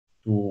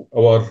to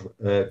our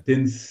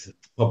 10th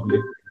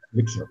public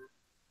lecture.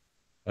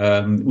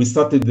 We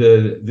started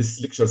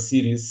this lecture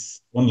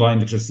series, online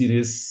lecture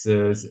series,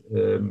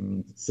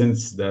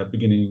 since the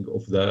beginning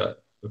of the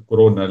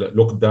Corona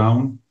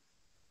lockdown.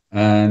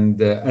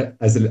 And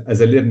as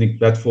a learning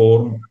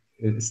platform,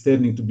 it's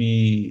turning to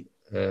be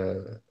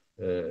a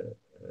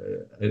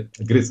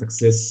great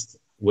success,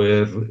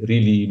 where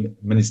really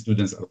many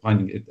students are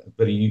finding it a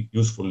very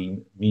useful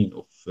mean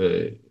of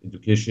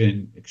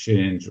education,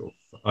 exchange of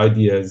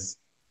ideas,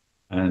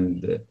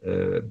 and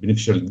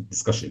beneficial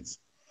discussions.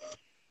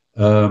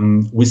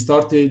 We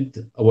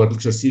started our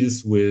lecture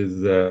series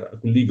with a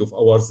colleague of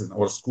ours in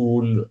our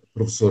school,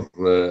 Professor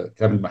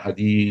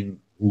Kareem,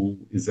 who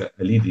is a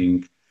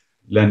leading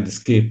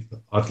landscape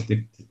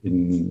architect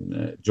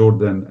in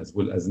Jordan as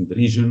well as in the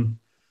region.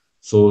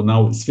 So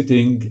now it's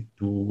fitting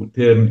to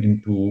turn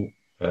into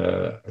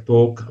a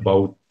talk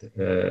about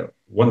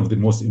one of the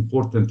most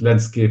important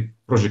landscape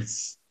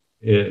projects,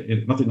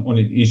 not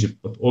only in Egypt,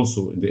 but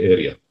also in the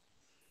area.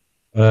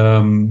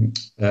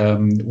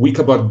 We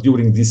covered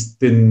during these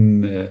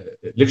 10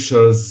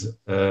 lectures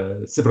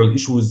several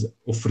issues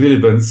of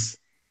relevance,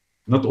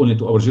 not only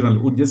to our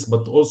general audience,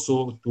 but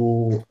also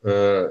to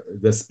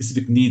the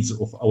specific needs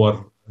of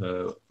our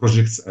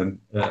projects and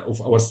of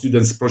our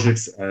students'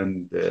 projects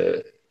and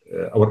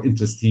our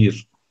interest here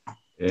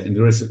in the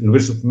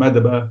University of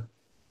Madaba,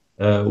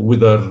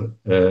 whether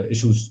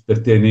issues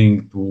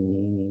pertaining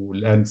to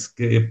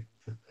landscape,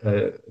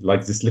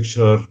 like this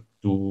lecture,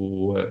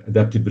 to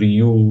adaptive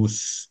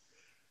reuse,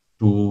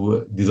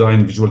 to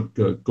design visual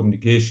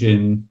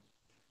communication,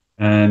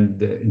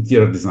 and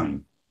interior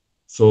design.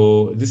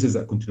 So this is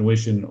a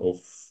continuation of,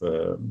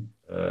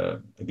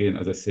 again,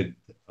 as I said,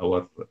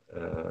 our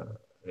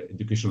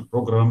educational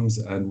programs,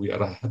 and we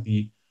are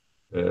happy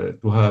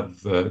to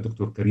have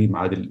Dr. Kareem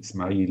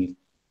Ismail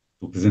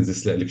to present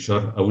this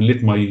lecture. I will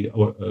let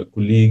our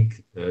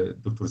colleague,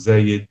 Dr.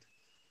 Zayed,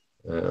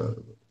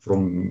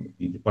 from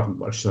the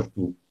Department of AL-AZHAR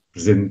to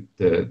present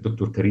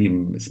Dr.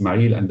 Kareem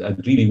Ismail, and I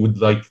really would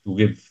like to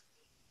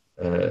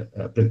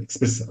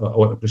express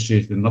our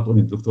appreciation not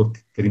only to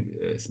Dr. Kareem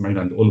Ismail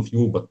and all of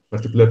you, but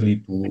particularly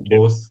to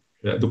both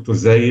Dr.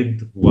 Zayed,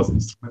 who was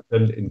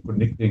instrumental in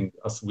connecting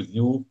us with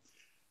you,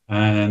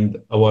 and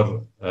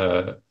our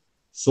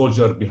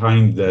soldier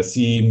behind the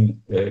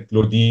scene,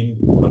 Claudine,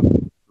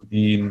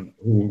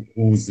 who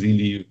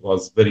really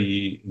was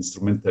very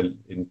instrumental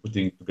in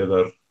putting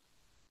together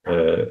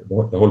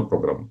the whole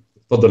program.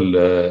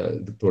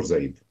 تفضل دكتور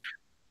زايد.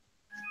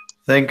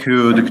 Thank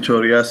you,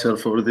 Dr. Yasser,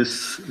 for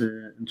this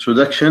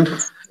introduction.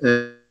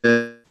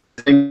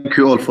 Thank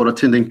you all for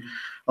attending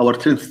our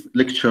 10th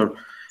lecture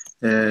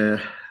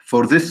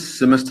for this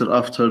semester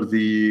after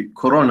the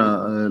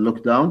Corona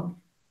lockdown.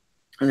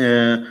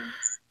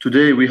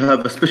 Today we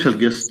have a special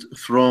guest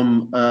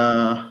from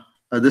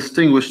a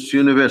distinguished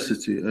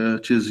university,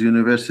 which is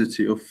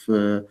University of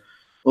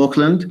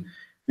Auckland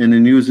in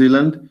New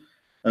Zealand.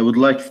 I would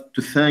like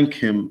to thank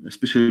him,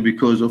 especially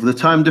because of the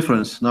time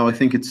difference. Now I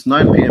think it's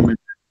 9 p.m. in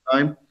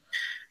time.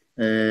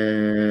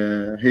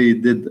 He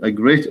did a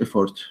great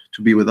effort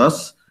to be with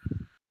us.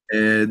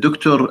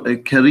 Dr.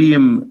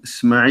 Kareem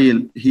Ismail,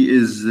 he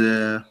is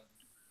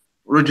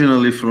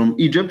originally from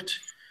Egypt,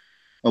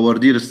 our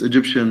dearest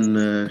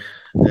Egyptian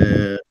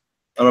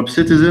Arab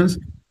citizens.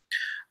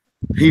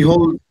 He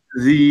holds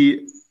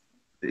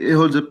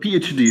a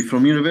PhD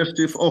from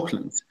University of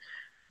Auckland,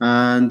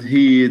 and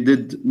he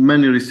did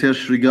many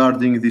research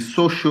regarding the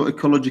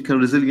socio-ecological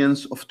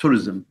resilience of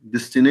tourism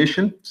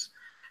destinations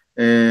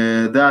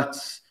that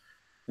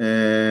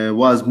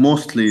was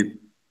mostly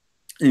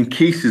in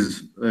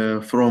cases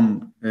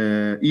from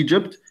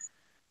Egypt.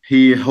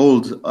 He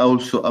holds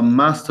also a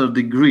master's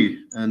degree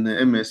and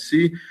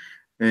MSc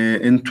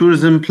in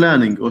tourism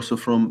planning, also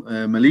from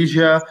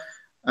Malaysia,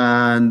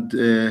 and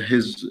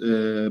his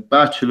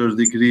bachelor's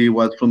degree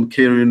was from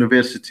Cairo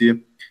University,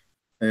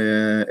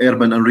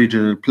 urban and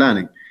regional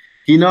planning.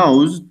 He now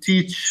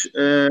teach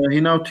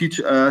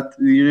at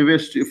the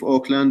University of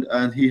Auckland,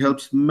 and he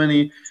helps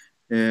many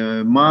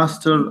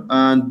master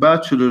and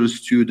bachelor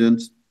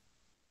students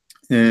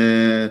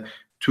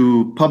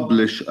to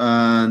publish,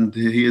 and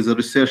he is a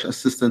research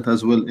assistant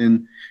as well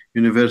in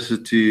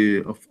University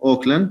of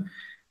Auckland.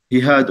 He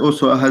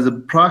also has a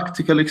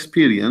practical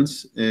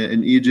experience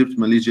in Egypt,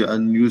 Malaysia,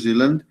 and New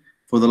Zealand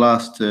for the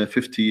last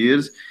 50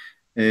 years.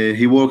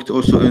 He worked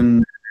also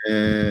in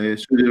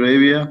Saudi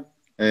Arabia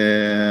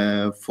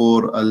for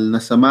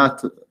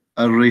Al-Nasamat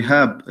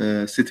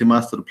Al-Rihab City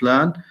Master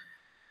Plan.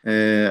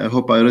 I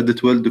hope I read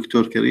it well,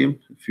 Dr. Kareem.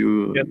 If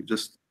you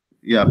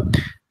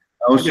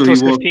Also, it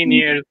was 15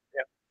 years.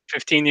 Yeah.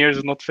 15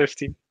 years, not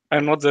 50.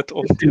 I'm not that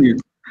old.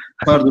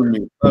 Pardon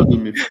me.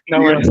 No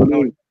worries.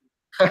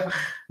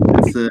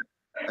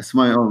 It's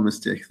my own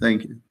mistake.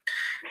 Thank you.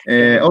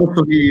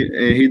 Also,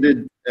 he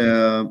did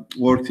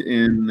work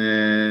in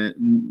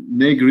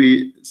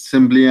Negri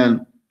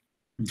Sembilan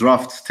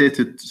draft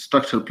stated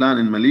structural plan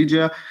in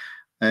Malaysia,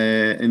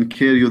 in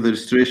Cairo, the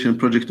restoration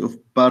project of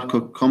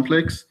Barco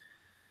complex,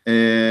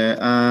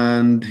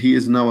 and he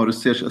is now a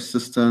research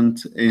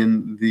assistant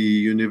in the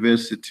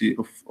University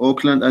of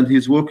Auckland, and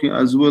he's working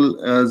as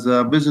well as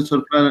a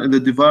visitor planner in the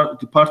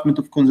Department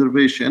of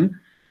Conservation.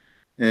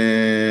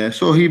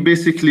 So he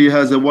basically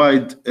has a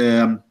wide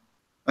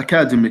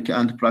academic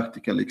and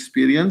practical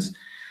experience.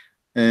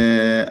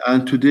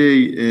 And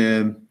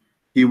today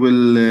he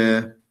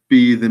will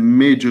be the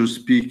major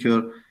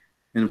speaker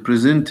in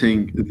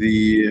presenting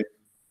the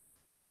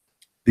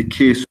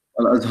case of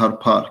Al-Azhar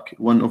Park,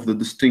 one of the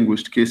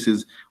distinguished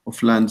cases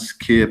of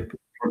landscape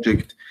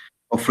project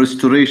of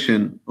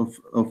restoration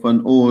of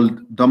an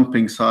old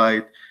dumping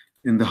site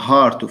in the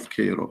heart of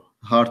Cairo,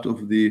 heart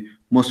of the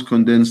most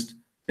condensed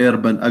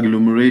urban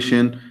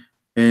agglomeration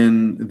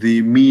in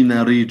the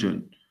MENA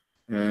region.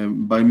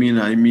 By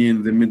MENA, I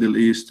mean the Middle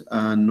East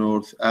and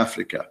North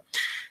Africa.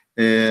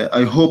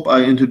 I hope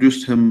I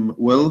introduced him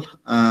well,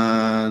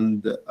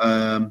 and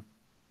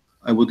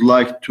I would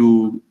like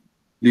to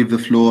leave the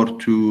floor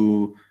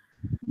to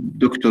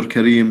Dr.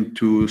 Kareem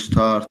to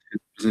start his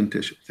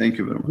presentation. Thank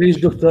you very much. Please,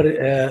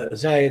 Dr.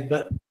 Zayed,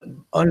 but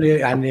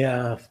only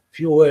a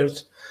few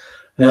words.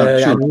 Yeah,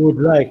 sure. We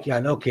would like,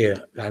 okay,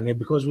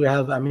 because we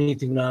have a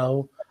meeting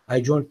now. I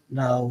joined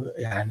now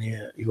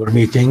your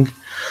meeting.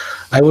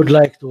 I would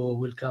like to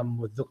welcome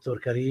with Dr.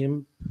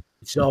 Kareem.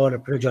 It's our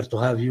pleasure to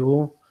have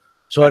you.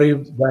 Sorry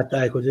that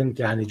I couldn't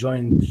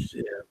join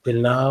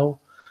till now.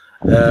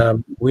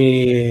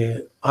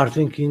 We are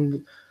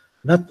thinking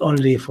not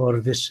only for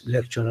this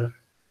lecture,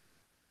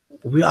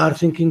 we are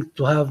thinking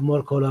to have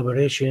more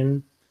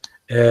collaboration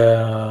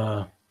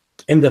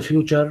in the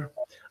future.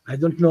 I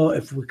don't know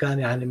if we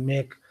can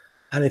make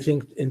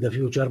anything in the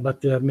future,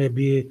 but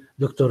maybe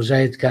Dr.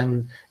 Zaid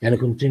can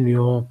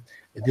continue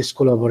this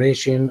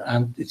collaboration,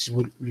 and it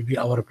will be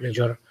our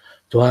pleasure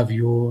to have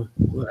you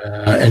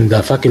in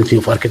the Faculty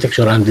of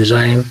Architecture and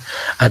Design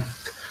at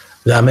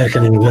the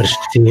American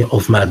University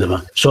of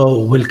Madaba.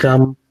 So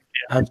welcome,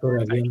 and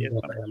sorry again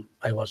that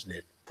I was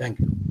late. Thank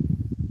you.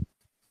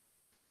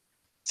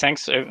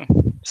 Thanks,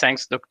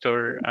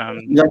 Dr.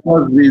 That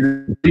was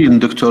the dean,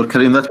 Dr.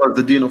 Kareem. That was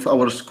the dean of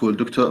our school,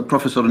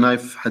 Professor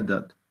Naif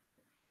Haddad.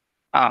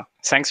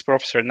 Thanks,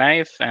 Professor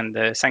Naif, and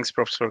thanks,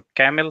 Professor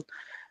Kamil.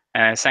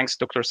 Thanks,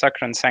 Dr.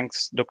 Sakr, and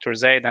thanks, Dr.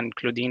 Zaid and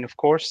Claudine, of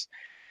course,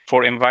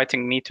 for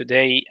inviting me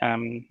today.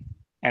 And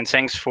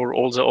thanks for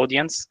all the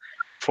audience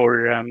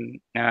for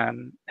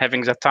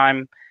having the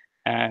time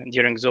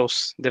during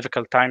those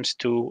difficult times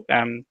to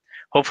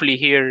hopefully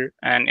hear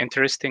an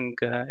interesting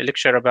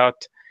lecture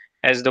about,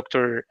 as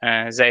Dr.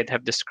 Zaid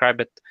have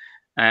described it,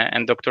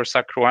 and Dr.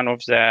 Sakr, one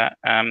of the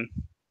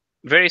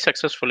very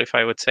successful, if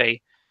I would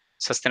say,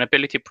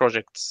 sustainability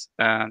projects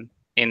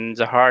in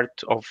the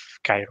heart of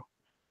Cairo.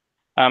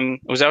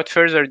 Without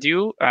further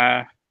ado,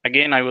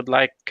 again, I would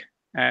like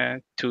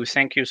to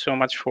thank you so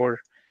much for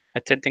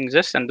attending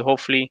this, and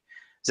hopefully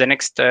the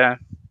next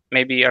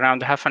maybe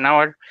around half an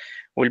hour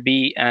will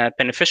be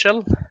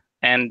beneficial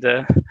and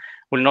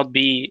will not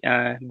be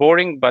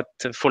boring, but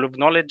full of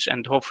knowledge,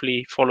 and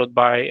hopefully followed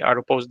by our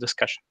opposed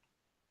discussion.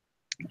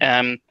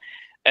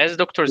 As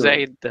Dr.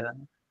 Zaid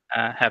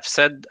have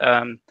said,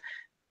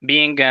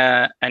 being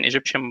an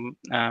Egyptian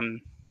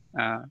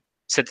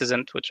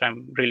citizen, which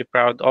I'm really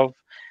proud of,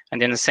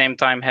 and in the same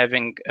time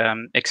having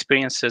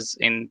experiences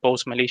in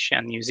both Malaysia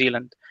and New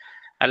Zealand,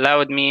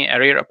 allowed me a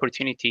rare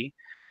opportunity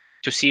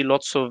to see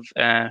lots of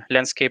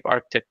landscape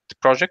architect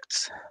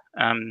projects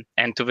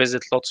and to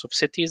visit lots of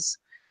cities.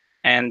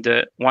 And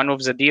one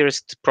of the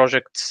dearest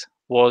projects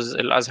was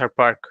Al-AZHAR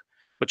Park,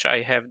 which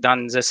I have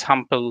done this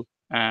humble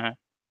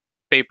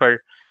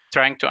paper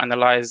trying to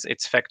analyze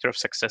its factor of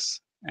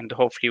success, and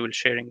hopefully we'll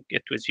sharing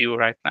it with you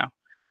right now.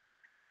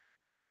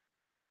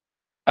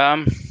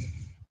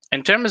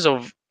 In terms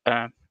of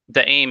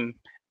the aim,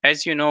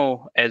 as you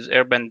know, as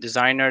urban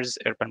designers,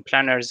 urban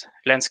planners,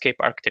 landscape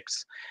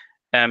architects,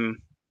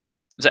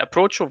 the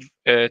approach of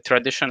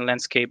traditional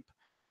landscape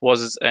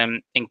was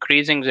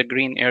increasing the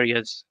green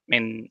areas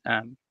in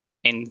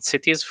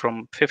cities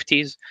from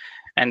 50s,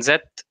 and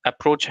that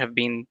approach have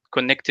been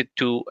connected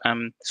to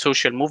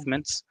social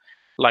movements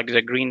like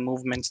the green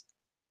movements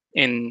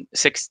in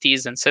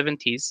 60s and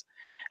 70s.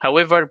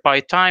 However, by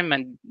time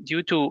and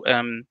due to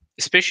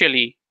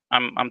especially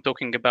I'm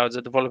talking about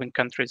the developing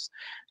countries,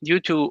 due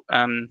to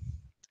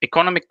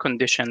economic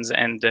conditions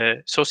and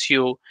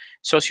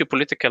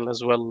socio-political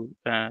as well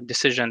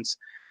decisions,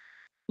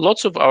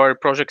 lots of our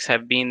projects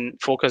have been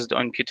focused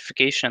on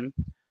beautification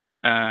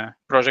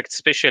projects,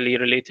 especially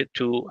related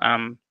to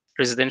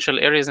residential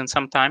areas and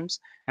sometimes,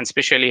 and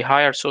especially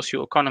higher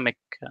socio-economic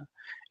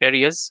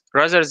areas,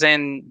 rather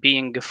than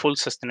being a full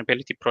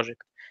sustainability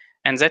project.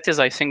 And that is,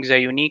 I think, the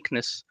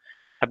uniqueness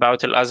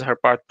about Al-AZHAR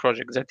Park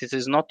project, that it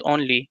is not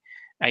only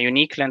a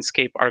unique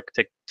landscape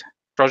architect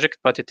project,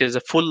 but it is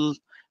a full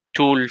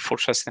tool for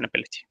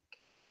sustainability.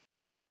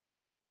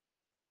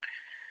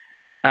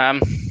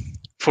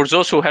 For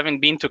those who haven't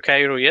been to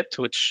Cairo yet,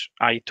 which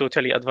I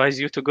totally advise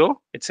you to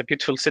go, it's a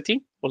beautiful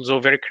city, although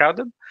very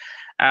crowded.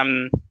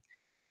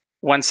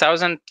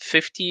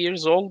 1,050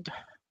 years old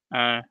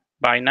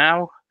by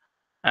now,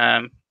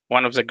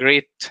 one of the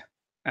great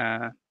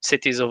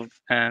cities of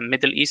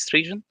Middle East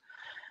region,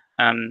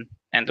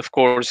 and of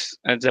course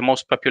the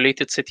most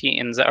populated city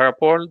in the Arab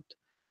world,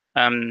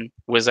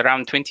 with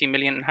around 20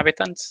 million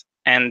inhabitants,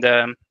 and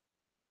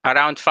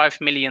around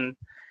 5 million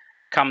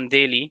come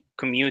daily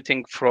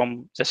commuting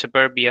from the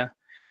suburbia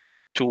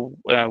to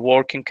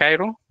work in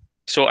Cairo.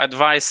 So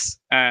advice,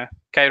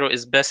 Cairo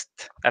is best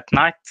at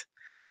night,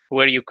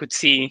 where you could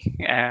see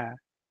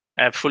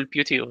a full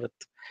beauty of it.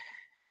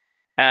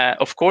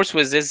 Of course,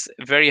 with this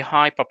very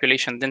high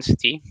population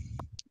density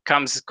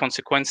comes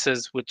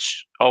consequences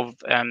which of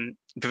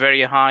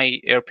very high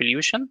air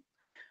pollution,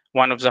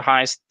 one of the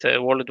highest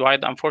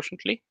worldwide,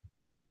 unfortunately.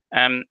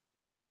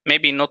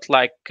 Maybe not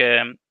like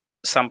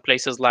some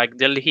places like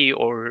Delhi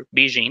or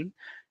Beijing,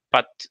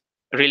 but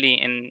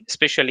really,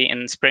 especially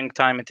in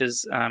springtime, it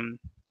is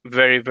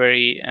very,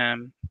 very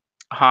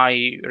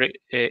high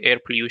air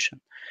pollution.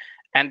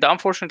 And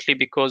unfortunately,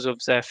 because of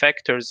the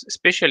factors,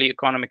 especially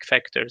economic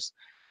factors,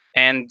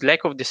 and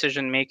lack of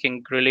decision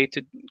making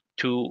related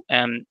to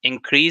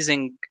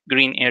increasing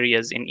green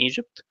areas in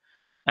Egypt,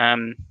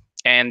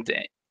 and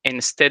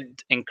instead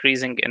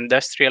increasing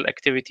industrial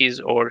activities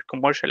or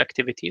commercial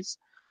activities,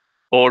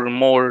 or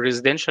more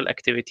residential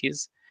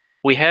activities,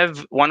 we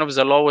have one of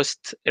the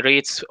lowest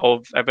rates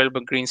of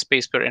available green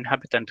space per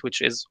inhabitant,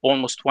 which is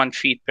almost 1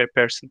 feet per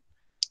person,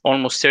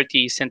 almost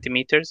 30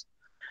 centimeters.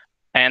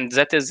 And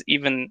that is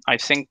even, I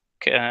think,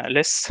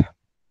 less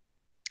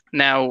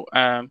now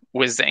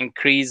with the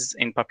increase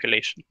in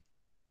population.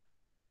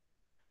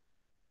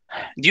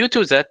 Due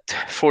to that,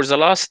 for the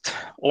last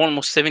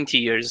almost 70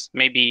 years,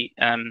 maybe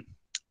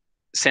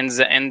since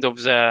the end of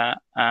the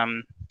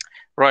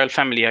royal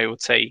family, I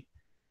would say,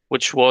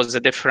 which was a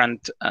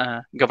different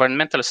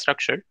governmental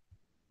structure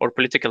or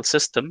political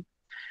system,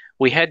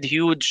 we had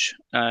huge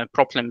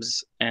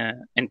problems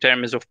in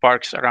terms of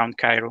parks around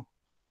Cairo,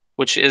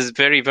 which is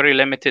very, very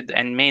limited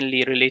and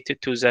mainly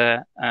related to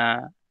the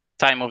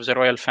time of the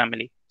royal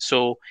family.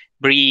 So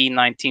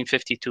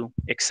pre-1952,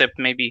 except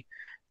maybe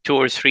 2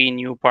 or 3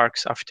 new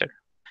parks after.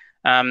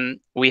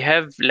 We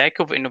have lack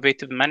of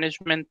innovative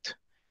management,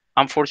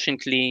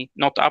 unfortunately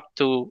not up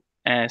to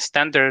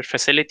standard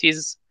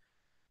facilities,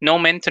 no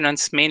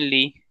maintenance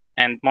mainly,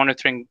 and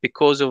monitoring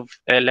because of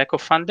lack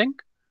of funding.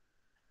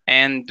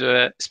 And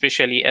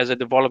especially as a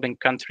developing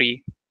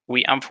country,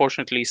 we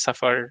unfortunately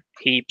suffer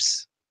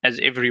heaps, as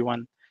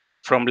everyone,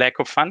 from lack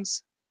of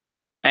funds.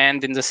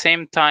 And in the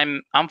same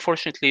time,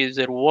 unfortunately,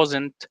 there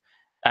wasn't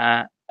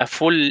a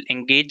full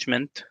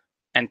engagement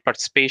and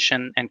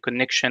participation and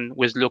connection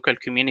with local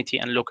community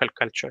and local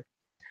culture.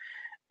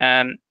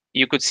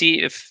 You could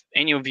see, if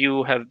any of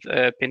you have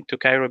been to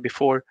Cairo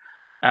before,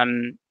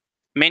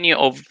 many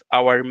of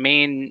our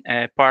main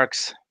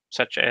parks,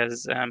 such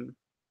as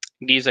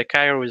Giza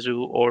Cairo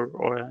Zoo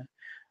or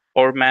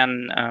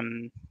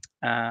Orman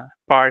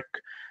Park,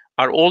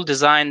 are all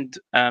designed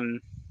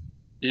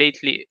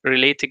lately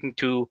relating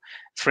to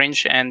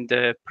French and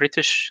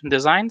British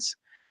designs,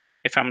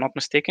 if I'm not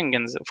mistaken.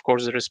 And of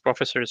course, there is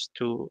professors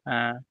to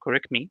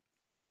correct me.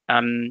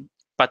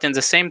 But in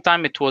the same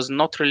time, it was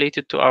not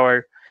related to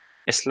our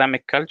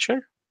Islamic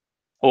culture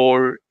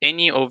or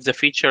any of the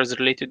features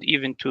related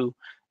even to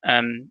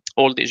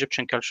old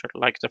Egyptian culture,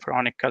 like the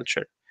Pharaonic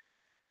culture.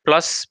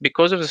 Plus,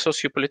 because of the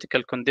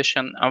socio-political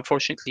condition,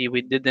 unfortunately,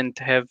 we didn't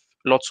have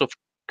lots of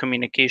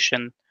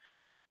communication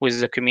with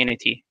the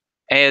community,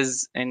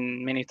 as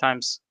in many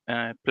times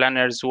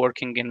planners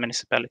working in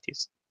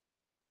municipalities.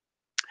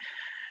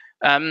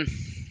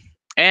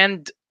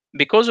 And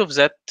because of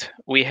that,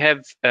 we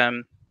have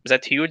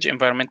that huge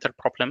environmental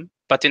problem.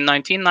 But in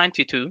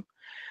 1992,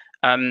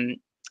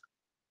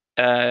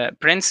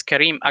 Prince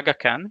Kareem Aga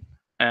Khan,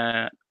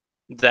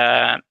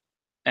 the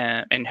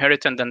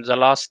inheritant and the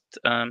last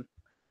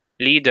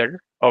leader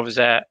of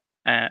the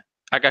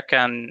Aga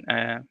Khan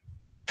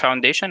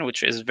Foundation,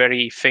 which is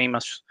very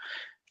famous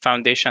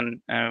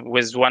foundation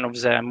with one of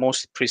the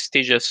most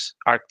prestigious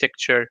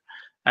architecture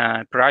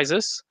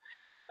prizes,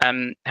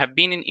 have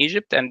been in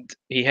Egypt, and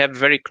he have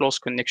very close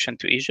connection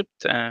to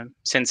Egypt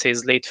since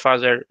his late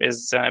father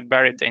is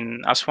buried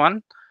in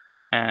Aswan,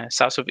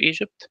 south of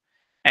Egypt.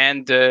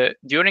 And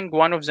during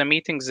one of the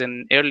meetings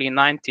in early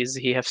 90s,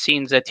 he have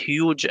seen that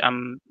huge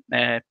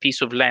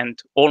piece of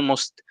land,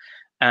 almost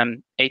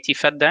 80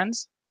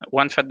 faddans.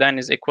 One faddan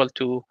is equal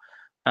to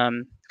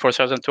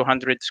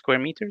 4,200 square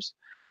meters,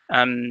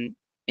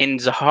 in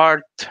the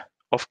heart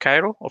of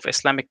Cairo, of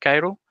Islamic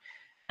Cairo.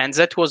 And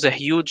that was a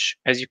huge,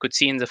 as you could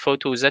see in the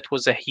photos, that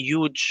was a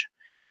huge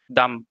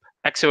dump,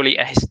 actually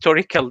a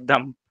historical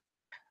dump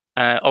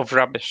of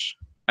rubbish.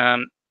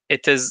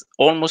 It is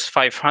almost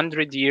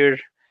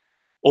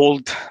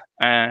 500-year-old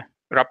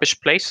rubbish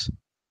place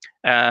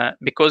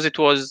because it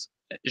was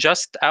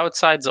just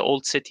outside the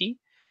old city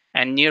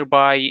and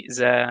nearby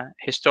the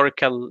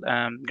historical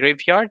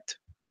graveyard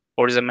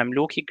or the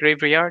Mamluki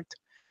graveyard.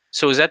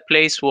 So that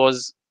place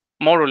was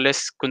more or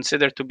less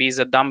considered to be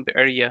the dump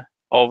area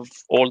of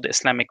old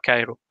Islamic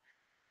Cairo.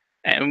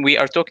 And we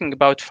are talking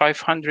about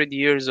 500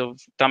 years of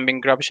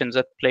dumping rubbish in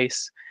that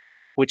place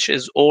which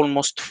is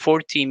almost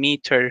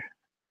 40-meter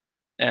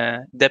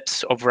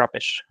depths of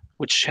rubbish,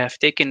 which have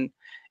taken,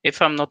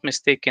 if I'm not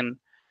mistaken,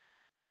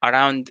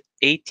 around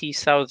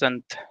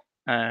 80,000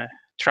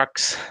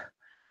 trucks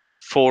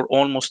for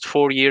almost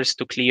 4 years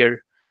to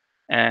clear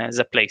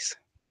the place.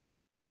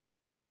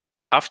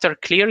 After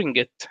clearing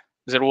it,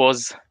 there was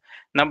a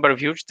number of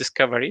huge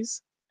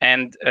discoveries,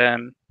 and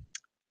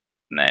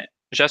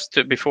just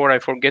before I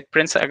forget,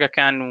 Prince Aga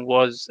Khan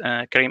was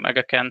Kareem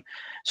Aga Khan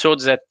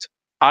thought that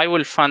I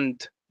will fund,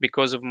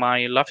 because of my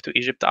love to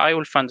Egypt, I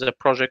will fund the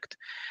project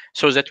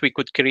so that we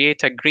could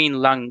create a green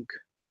lung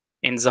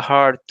in the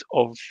heart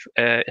of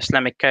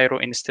Islamic Cairo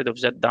instead of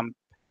that dump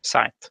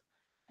site.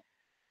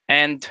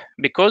 And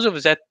because of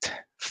that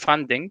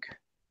funding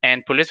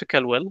and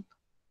political will,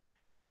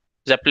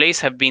 the place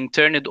have been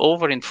turned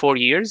over in 4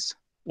 years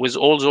with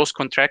all those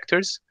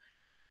contractors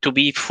to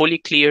be fully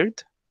cleared,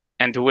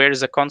 and where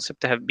the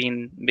concept have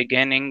been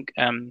beginning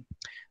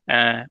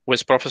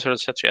with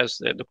professors such as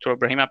Dr.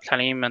 Ibrahim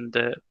Abdel-Halim and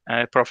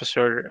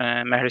Professor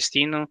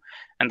Mahristino,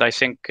 and I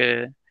think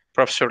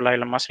Professor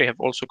Laila Masri have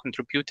also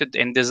contributed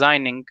in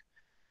designing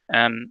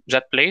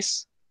that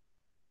place.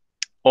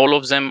 All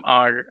of them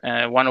are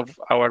one of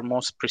our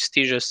most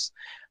prestigious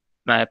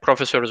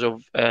professors of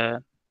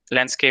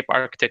landscape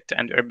architect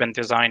and urban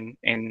design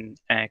in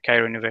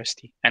Cairo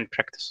University and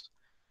practice.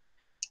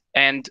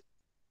 And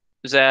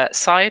the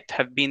site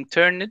have been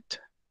turned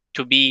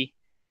to be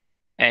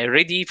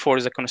ready for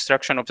the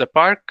construction of the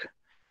park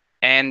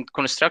and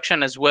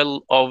construction as well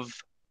of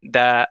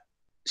the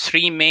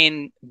 3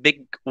 main big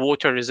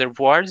water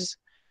reservoirs,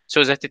 so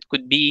that it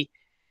could be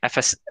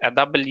a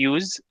double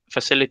use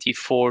facility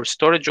for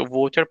storage of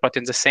water, but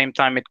in the same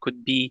time it could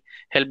be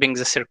helping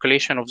the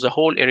circulation of the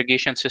whole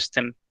irrigation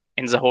system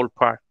in the whole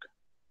park.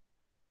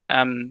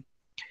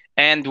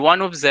 And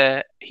one of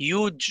the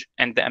huge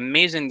and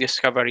amazing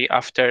discovery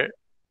after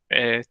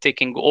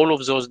taking all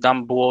of those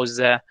dump was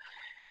the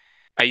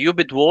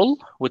Ayyubid Wall,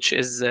 which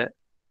is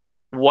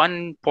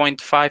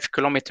 1.5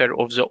 kilometer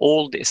of the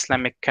old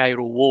Islamic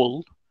Cairo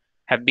wall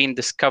have been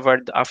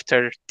discovered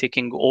after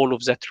taking all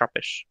of that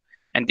rubbish.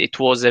 And it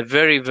was a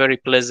very, very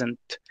pleasant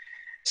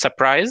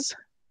surprise,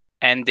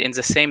 and in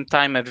the same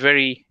time a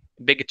very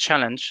big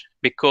challenge,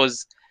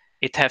 because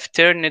it have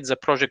turned the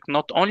project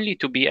not only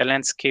to be a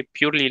landscape,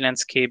 purely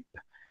landscape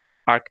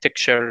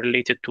architecture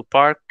related to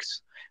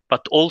parks,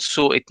 but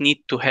also it need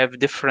to have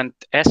different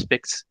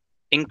aspects,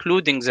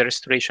 including the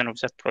restoration of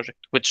that project,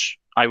 which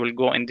I will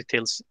go in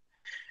details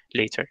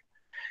later.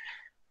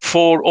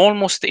 For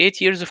almost 8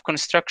 years of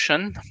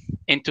construction,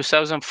 in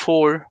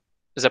 2004,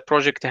 the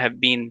project have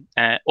been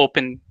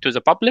open to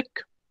the public,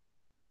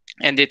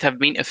 and it have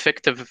been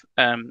effective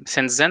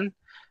since then.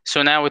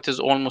 So now it is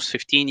almost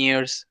 15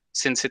 years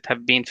since it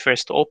have been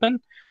first opened.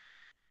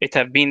 It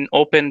have been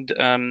opened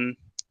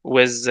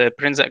with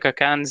Prince Aga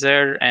Khan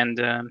there and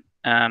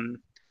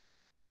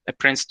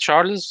Prince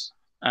Charles,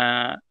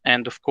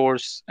 and of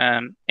course,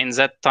 in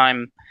that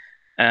time,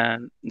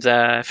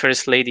 the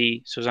First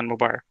Lady Susan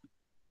Mubarak.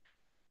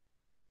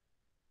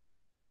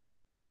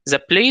 The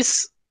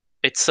place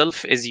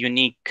itself is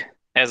unique,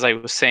 as I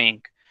was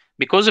saying,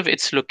 because of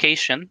its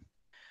location.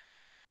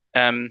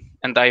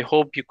 And I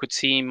hope you could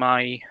see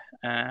my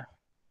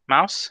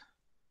mouse.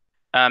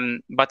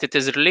 But it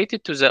is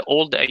related to the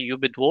old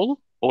Ayyubid Wall,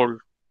 or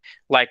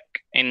like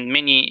in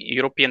many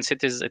European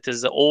cities, it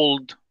is the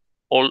old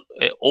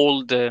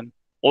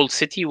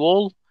city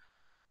wall,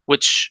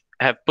 which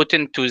have put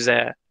into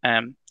the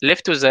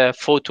left to the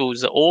photo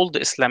the old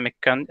Islamic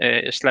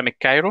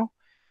Cairo,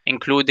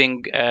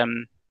 including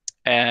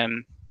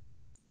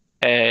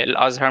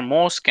Al-Azhar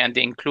Mosque, and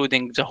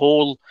including the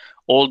whole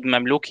old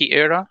Mamluki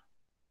era,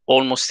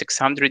 almost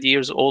 600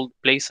 years old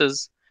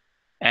places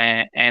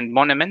and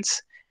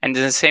monuments, and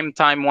at the same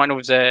time one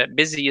of the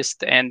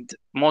busiest and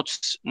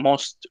most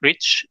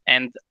rich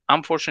and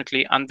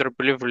unfortunately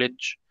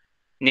underprivileged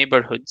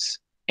neighborhoods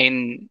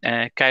in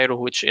Cairo,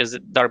 which is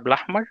Darb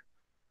al-Ahmar.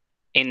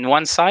 In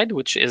one side,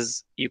 which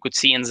is you could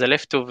see in the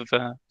left of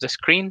the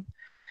screen.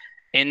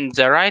 In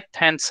the right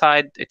hand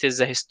side, it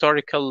is a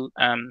historical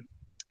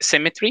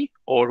cemetery,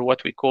 or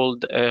what we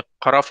called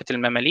Qarafat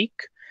al-Mamalik,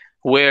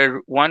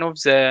 where one of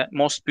the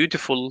most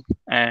beautiful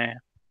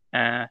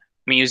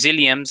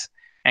mausoleums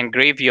and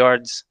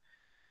graveyards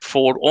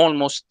for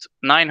almost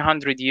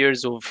 900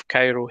 years of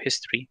Cairo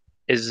history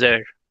is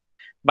there.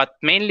 But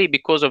mainly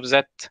because of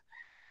that,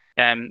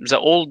 the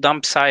old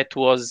dump site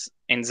was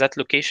in that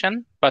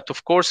location. But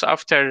of course,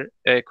 after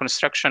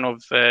construction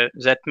of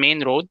that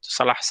main road,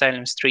 Salah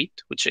Salim Street,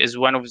 which is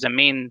one of the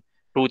main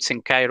routes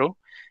in Cairo,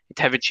 it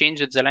have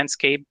changed the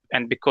landscape,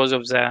 and because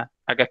of the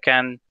Aga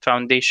Khan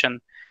Foundation,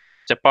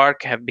 the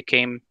park have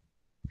become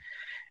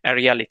a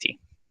reality.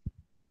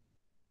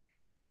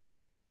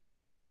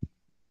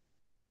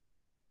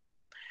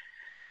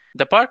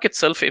 The park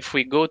itself, if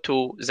we go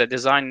to the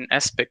design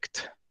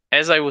aspect,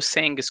 as I was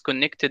saying, is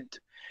connected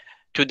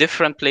to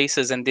different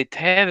places, and it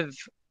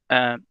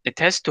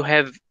has to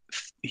have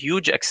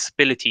huge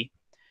accessibility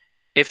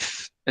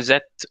if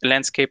that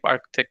landscape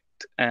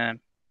architect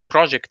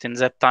project in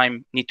that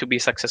time need to be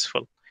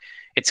successful.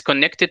 It's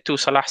connected to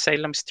Salah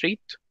Salem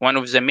Street, one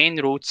of the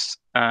main routes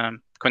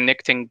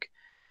connecting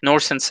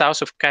north and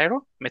south of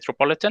Cairo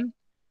metropolitan.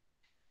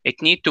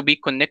 It needs to be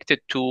connected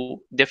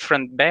to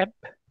different bab.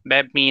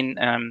 Bab mean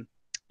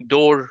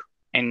door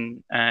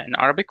in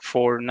Arabic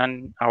for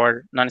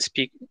our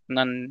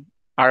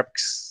non-Arabic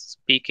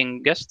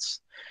speaking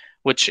guests,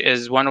 which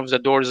is one of the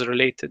doors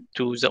related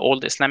to the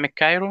old Islamic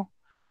Cairo.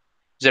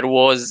 There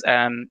was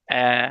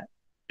a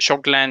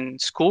Shoglan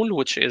school,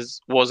 which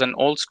was an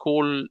old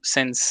school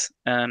since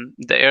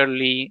the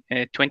early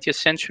 20th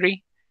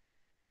century.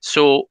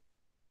 So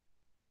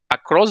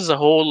across the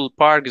whole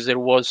park, there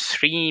was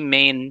 3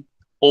 main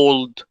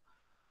old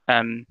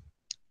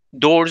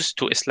doors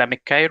to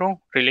Islamic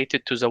Cairo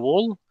related to the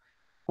wall,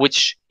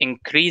 which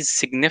increased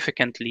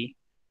significantly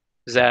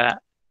the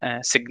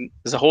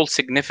whole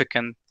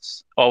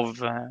significance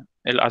of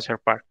Al-Azhar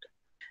Park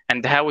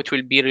and how it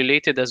will be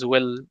related as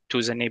well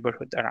to the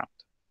neighborhood around.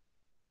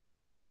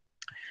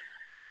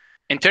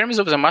 In terms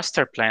of the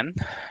master plan,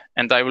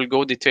 and I will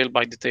go detail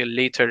by detail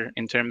later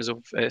in terms of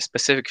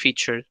specific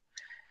features,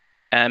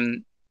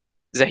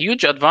 the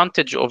huge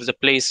advantage of the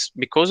place,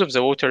 because of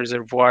the water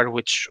reservoir,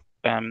 which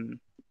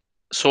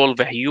solve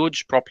a huge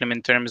problem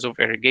in terms of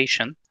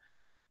irrigation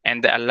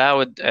and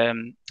allowed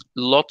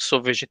lots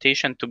of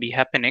vegetation to be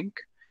happening,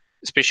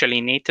 especially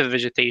native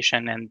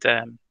vegetation and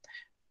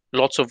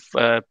lots of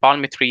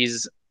palm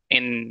trees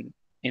in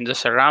the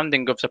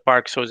surrounding of the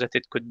park, so that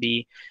it could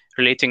be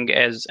relating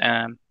as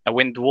a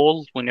wind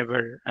wall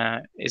whenever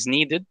is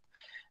needed.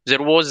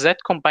 There was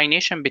that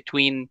combination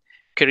between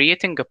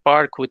creating a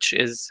park which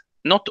is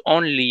not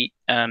only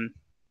a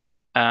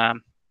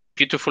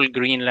beautiful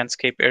green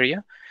landscape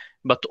area,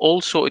 but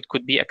also it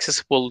could be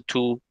accessible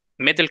to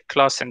middle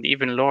class and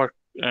even lower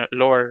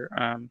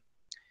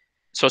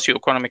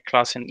socioeconomic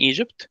class in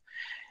Egypt.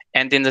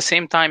 And in the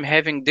same time,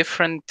 having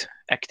different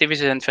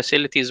activities and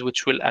facilities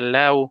which will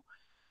allow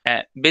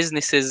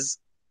businesses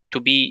to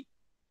be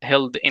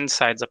held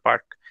inside the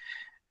park,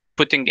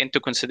 putting into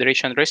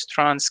consideration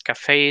restaurants,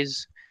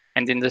 cafes,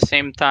 and in the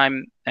same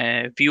time,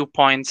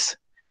 viewpoints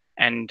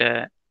and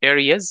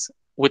areas,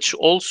 which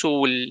also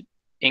will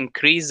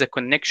increase the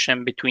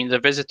connection between the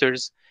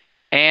visitors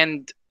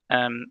and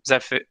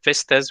the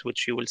vistas,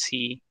 which you will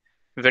see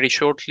very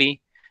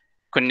shortly,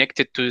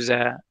 connected to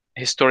the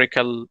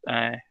historical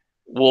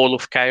wall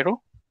of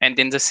Cairo, and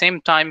in the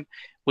same time,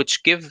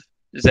 which give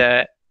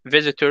the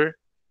visitor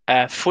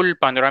a full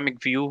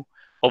panoramic view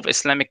of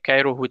Islamic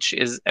Cairo, which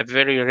is a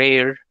very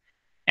rare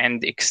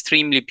and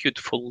extremely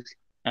beautiful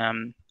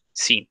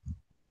scene.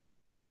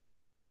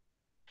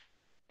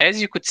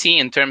 As you could see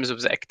in terms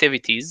of the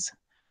activities,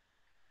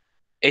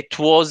 it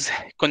was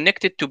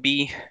connected to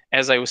be,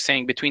 as I was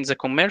saying, between the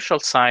commercial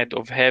side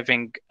of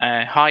having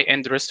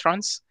high-end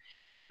restaurants,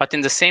 but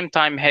in the same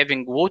time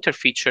having water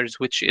features,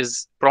 which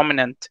is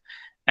prominent,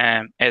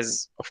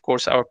 as of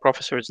course our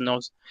professors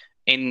knows,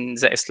 in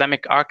the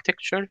Islamic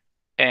architecture,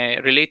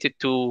 related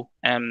to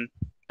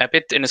a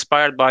bit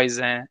inspired by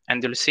the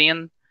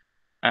Andalusian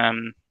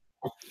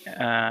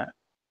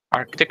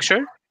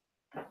architecture,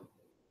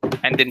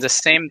 and in the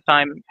same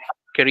time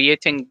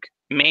creating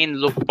main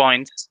look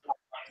points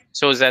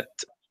so that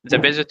the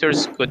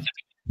visitors could,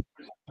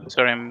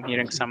 sorry, I'm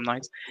hearing some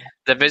noise,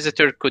 the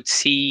visitor could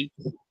see,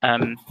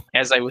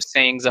 as I was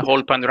saying, the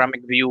whole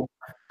panoramic view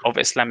of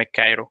Islamic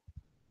Cairo,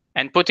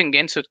 and putting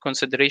into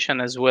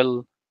consideration as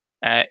well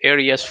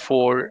areas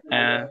for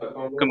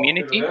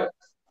community.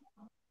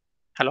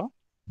 Hello?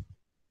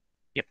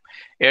 Yep.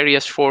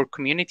 Areas for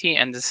community,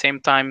 and at the same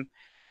time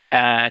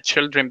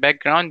children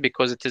background,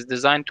 because it is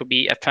designed to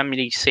be a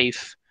family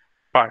safe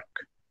park,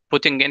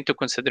 putting into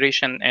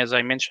consideration, as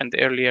I mentioned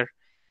earlier,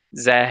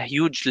 the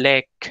huge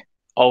lack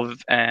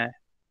of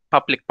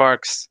public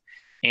parks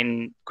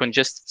in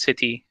congested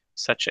city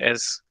such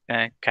as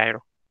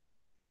Cairo.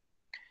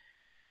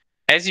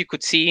 As you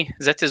could see,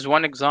 that is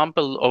one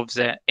example of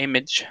the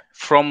image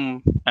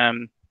from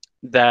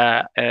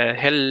the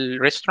Hill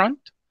restaurant,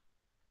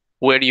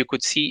 where you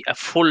could see a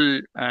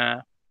full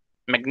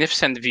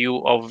magnificent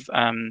view of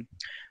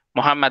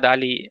Muhammad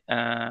Ali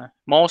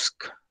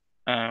Mosque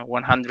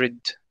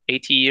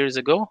 180 years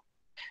ago,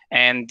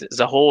 and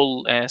the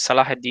whole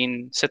Salah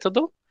ad-Din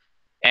citadel,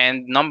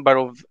 and number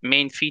of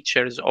main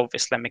features of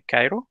Islamic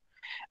Cairo,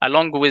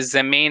 along with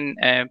the main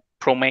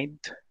promenade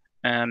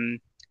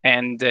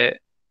and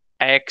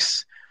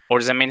axe, or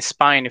the main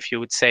spine, if you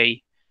would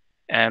say,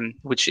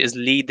 which is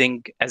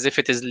leading, as if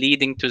it is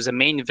leading to the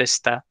main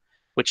vista,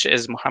 which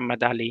is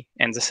Muhammad Ali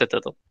and the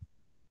citadel.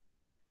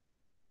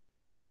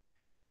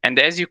 And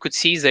as you could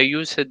see, the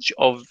usage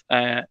of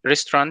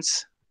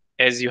restaurants,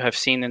 as you have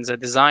seen in the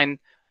design,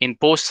 in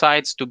both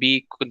sides to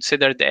be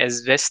considered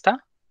as vista,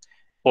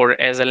 or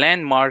as a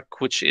landmark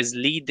which is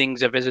leading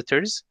the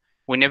visitors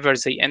whenever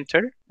they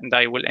enter, and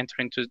I will enter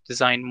into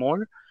design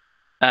more,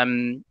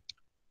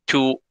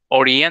 to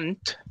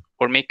orient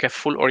or make a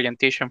full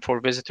orientation for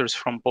visitors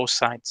from both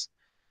sides.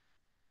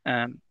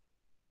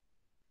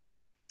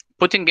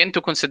 Putting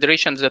into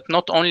consideration that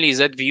not only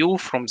that view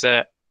from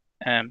the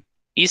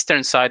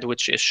eastern side,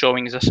 which is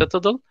showing the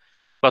citadel,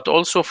 but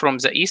also from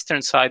the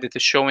eastern side, it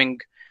is showing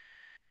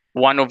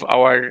one of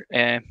our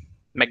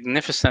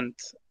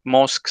magnificent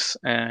mosques,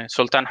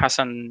 Sultan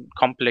Hassan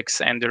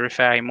complex and the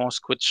Rifai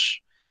Mosque,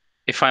 which,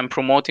 if I'm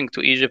promoting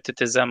to Egypt,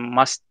 it is a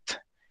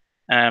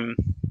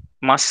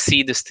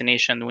must-see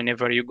destination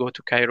whenever you go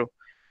to Cairo.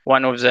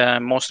 One of the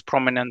most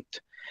prominent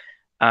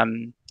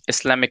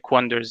Islamic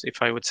wonders,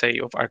 if I would say,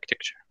 of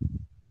architecture.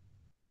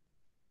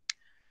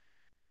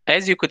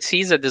 As you could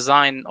see, the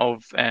design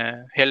of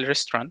Hill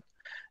Restaurant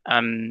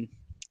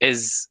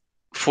is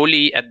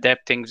fully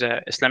adapting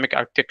the Islamic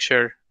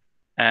architecture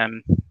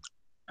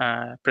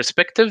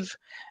perspective,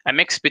 a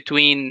mix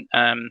between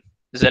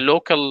the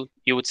local,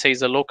 you would say,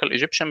 the local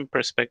Egyptian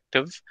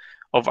perspective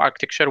of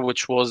architecture,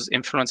 which was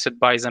influenced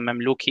by the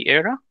Mamluki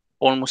era,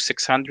 almost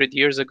 600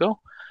 years ago.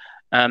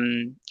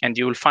 And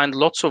you will find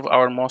lots of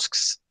our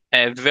mosques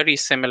very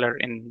similar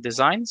in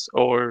designs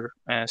or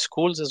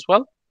schools as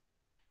well.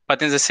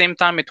 But in the same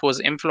time, it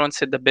was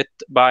influenced a bit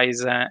by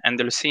the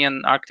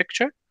Andalusian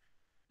architecture,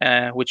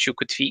 which you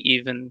could see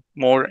even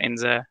more in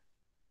the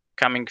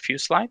coming few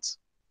slides.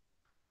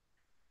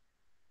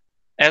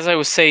 As I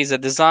would say, the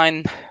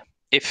design,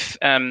 if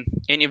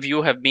any of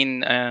you have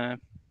been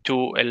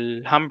to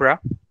Alhambra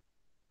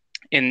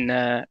in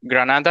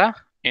Granada,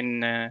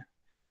 in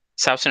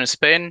southern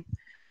Spain,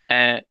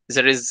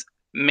 there is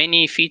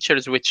many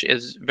features which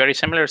is very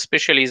similar,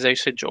 especially the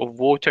usage of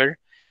water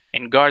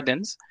in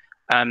gardens,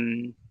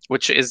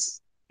 which is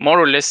more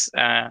or less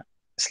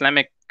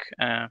Islamic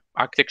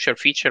architecture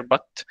feature,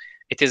 but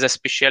it is a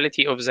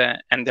speciality of the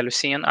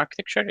Andalusian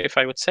architecture, if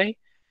I would say,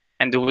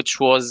 and which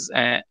was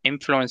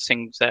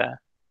influencing the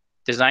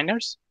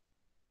designers.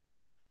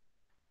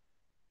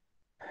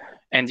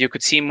 And you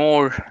could see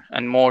more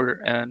and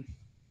more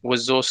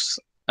with those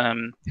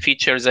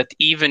features that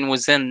even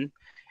within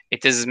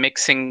it is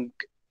mixing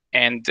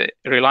and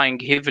relying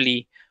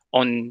heavily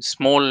on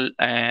small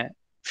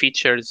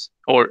features,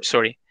 or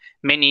sorry,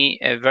 many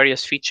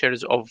various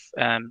features of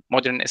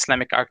modern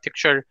Islamic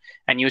architecture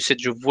and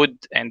usage of wood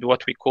and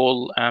what we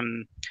call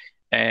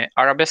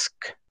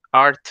Arabesque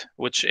art,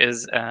 which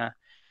is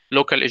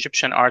local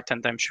Egyptian art,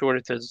 and I'm sure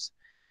it is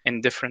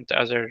in different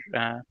other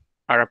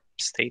Arab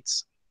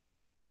states.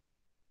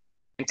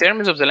 In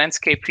terms of the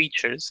landscape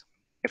features,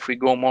 if we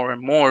go more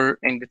and more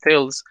in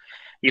details,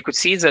 you could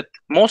see that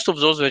most of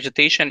those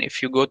vegetation,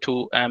 if you go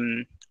to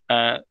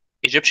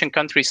Egyptian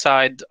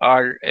countryside,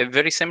 are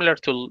very similar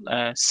to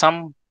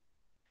some,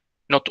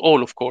 not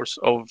all, of course,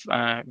 of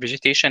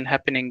vegetation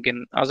happening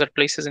in other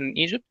places in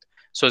Egypt,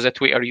 so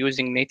that we are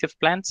using native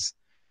plants.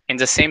 In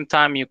the same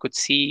time, you could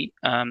see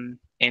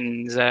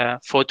in the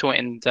photo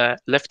in the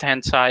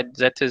left-hand side,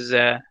 that is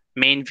the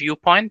main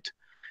viewpoint,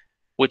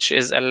 which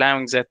is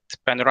allowing that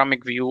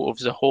panoramic view of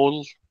the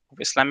whole of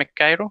Islamic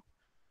Cairo.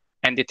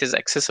 And it is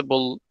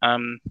accessible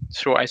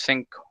through, I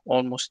think,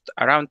 almost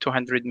around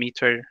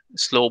 200-meter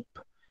slope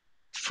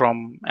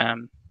from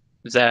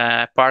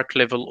the park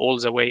level all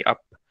the way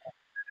up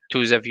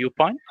to the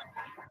viewpoint.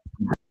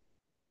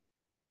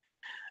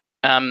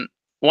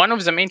 One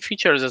of the main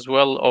features as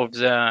well of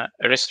the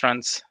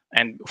restaurants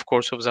and, of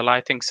course, of the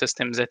lighting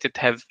system, that it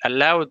have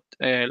allowed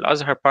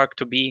Al-Azhar Park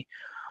to be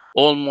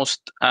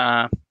almost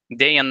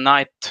day and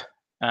night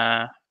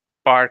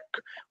park,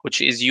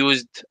 which is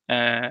used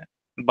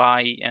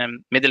by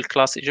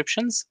middle-class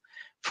Egyptians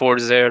for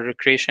their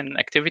recreation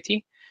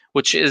activity,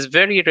 which is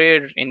very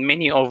rare in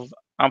many of,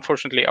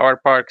 unfortunately, our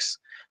parks,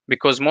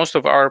 because most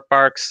of our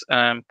parks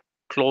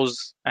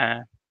close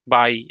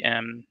by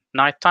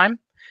nighttime,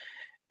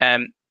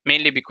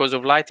 mainly because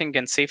of lighting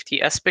and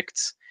safety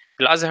aspects.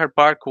 Al-Azhar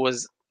Park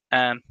was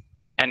an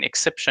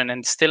exception,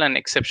 and still an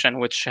exception,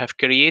 which have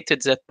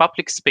created that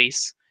public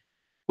space,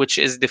 which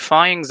is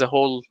defying the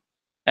whole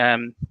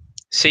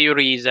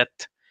theory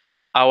that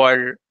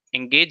our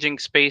engaging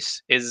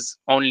space is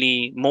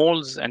only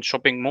malls and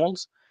shopping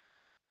malls,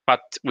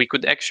 but we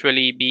could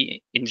actually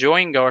be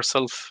enjoying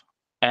ourselves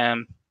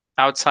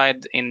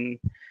outside in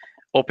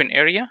open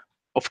area.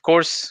 Of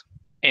course,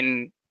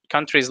 in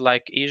countries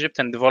like Egypt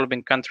and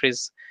developing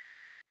countries,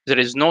 there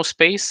is no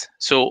space.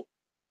 So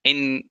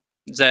in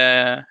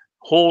the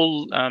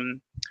whole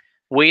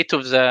weight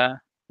of the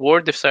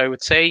world, if I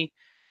would say,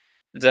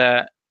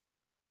 the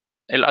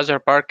Al-Azhar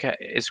Park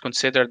is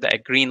considered a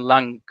green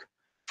lung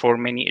for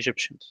many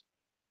Egyptians.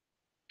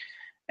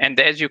 And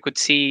as you could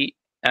see,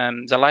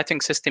 the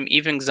lighting system,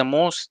 even the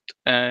most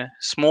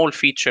small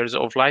features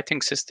of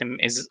lighting system,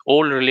 is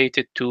all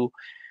related to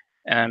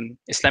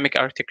Islamic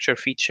architecture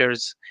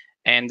features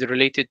and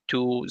related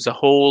to the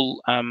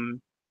whole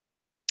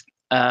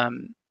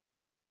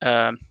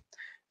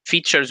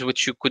features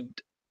which you could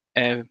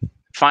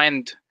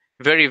find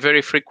very,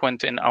 very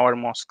frequent in our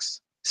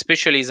mosques,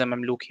 especially the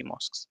Mamluki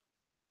mosques.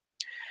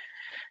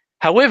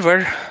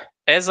 However,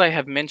 as I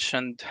have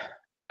mentioned,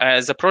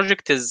 the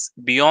project is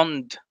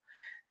beyond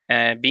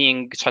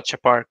being such a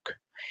park,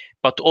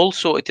 but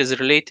also it is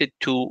related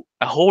to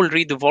a whole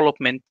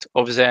redevelopment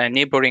of the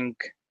neighboring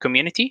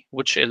community,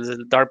 which is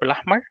Darb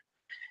al-Ahmar.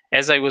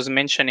 As I was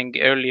mentioning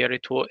earlier,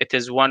 it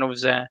is one of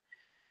the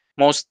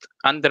most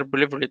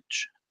underprivileged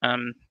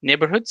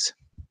neighborhoods.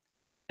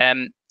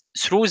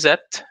 Through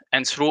that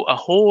and through a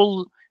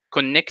whole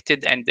connected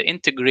and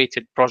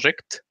integrated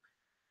project,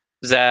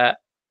 the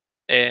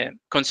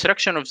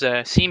construction of the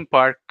theme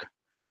park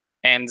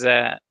and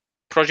the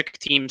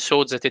project team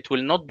thought that it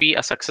will not be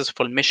a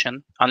successful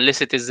mission unless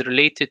it is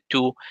related to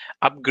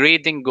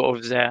upgrading of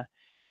the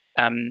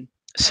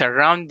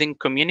surrounding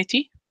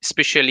community,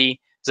 especially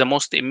the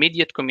most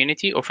immediate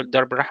community of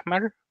Darb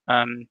Rahmar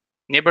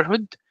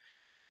neighborhood,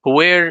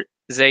 where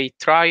they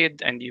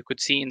tried, and you could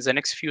see in the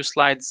next few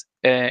slides,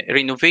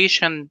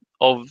 renovation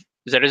of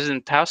the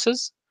resident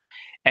houses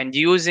and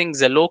using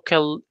the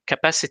local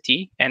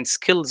capacity and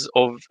skills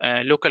of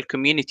local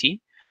community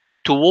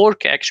to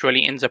work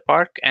actually in the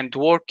park and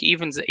work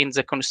even in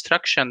the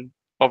construction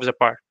of the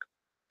park.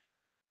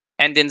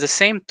 And in the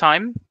same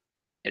time,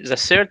 the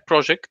third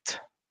project,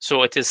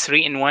 so it is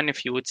 3-in-1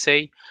 if you would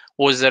say,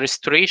 was the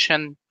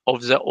restoration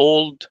of the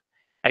old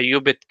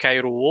Ayyubid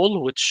Cairo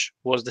wall, which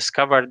was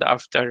discovered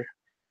after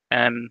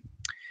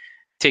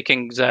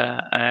taking the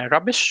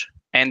rubbish,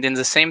 and in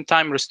the same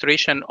time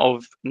restoration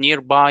of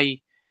nearby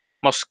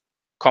mosque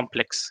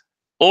complex.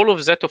 All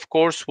of that, of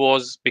course,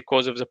 was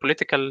because of the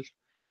political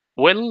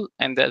will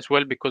and as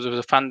well because of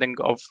the funding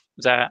of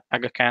the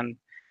Aga Khan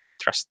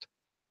Trust.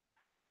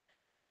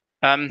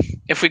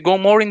 If we go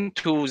more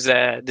into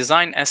the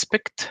design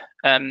aspect,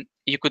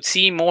 you could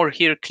see more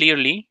here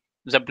clearly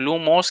the Blue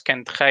Mosque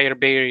and Khair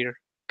Beir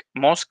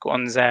Mosque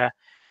on the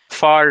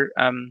far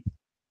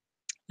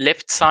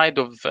left side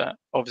of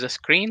the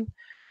screen,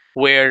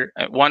 where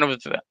one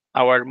of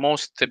our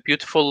most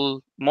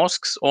beautiful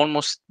mosques,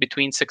 almost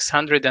between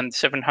 600 and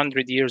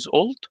 700 years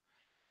old,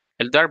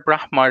 Darb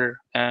Rahmar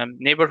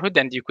neighborhood,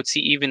 and you could see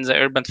even the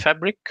urban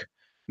fabric,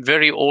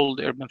 very old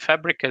urban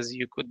fabric as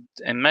you could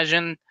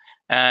imagine,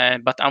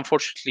 but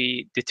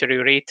unfortunately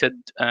deteriorated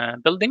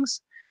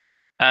buildings.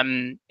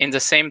 In the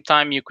same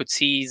time, you could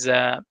see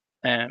the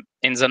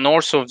in the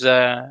north of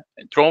the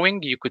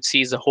drawing, you could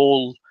see the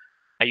whole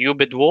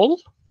Ayyubid wall,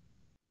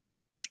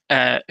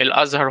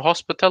 AL-AZHAR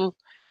hospital,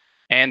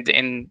 and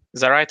in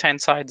the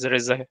right-hand side there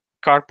is a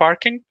car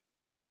parking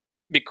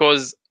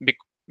because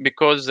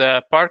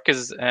the park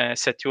is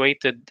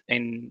situated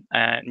in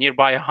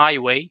nearby a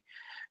highway,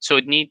 so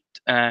it needs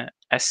a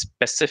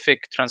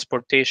specific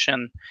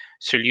transportation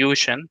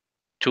solution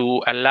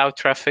to allow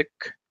traffic,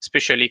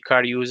 especially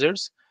car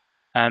users,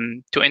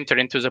 to enter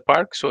into the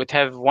park. So it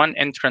have one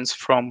entrance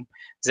from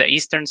the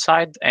eastern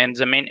side, and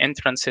the main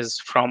entrance is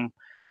from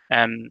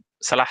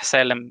Salah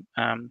Salem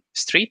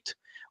Street,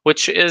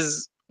 which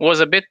was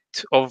a bit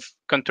of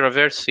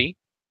controversy,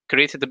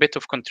 created a bit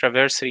of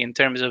controversy in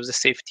terms of the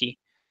safety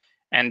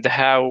and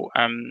how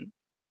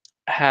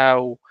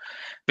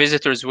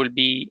visitors will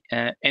be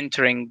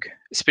entering,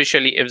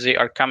 especially if they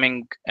are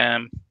coming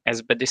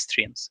as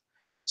pedestrians.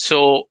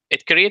 So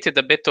it created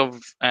a bit of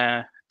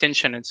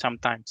tension in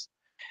sometimes.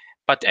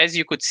 But as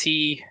you could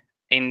see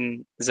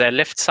in the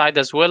left side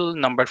as well,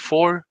 number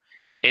 4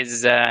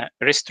 is a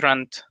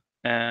restaurant,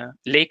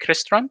 lake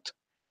restaurant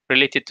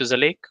related to the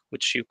lake,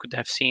 which you could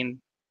have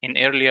seen in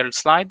earlier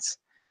slides.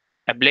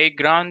 A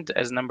playground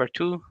as number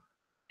 2,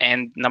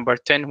 and number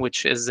 10,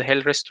 which is the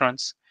hill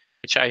restaurants,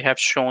 which I have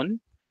shown.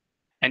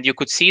 And you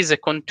could see the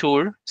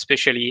contour,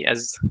 especially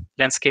as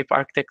landscape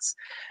architects,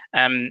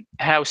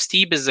 how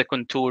steep is the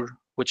contour,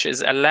 which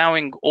is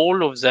allowing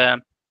all of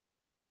the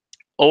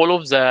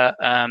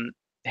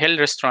hill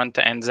restaurant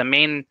and the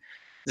main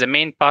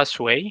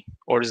pathway,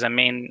 or the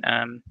main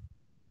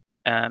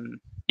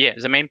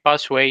the main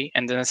pathway,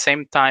 and at the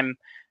same time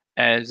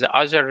the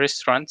other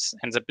restaurants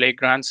and the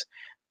playgrounds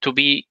to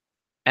be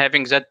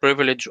having that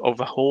privilege of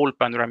a whole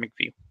panoramic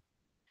view,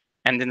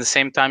 and in the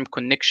same time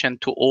connection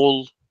to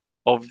all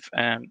of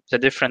the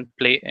different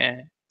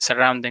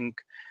surrounding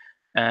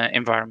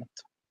environment.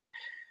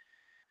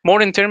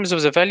 More in terms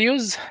of the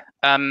values,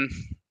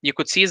 you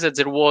could see that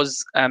there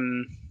was,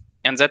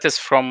 and that is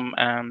from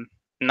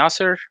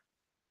Nasser,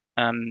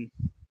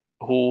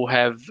 who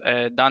have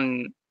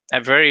done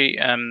a very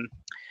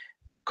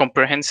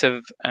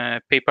comprehensive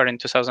paper in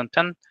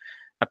 2010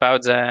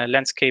 about the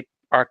landscape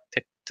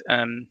architect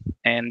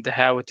and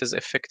how it is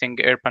affecting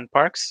urban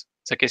parks.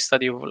 It's a case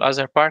study of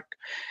AL-AZHAR Park.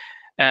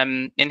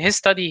 In his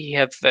study, he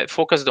have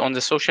focused on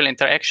the social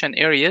interaction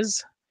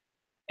areas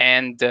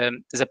and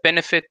the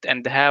benefit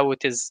and how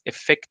it is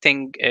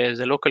affecting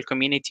the local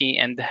community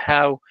and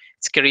how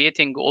it's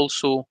creating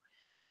also,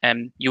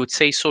 you would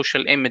say,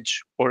 social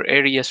image or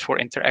areas for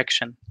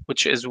interaction,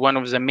 which is one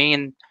of the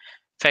main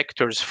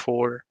factors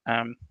for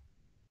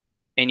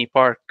any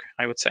park,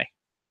 I would say.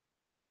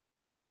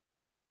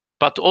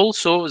 But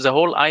also the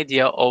whole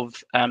idea of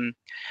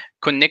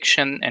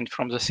connection, and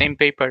from the same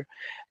paper,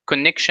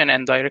 connection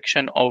and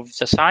direction of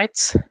the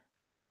sites.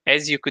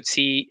 As you could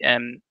see,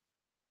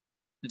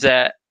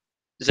 the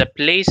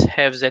place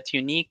has that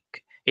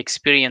unique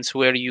experience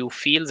where you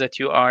feel that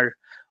you are,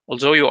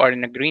 although you are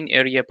in a green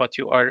area, but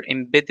you are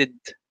embedded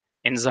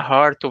in the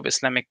heart of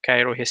Islamic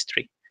Cairo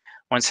history.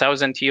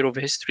 1,000 years of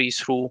history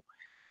through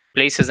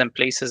places and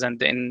places,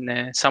 and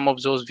in some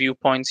of those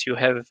viewpoints you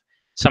have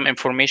some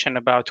information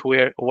about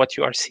what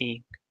you are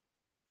seeing.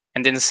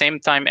 And in the same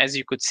time, as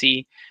you could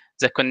see,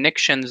 the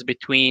connections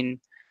between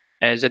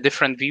the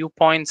different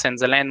viewpoints and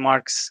the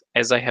landmarks,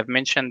 as I have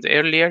mentioned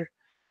earlier,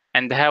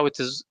 and how it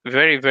is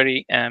very,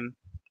 very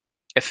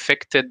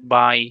affected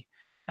by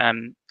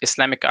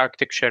Islamic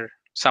architecture.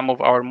 Some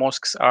of our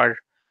mosques are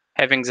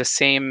having the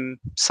same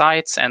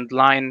sites and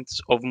lines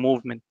of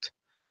movement,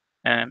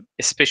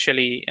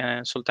 especially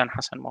Sultan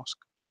Hassan Mosque.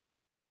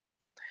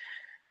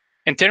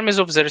 In terms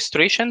of the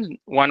restoration,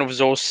 one of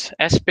those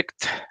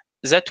aspects,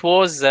 that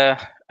was the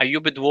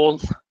Ayyubid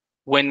wall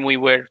when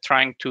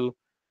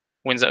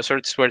the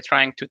authorities were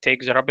trying to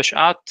take the rubbish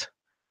out,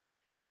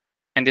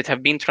 and it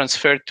have been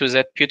transferred to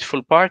that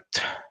beautiful part.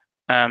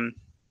 And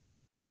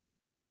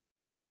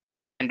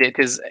it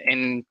is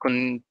in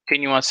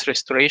continuous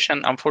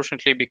restoration,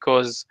 unfortunately,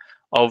 because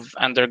of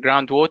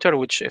underground water,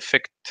 which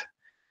affect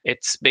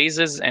its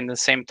bases, and at the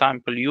same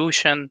time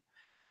pollution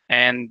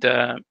and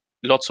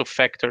lots of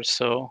factors.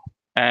 So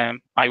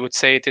I would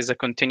say it is a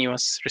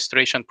continuous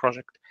restoration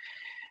project.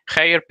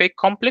 Khair Peak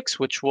complex,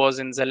 which was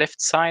in the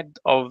left side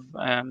of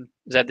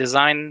the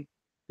design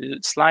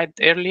slide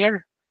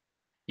earlier,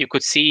 you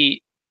could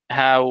see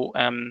how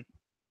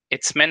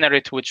its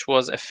minaret, which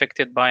was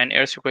affected by an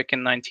earthquake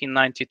in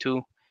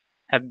 1992,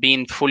 have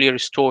been fully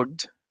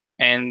restored,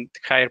 and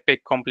Khair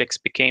Peak complex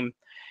became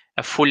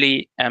a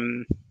fully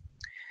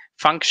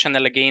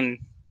functional again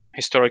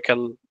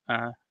historical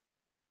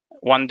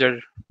wonder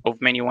of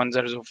many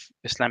wonders of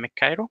Islamic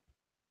Cairo.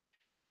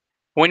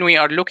 When we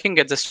are looking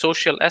at the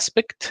social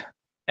aspect,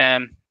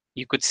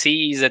 you could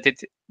see that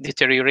it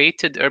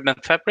deteriorated urban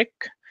fabric,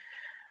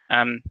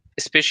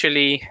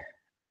 especially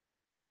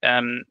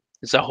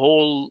the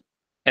whole,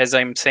 as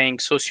I'm saying,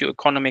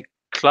 socioeconomic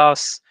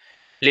class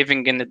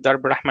living in the Dar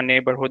Rahman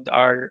neighborhood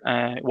are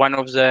one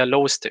of the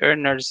lowest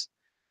earners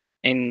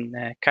in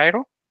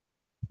Cairo.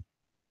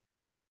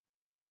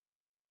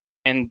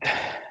 And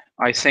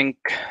I think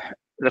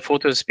the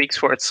photo speaks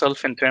for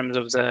itself in terms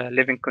of the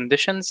living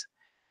conditions.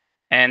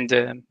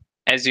 And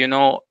as you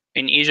know,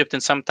 in Egypt,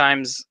 and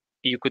sometimes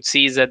you could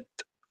see that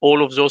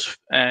all of those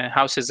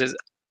houses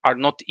are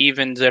not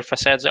even, their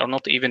facades are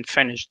not even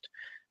finished,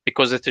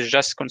 because it is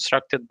just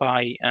constructed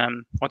by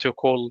what you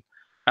call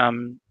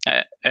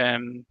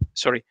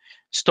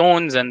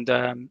stones and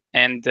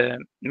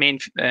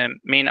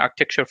main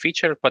architecture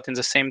feature, but in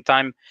the same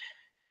time,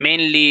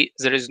 mainly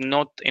there is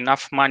not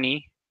enough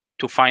money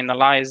to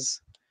finalize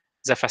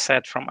the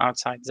facade from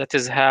outside. That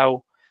is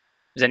how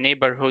the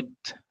neighborhood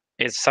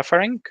is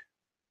suffering.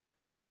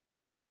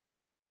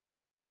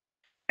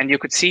 And you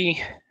could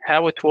see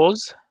how it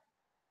was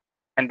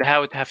and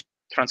how it have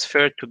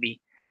transferred to be.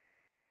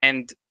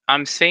 And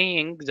I'm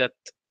saying that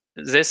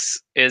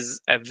this is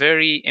a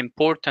very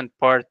important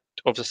part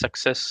of the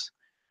success.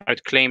 I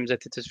would claim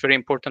that it is a very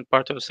important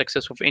part of the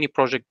success of any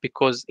project,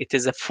 because it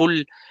is a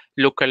full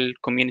local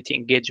community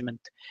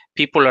engagement.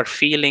 People are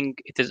feeling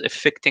it is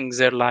affecting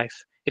their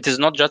life. It is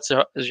not just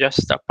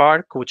a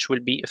park which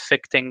will be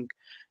affecting,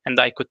 and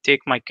I could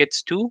take my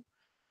kids to,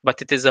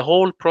 but it is a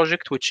whole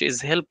project which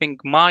is helping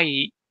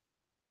my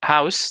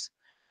house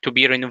to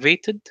be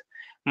renovated,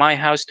 my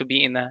house to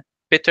be in a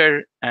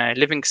better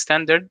living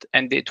standard,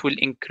 and it will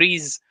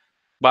increase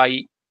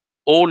by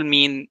all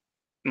mean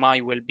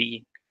my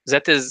well-being.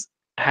 That is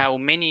how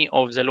many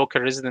of the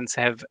local residents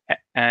have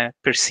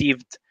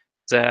perceived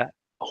the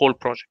whole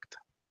project.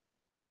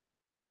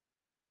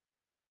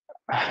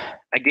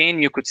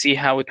 Again, you could see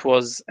how it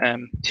was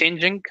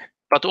changing,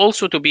 but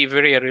also to be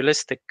very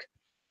realistic,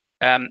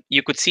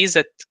 you could see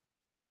that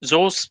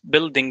those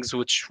buildings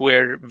which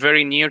were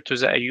very near to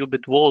the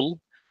Ayyubid wall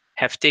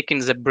have taken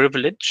the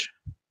privilege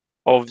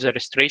of the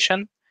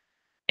restoration.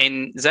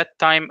 In that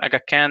time, Aga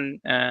Khan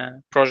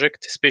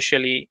project,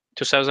 especially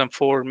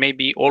 2004,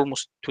 maybe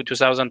almost to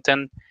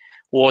 2010,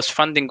 was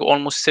funding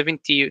almost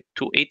 70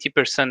 to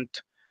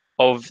 80%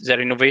 of the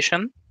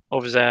renovation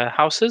of the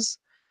houses,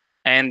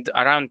 and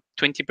around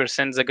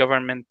 20%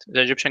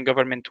 the Egyptian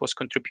government was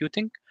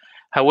contributing.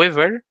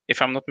 However,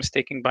 if I'm not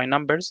mistaken by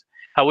numbers,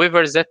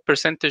 however, that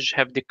percentage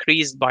have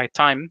decreased by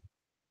time,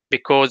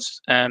 because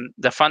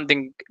the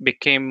funding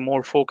became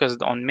more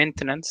focused on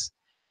maintenance.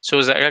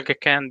 So the Aga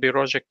Khan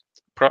project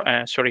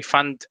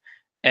fund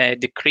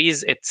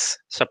decrease its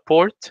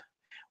support,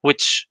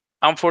 which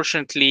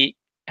unfortunately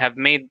have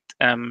made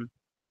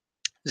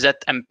that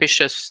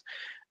ambitious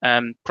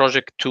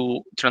project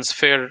to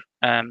transfer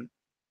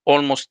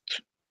almost,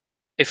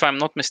 if I'm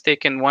not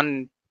mistaken,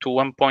 1 to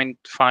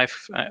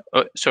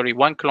 1.5,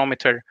 1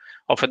 kilometer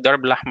of a Dar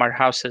al-Ahmar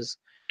houses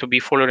to be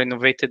fully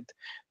renovated,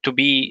 to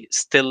be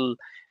still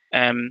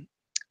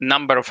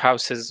number of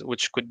houses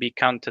which could be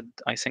counted,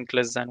 I think,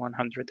 less than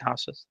 100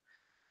 houses.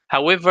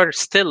 However,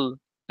 still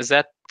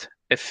that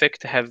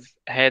effect have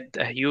had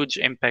a huge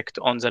impact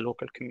on the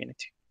local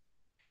community.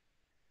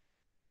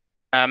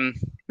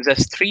 The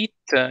street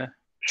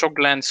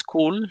Shogland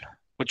School,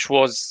 which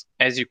was,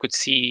 as you could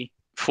see,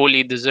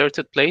 fully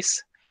deserted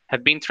place,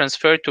 have been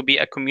transferred to be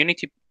a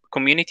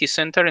community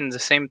center. In the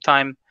same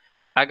time,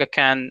 Aga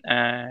Khan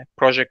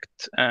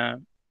project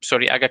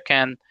Aga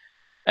Khan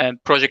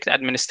Project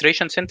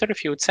Administration Center,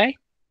 if you would say.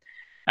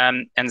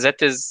 And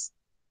that is,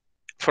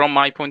 from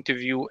my point of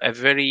view, a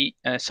very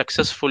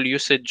successful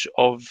usage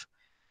of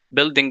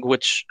building,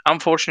 which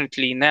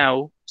unfortunately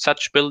now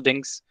such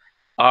buildings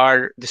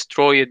are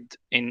destroyed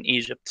in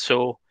Egypt.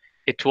 So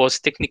it was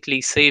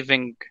technically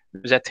saving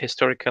that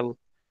historical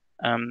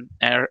on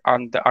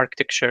the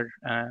architecture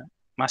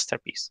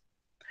masterpiece.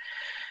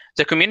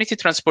 The community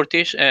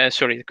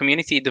the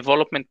community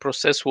development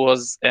process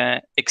was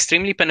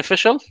extremely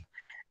beneficial,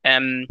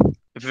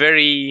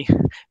 very,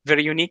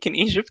 very unique in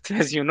Egypt,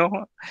 as you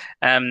know,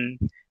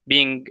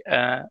 being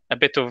a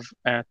bit of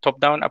a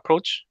top-down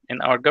approach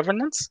in our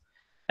governance.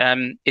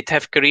 It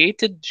have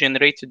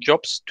generated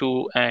jobs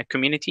to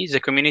community. The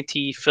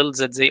community feels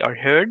that they are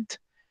heard.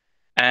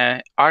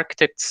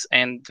 Architects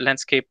and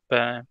landscape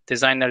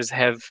designers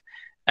have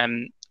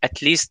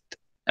at least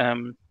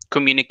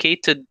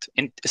communicated,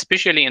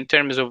 especially in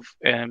terms of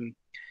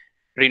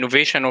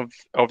renovation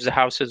of the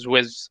houses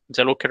with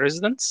the local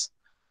residents.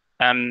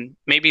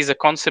 Maybe the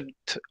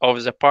concept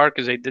of the park,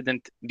 they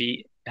didn't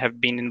have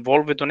been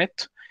involved on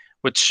it,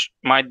 which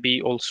might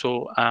be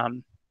also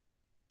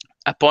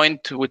a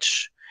point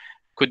which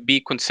could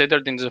be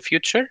considered in the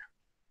future,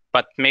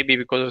 but maybe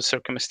because of the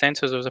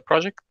circumstances of the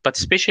project. But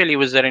especially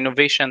with the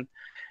renovation,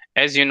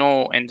 as you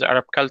know, in the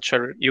Arab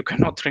culture, you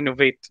cannot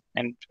renovate,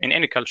 and in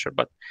any culture,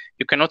 but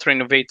you cannot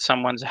renovate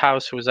someone's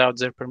house without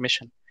their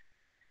permission.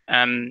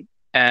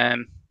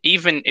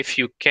 Even if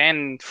you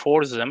can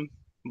force them,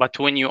 but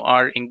when you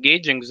are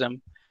engaging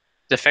them,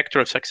 the factor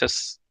of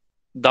success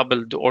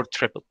doubled or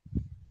tripled.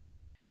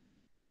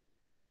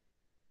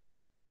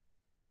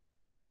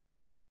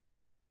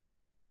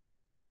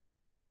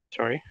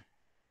 Sorry.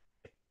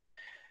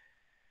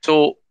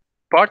 So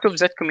part of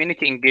that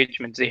community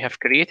engagement, they have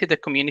created a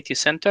community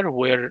center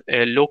where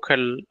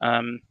local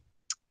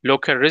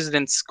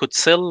residents could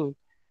sell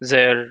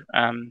their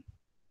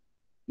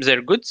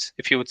goods,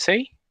 if you would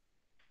say.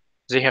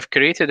 They have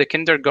created a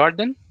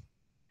kindergarten,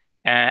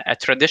 a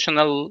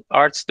traditional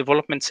arts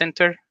development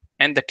center,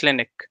 and a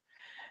clinic.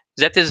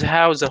 That is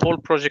how the whole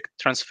project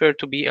transferred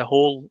to be a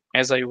whole,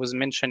 as I was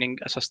mentioning,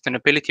 a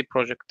sustainability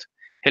project,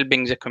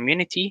 helping the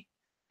community,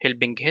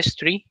 helping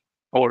history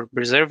or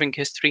preserving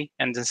history,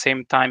 and at the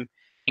same time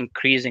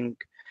increasing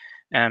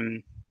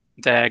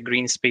the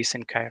green space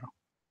in Cairo.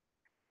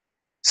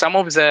 Some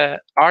of the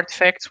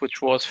artifacts,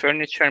 which was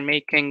furniture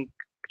making,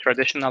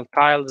 traditional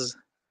tiles,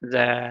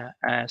 the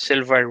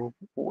silver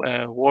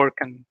work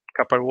and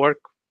copper work,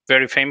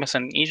 very famous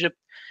in Egypt,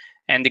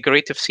 and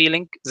decorative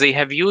ceiling, they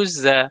have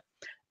used the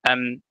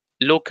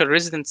local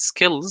resident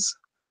skills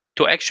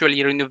to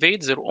actually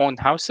renovate their own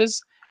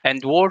houses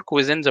and work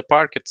within the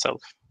park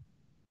itself.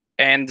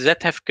 And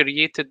that have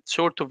created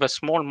sort of a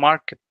small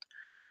market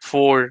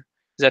for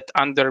that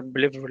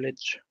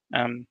underprivileged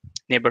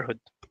neighborhood.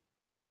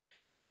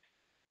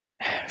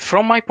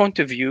 From my point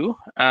of view,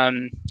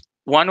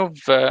 one of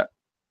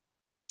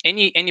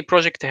any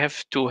project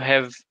have to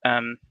have,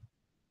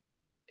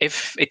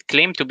 if it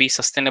claimed to be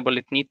sustainable,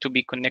 it need to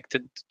be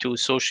connected to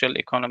social,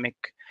 economic,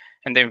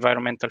 and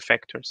environmental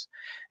factors.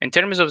 In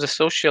terms of the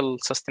social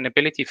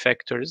sustainability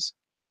factors,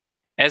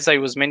 as I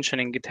was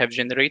mentioning, it have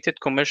generated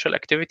commercial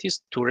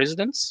activities to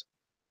residents.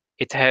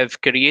 It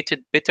have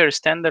created better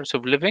standards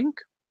of living,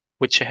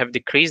 which have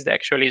decreased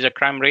actually the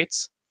crime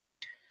rates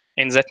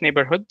in that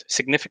neighborhood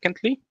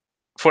significantly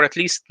for at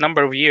least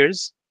number of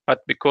years, but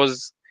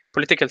because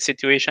political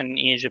situation in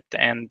Egypt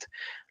and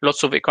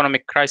lots of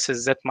economic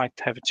crises that might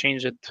have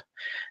changed it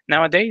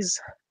nowadays.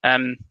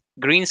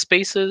 Green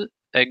spaces,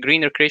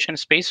 green recreation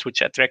space,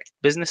 which attract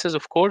businesses,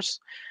 of course.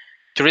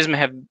 Tourism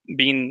have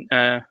been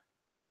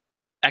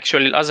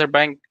actually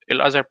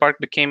AL-AZHAR Park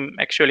became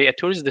actually a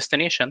tourist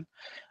destination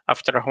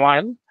after a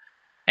while,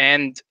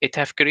 and it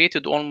have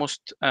created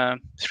almost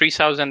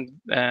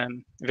 3,000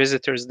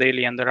 visitors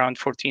daily and around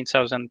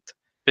 14,000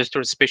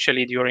 visitors,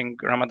 especially during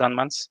Ramadan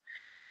months.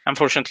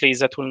 Unfortunately,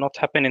 that will not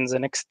happen in the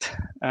next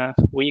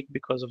week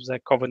because of the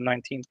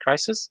COVID-19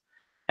 crisis.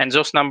 And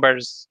those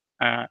numbers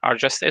are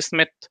just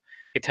estimate.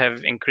 It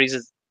have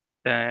increased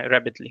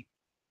rapidly.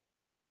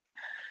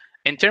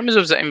 In terms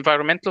of the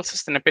environmental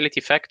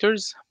sustainability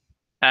factors,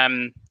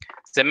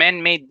 the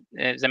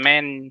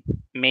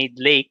man-made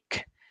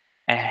lake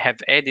have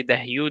added a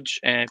huge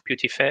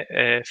beauty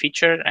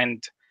feature,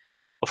 and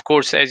of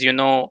course, as you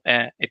know,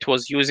 it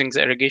was using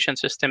the irrigation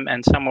system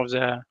and some of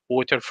the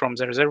water from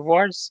the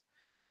reservoirs.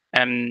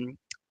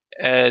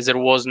 There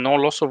was no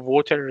loss of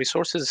water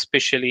resources,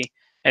 especially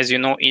as you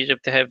know,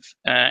 Egypt have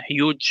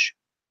huge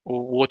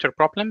water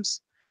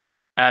problems.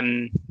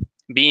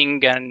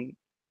 Being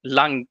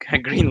a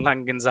green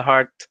lung in the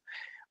heart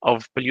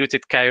of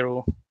polluted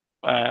Cairo,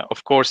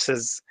 of course,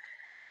 is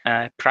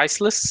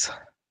priceless,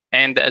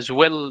 and as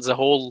well the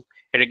whole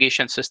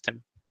irrigation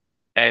system,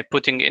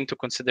 putting into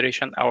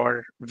consideration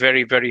our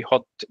very, very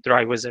hot,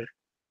 dry weather.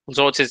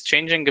 Although it is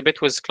changing a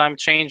bit with climate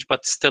change,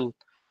 but still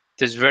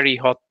it is very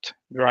hot,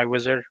 dry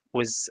weather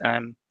with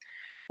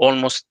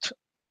almost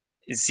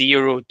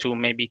 0 to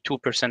maybe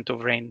 2%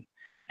 of rain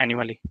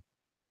annually.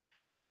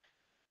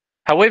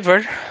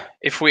 However,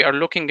 if we are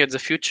looking at the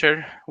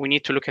future, we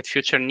need to look at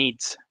future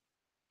needs.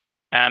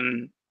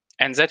 And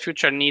that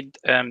future need,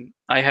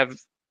 I have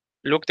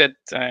looked at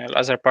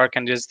Al-Azhar Park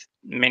and just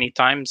many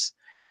times.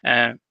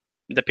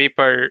 The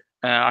paper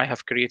I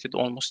have created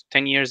almost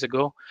 10 years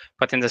ago,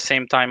 but in the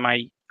same time,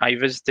 I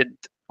visited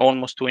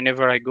almost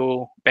whenever I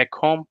go back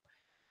home.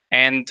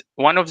 And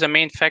one of the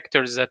main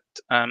factors that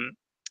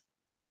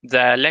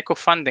the lack of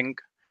funding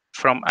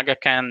from Aga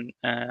Khan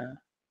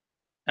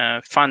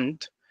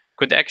fund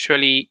could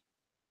actually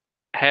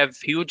have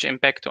huge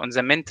impact on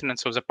the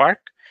maintenance of the park.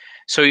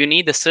 So you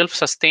need a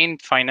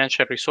self-sustained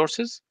financial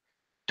resources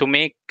to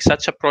make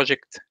such a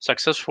project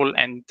successful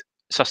and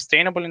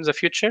sustainable in the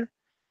future.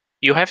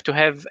 You have to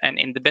have an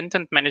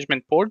independent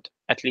management board,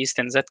 at least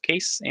in that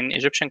case, in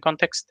Egyptian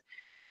context,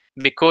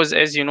 because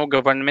as you know,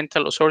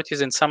 governmental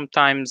authorities and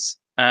sometimes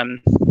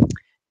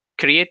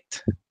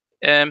create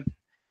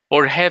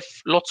or have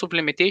lots of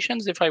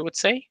limitations, if I would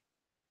say.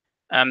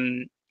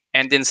 And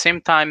in the same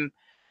time,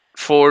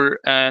 for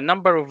a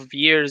number of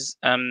years,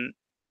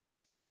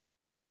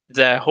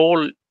 the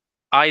whole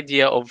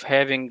idea of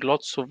having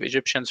lots of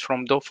Egyptians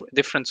from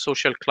different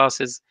social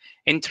classes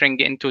entering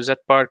into that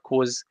park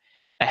was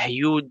a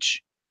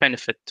huge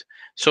benefit.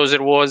 So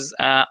there was,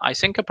 I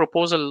think, a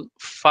proposal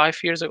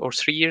 5 years or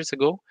 3 years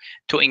ago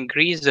to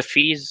increase the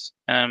fees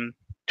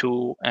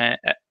to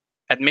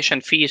admission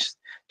fees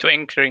to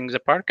entering the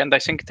park, and I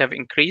think it have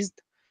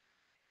increased.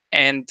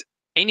 And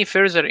any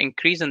further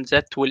increase in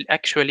that will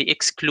actually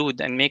exclude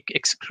and make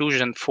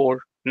exclusion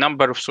for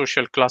number of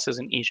social classes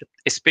in Egypt,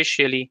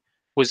 especially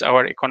with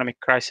our economic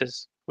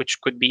crisis, which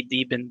could be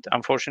deepened,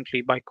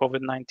 unfortunately, by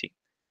COVID-19.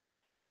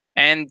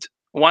 And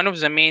one of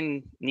the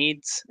main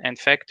needs and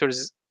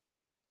factors,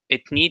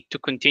 it need to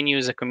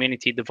continue the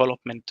community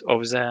development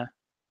of the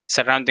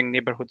surrounding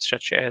neighborhoods,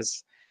 such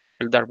as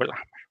Darb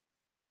al-Ahmar.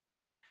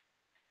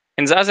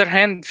 On the other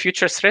hand,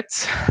 future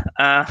threats,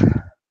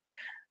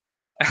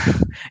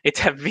 it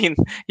have been,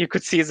 you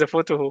could see the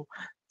photo,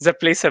 the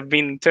place have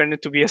been turned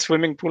into be a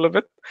swimming pool of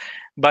it.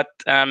 But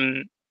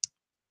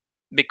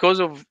because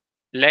of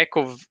lack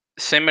of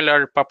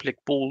similar public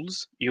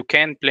pools, you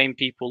can blame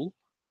people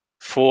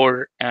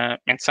for,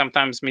 and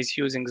sometimes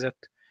misusing that,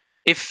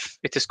 if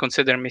it is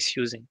considered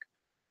misusing.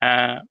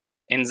 At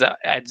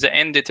the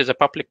end, it is a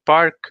public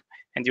park,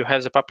 and you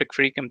have the public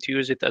freedom to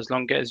use it as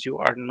long as you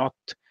are not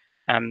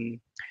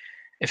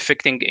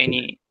affecting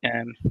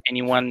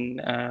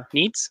anyone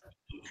needs.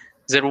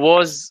 There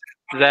was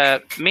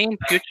the main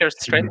future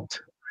threat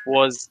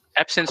was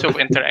absence of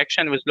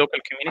interaction with local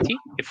community.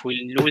 If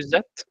we lose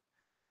that,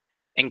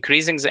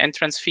 increasing the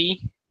entrance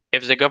fee,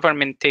 if the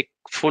government take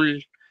full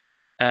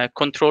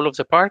control of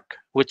the park,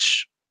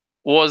 which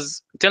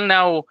was till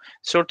now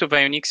sort of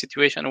a unique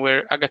situation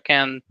where Aga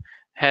Khan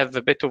have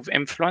a bit of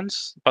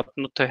influence, but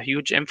not a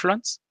huge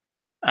influence.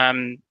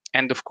 And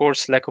of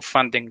course, lack of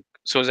funding.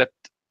 So that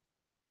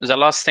the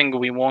last thing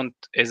we want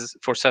is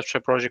for such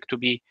a project to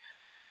be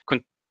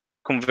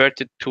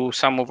converted to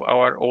some of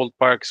our old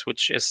parks,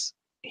 which is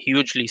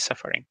hugely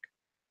suffering.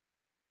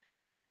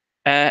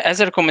 As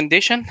a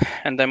recommendation,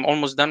 and I'm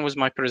almost done with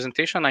my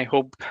presentation, I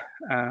hope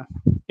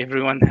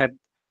everyone had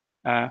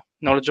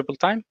knowledgeable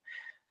time,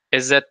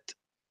 is that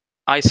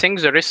I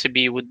think the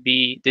recipe would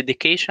be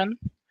dedication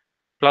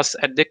plus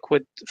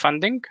adequate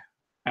funding.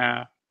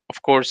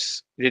 Of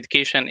course,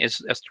 dedication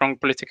is a strong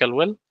political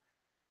will.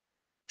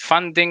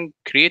 Funding,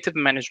 creative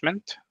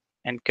management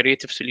and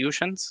creative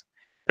solutions,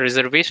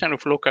 preservation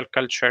of local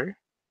culture,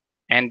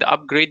 and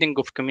upgrading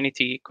of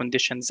community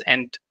conditions,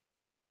 and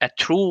a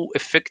true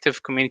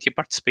effective community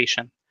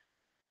participation,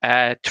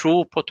 a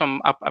true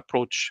bottom-up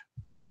approach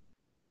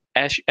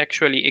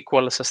actually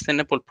equal a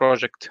sustainable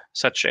project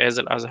such as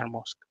Al-Azhar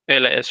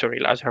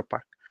Al-Azhar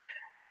Park.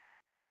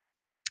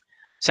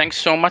 Thanks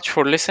so much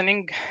for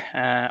listening.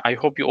 I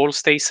hope you all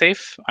stay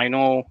safe. I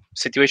know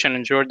situation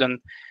in Jordan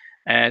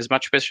is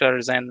much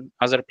better than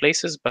other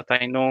places, but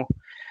I know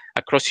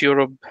across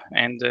Europe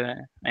and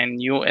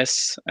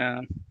US,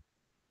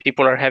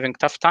 people are having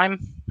tough time.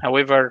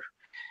 However,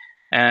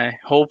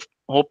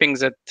 hoping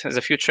that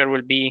the future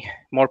will be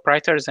more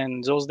brighter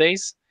than those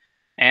days.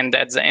 And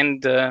at the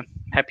end,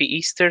 happy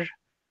Easter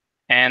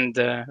and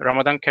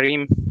Ramadan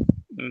Kareem,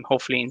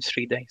 hopefully in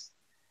 3 days.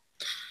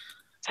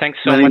 Thanks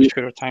so much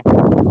for your time.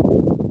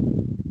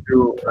 Thank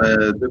you,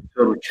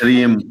 Dr.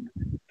 Kareem,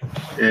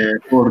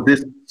 for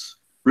this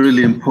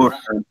really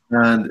important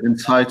and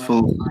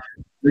insightful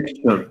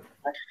lecture.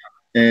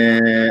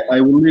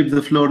 I will leave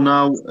the floor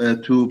now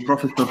to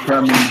Professor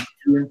Kamel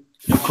to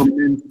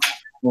comment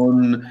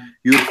on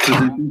your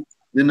presentation.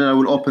 Then I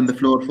will open the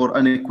floor for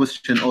any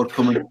question or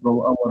comment from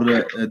our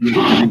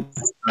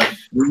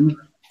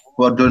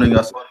who are joining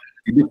us.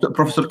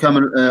 Professor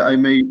Kamel, I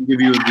may give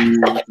you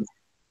the...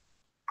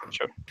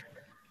 Sure.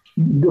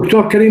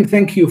 Dr. Kareem,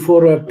 thank you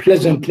for a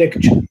pleasant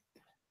lecture.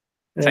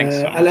 Thanks.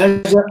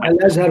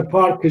 Al-Azhar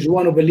Park is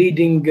one of the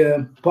leading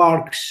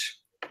parks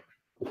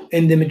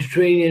in the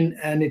Mediterranean,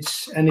 and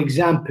it's an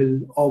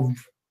example of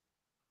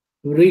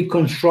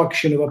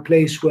reconstruction of a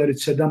place where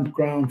it's a dump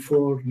ground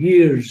for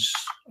years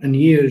and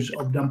years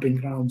of dumping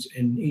grounds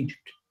in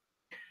Egypt.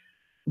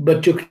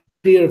 But to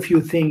clear a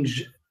few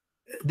things,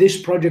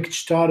 this project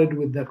started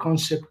with the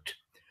concept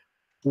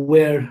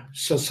where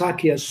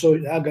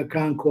Aga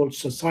Khan called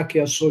Sasaki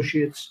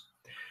Associates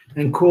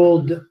and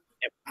called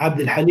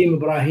Abdul Halim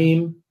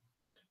Ibrahim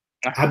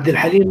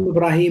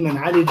and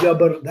Ali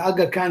Jabbar. The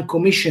Aga Khan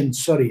commissioned,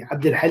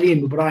 Abdul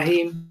Halim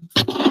Ibrahim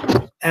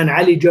and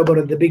Ali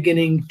Jabbar at the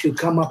beginning to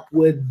come up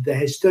with the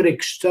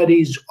historic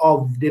studies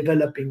of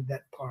developing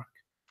that park.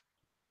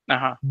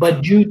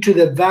 But due to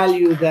the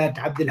value that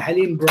Abdul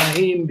Halim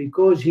Ibrahim,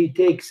 because he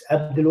takes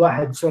Abdul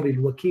Wahid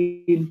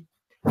al-Wakil,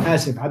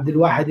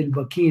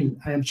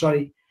 I am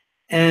sorry,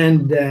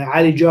 and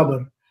Ali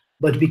Jabbar,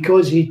 but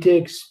because he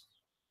takes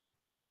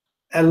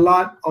a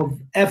lot of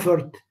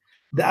effort,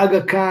 the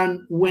Aga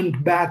Khan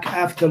went back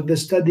after the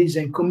studies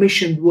and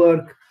commissioned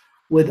work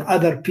with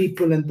other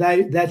people, and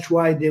that's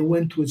why they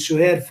went with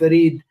Suhair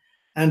Farid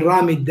and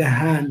Ramid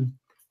Dahan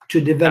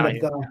to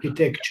develop the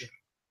architecture.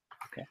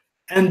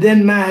 And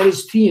then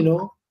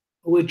Maharistino,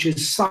 which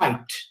is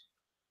SITE.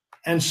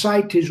 And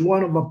SITE is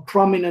one of a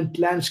prominent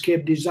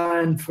landscape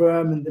design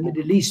firm in the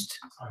Middle East.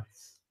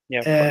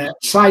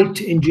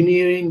 SITE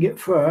engineering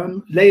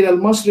firm. Layla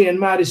Al-Masri and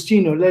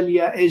Maharistino.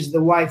 Lelia is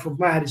the wife of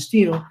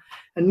Maharistino.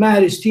 And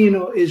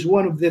Maharistino is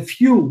one of the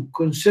few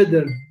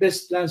considered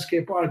best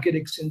landscape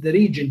architects in the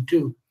region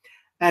too,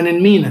 and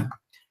in MENA.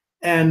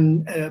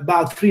 And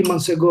about 3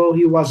 months ago,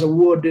 he was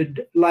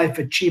awarded Life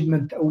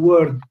Achievement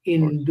Award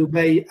in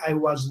Dubai. I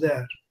was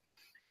there.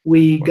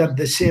 We got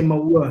the same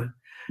award.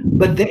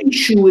 But the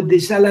issue with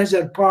this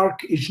Al-Azhar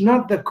Park is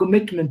not the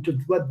commitment of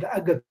what the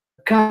Aga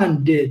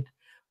Khan did,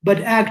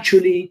 but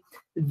actually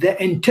the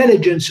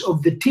intelligence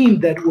of the team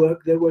that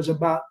worked. There was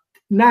about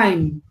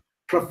 9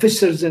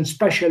 professors and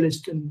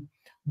specialists in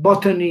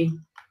botany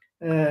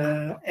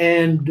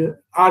and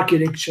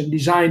architects and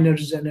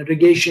designers and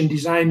irrigation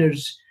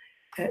designers.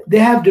 They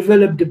have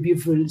developed a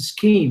beautiful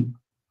scheme.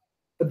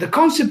 But the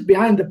concept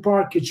behind the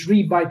park is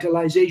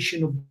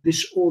revitalization of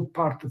this old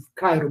part of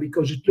Cairo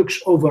because it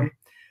looks over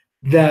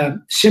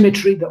the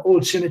cemetery, the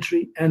old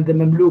cemetery, and the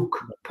Mamluk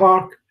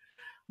Park.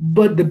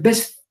 But the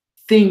best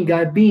thing,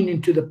 I've been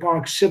into the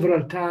park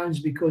several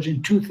times because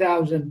in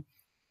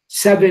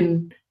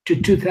 2007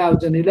 to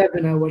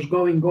 2011, I was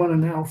going on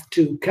and off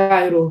to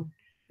Cairo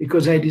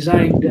because I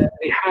designed the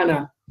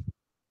Rihana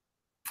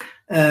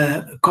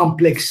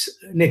complex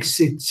next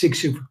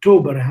 6th of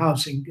October, a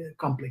housing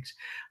complex.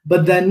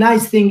 But the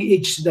nice thing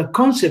is the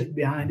concept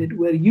behind it,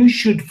 where you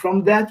should,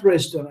 from that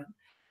restaurant,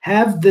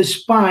 have the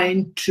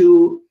spine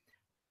to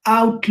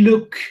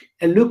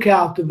look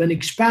out of an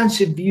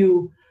expansive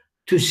view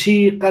to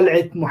see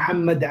قلعة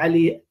محمد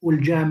علي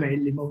والجامع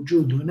اللي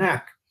موجود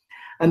هناك.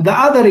 And the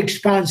other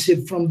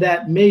expansive from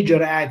that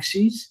major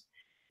axis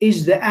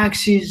is the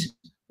axis,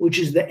 which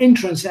is the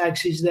entrance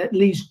axis that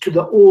leads to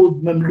the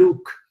old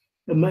Mamluk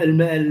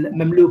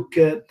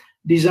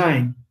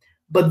design.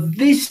 But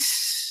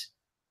this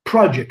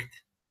project,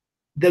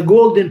 the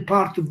golden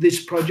part of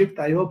this project,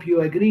 I hope you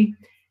agree,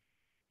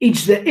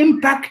 it's the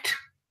impact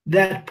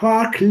that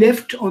park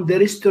left on the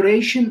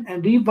restoration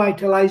and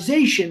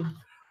revitalization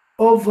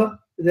of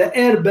the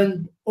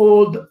urban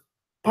old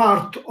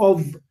part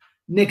of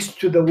next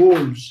to the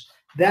walls.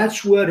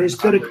 That's where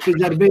historic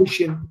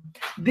preservation,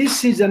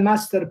 this is a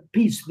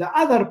masterpiece. The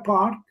other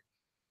part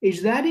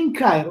is that in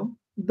Cairo,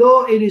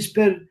 though it is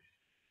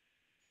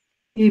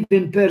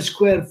even per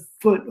square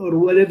foot or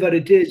whatever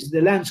it is,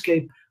 the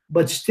landscape,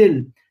 but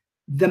still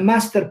the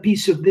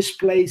masterpiece of this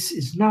place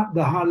is not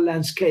the hard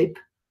landscape,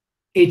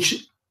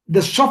 it's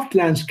the soft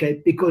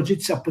landscape, because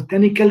it's a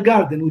botanical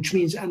garden, which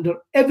means under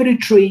every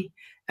tree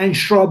and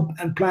shrub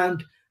and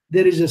plant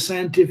there is a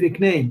scientific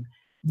name.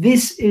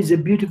 This is a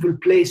beautiful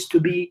place to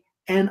be,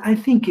 and I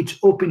think it's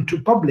open to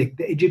public.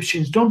 The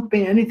Egyptians don't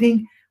pay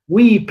anything.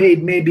 We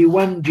paid maybe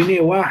 1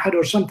 janneh wahid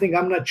or something,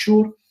 I'm not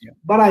sure,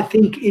 but I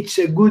think it's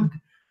a good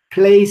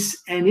place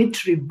and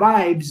it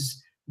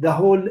revives the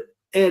whole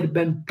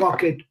urban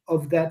pocket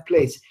of that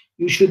place.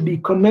 You should be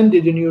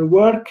commended in your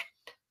work,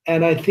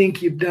 and I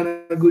think you've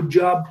done a good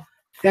job.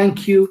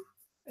 Thank you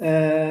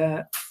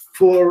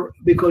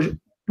because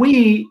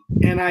we,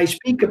 and I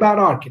speak about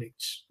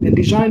architects and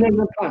designers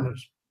and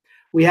planners,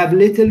 we have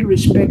little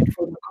respect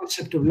for the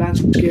concept of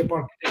landscape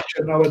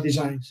architecture in our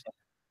designs.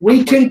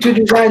 We tend to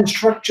design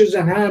structures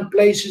and hand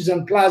places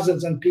and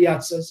plazas and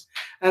piazzas,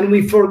 and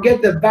we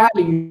forget the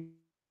value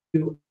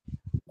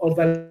of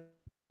a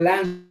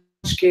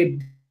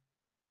landscape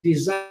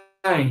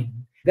design.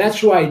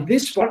 That's why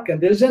this park,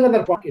 and there's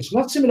another park, it's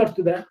not similar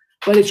to that,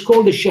 but it's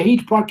called the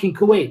Shahid Park in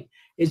Kuwait.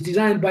 It's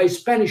designed by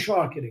Spanish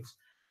architects.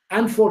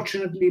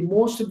 Unfortunately,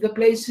 most of the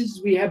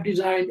places we have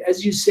designed,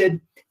 as you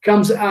said,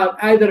 comes out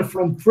either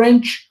from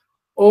French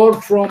or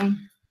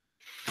from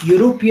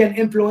European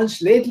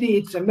influence. Lately,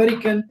 it's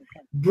American,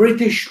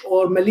 British,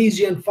 or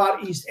Malaysian, Far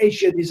East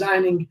Asia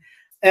designing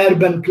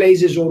urban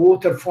places or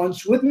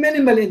waterfronts with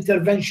minimal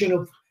intervention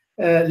of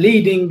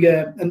leading,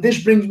 and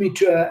this brings me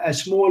to a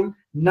small,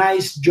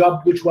 nice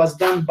job which was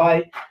done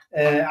by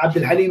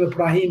Abdul Halim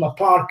Ibrahim, a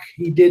park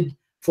he did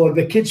for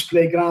the kids'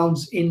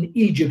 playgrounds in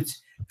Egypt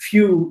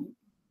few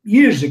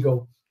years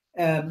ago.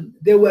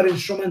 They were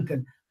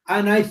instrumental.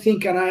 And I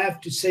think, and I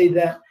have to say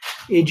that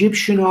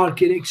Egyptian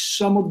architects,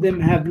 some of them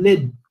have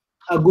led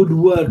a good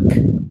work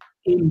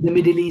in the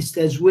Middle East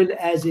as well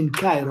as in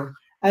Cairo,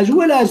 as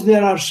well as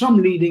there are some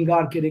leading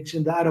architects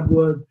in the Arab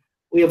world.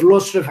 We have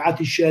lost Rifat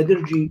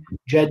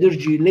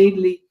al-Jadirji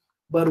lately,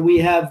 but we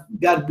have,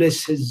 God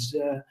bless his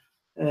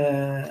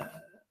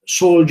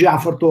soul,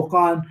 Ja'far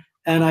Toqan,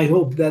 and I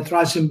hope that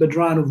Rasim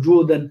Badran of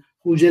Jordan,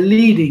 who's a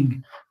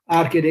leading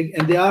architect,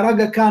 and they are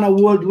Aga Khan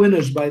award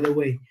winners, by the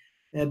way,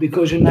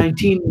 because in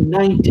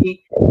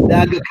 1990, the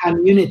Aga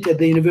Khan unit at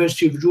the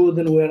University of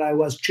Jordan, where I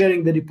was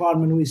chairing the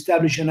department, we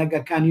established an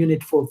Aga Khan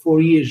unit for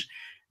 4 years.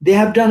 They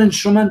have done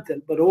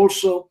instrumental, but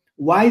also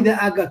why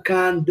the Aga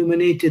Khan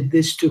dominated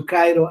this to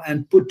Cairo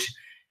and put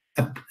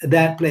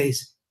that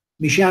place.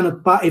 Mishan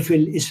al-Ta'if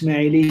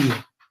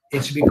al-Ismailiyya.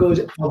 It's because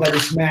of an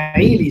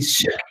Ismaili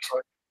sect.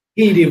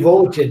 He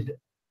devoted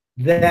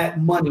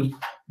that money,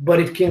 but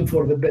it came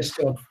for the best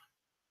of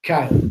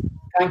Cairo.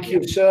 Thank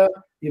you, sir.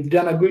 You've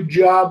done a good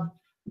job.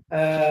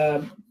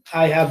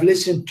 I have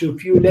listened to a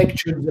few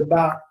lectures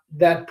about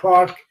that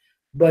park,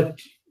 but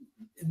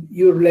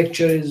your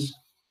lecture is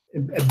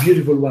a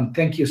beautiful one.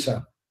 Thank you,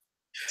 sir.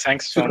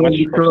 Thanks so much.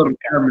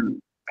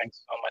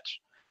 Thanks so much.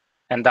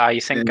 And I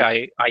think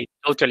I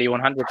totally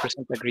 100%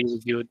 agree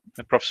with you,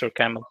 Professor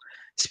Kamel,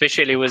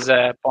 especially with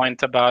the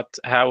point about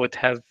how it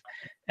has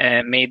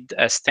made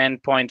a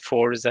standpoint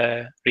for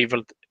the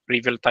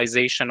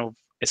revitalization of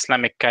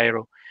Islamic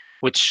Cairo,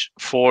 which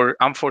for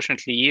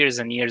unfortunately years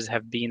and years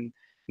have been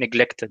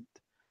neglected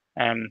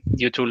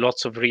due to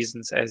lots of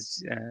reasons,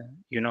 as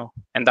you know.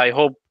 And I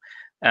hope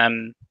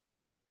and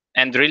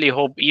really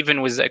hope,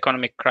 even with the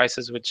economic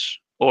crisis which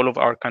all of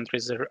our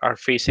countries are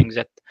facing,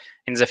 that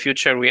in the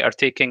future we are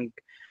taking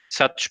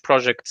such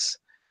projects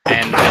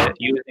and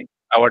using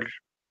our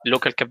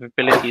local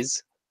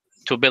capabilities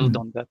to build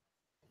on that.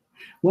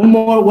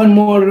 One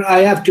more I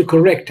have to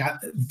correct.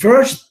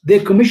 First, they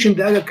commissioned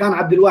the Aga Khan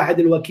Abdul Wahid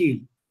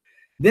al-Wakil.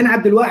 Then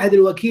Abdul Wahid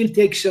al-Wakil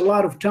takes a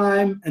lot of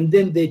time, and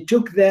then they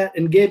took that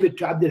and gave it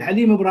to Abdul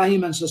Halim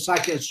Ibrahim and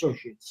Sasaki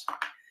Associates.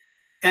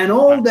 And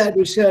all that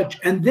research,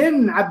 and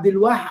then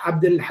Abdul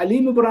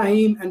Halim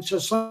Ibrahim and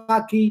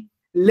Sasaki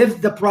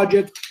left the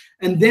project,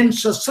 and then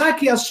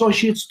Sasaki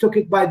Associates took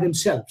it by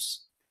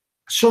themselves.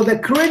 So the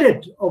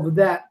credit of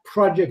that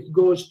project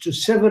goes to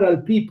several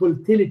people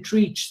till it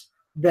reached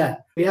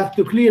that. We have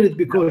to clear it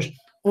because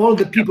all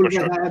the people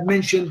that I have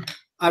mentioned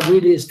are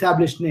really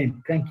established names.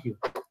 Thank you.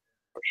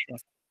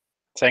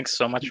 Thanks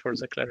so much for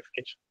the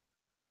clarification.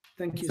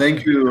 Thank you.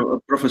 Thank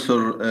you,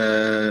 Professor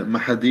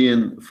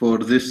Mahadin, for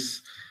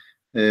this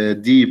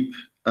deep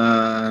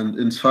and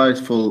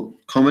insightful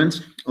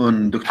comments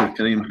on Dr.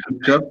 Kareem's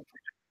lecture.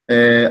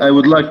 I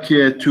would like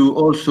to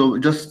also,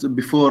 just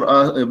before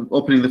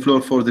opening the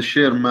floor for the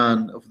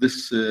chairman of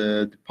this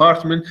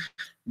department,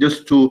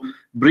 just to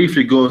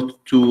briefly go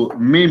to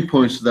main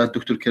points that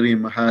Dr.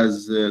 Kareem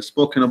has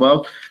spoken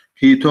about.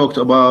 He talked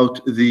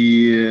about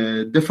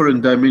the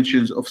different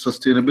dimensions of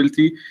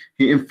sustainability.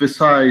 He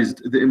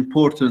emphasized the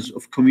importance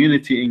of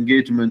community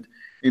engagement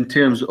in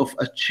terms of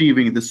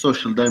achieving the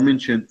social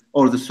dimension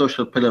or the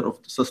social pillar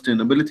of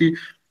sustainability.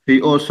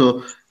 He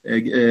also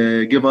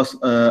gave us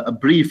a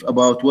brief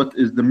about what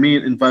is the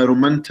main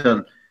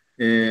environmental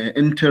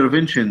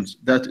interventions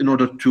that in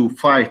order to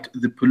fight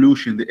the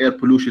pollution, the air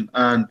pollution,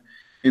 and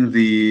in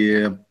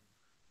the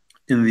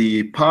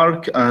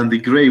park, and the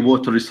gray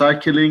water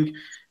recycling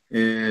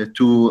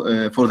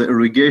for the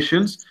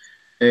irrigations.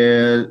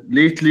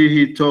 Lately,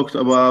 he talked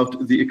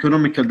about the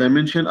economical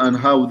dimension and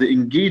how the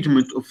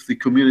engagement of the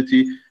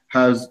community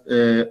has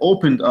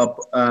opened up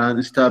and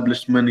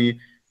established many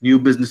new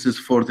businesses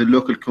for the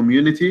local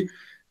community.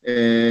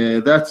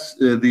 That's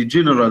the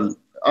general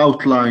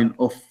outline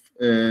of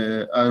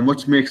and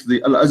what makes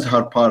the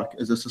AL-AZHAR Park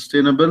as a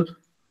sustainable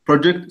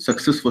project,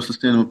 successful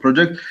sustainable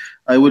project.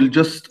 I will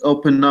just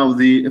open now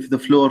the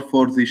floor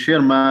for the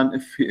chairman.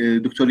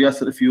 If Dr.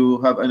 Yasser, if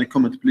you have any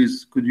comment,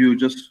 please could you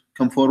just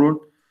come forward?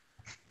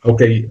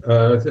 Okay,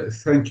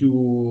 thank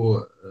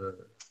you,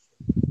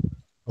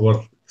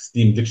 our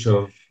esteemed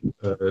lecturer,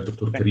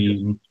 Dr.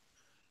 Kareem.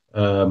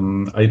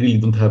 I really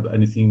don't have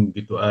anything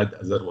to add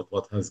other than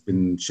what has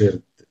been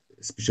shared,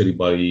 especially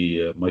by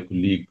my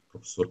colleague,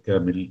 Professor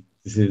Kamel.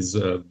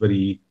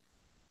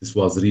 This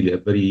was really a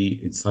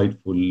very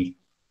insightful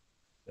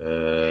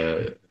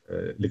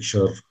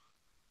lecture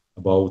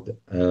about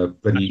a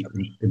very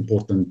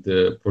important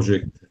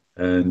project,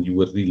 and you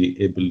were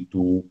really able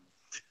to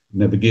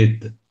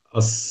navigate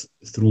us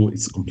through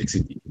its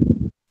complexity.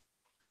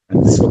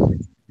 And this is what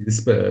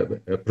this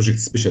project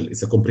is special.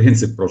 It's a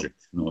comprehensive project.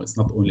 You know, it's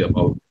not only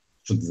about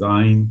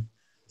design,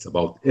 it's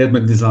about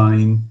urban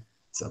design,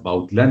 it's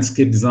about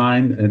landscape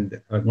design,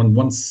 and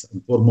once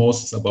and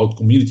foremost, it's about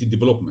community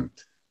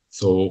development.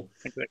 So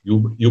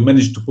you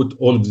managed to put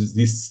all of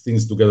these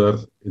things together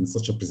in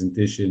such a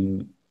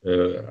presentation.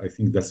 I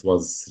think that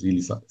was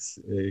really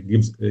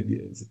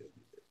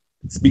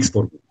speaks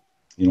for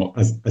you,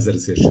 as a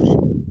researcher.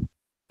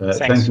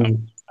 Thank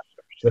you.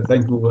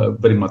 Thank you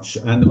very much.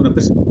 And on a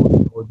personal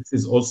note, this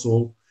is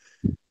also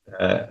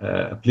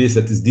a place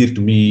that is dear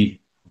to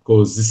me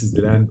because this is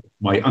the land of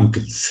my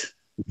uncles.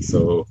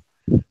 So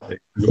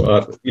you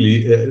are really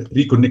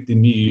reconnecting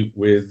me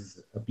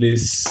with a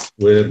place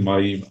where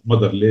my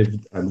mother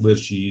lived and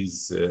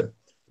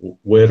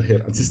where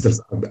her ancestors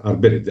are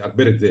buried. They are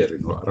buried there,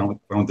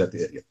 around that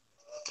area.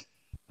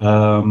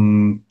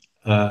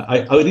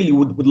 I really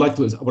would like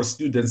our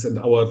students and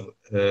our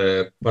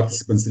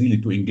participants really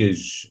to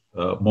engage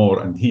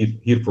more and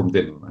hear from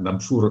them. And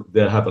I'm sure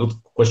they have a lot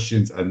of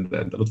questions and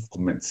a lot of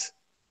comments.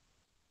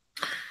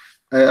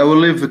 I will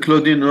leave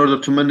Claudine in order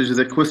to manage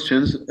the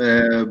questions.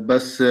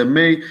 But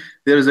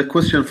there is a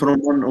question from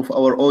one of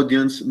our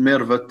audience,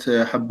 Mervat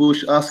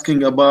Haboush,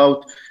 asking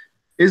about,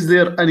 is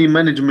there any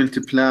management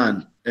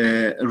plan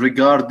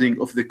regarding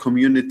of the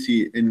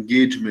community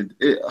engagement?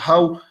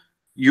 How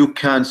you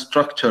can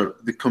structure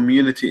the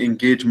community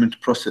engagement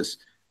process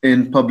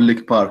in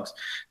public parks?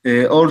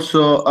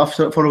 Also,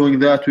 following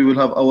that, we will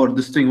have our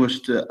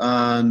distinguished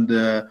and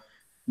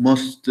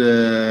most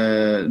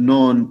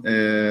known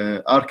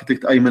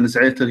architect Ayman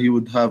Zaitar. He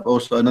would have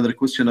also another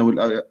question. I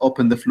will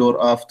open the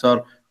floor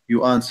after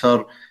you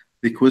answer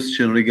the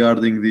question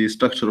regarding the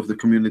structure of the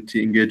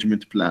community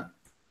engagement plan.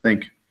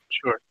 Thank you.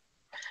 Sure.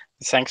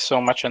 Thanks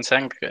so much, and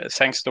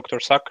thanks, Dr.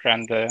 Sakr,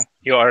 and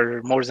you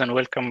are more than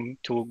welcome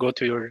to go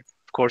to your,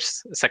 of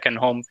course, second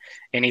home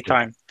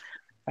anytime,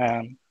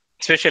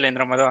 especially in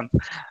Ramadan.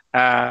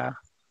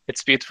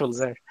 It's beautiful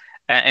there.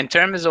 In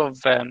terms of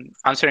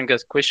answering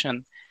this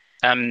question,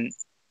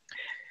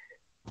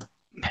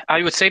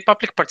 I would say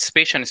public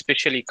participation,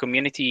 especially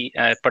community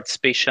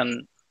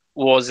participation,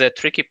 was a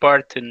tricky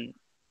part in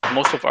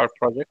most of our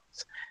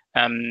projects.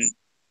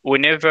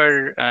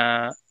 Whenever,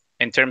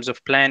 in terms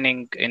of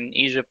planning in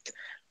Egypt,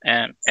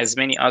 as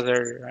many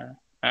other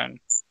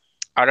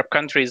Arab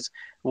countries,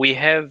 we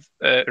have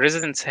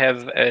residents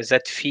have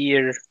that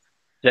fear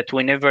that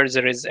whenever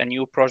there is a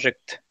new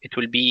project, it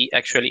will be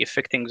actually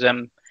affecting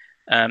them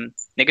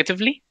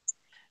negatively,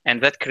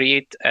 and that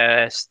create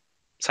a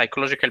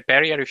psychological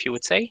barrier, if you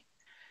would say.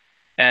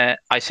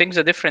 I think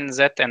the difference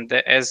that, and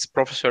as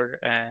Professor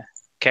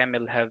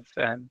Kamil have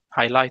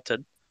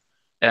highlighted,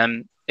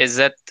 is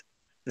that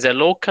the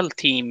local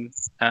team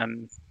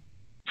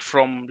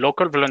from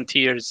local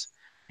volunteers,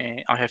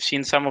 I have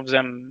seen some of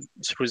them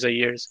through the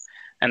years,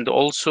 and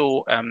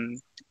also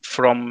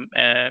from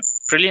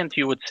brilliant,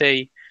 you would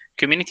say,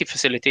 community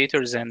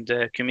facilitators and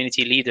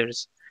community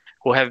leaders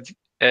who have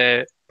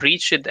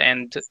preached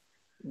and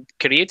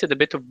created a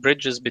bit of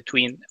bridges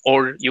between,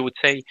 or you would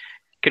say,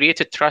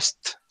 created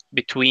trust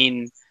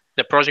between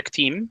the project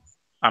team,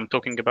 I'm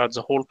talking about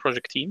the whole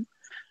project team,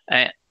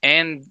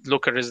 and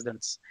local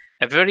residents.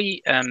 A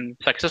very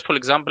successful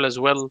example as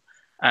well,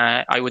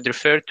 I would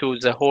refer to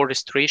the whole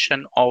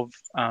restoration of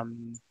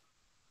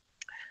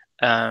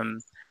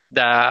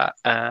the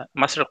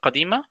Masr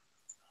al-Qadima,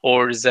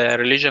 or the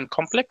religion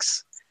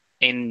complex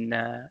in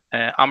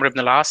Amr ibn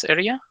al-As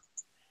area.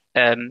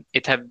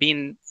 It have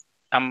been,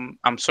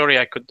 I'm sorry,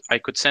 I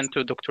could send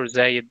to Dr.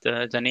 Zayed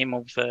the name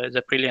of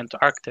the brilliant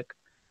architect,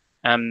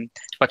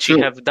 but she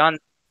have done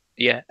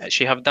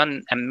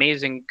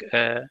amazing,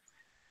 a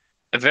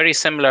very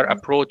similar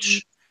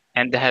approach,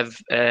 and have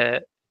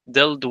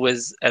dealt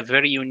with a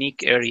very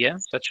unique area,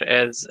 such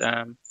as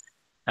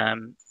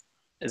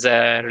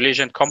the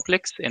religion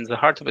complex in the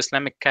heart of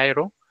Islamic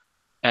Cairo,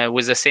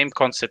 with the same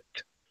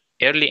concept: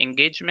 early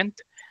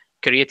engagement,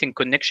 creating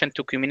connection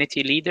to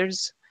community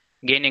leaders,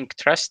 gaining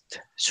trust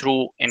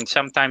through, and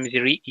sometimes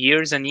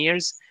years and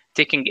years,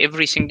 taking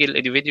every single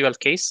individual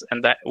case,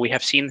 and that we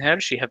have seen her.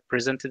 She have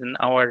presented in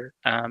our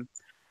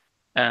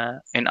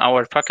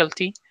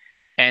faculty,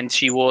 and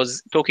she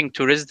was talking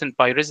to resident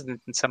by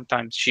resident, and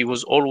sometimes she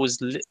was always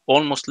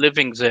almost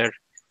living there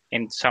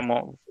in some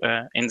of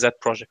in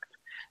that project.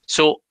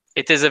 So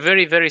it is a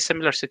very, very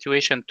similar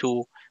situation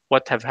to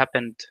what have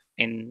happened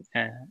in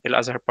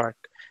AL-AZHAR Park,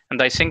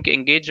 and I think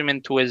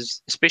engagement with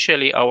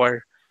especially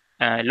our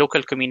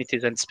local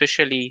communities, and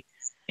especially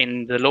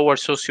in the lower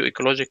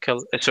socioeconomic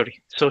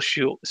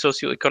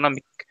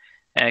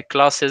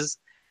classes,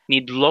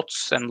 need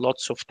lots and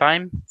lots of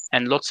time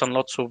and lots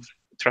of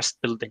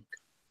trust building,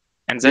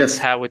 and that's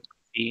how it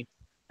will be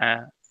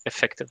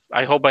effective.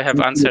 I hope I have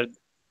answered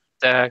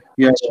the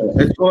question.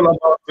 It's all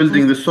about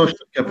building the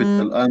social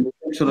capital and the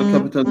cultural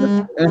capital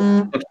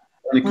in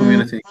any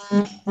community.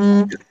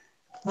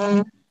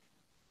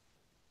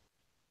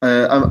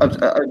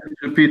 I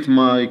repeat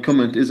my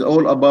comment, is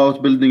all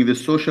about building the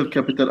social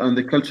capital and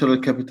the cultural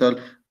capital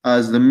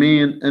as the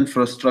main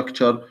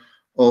infrastructure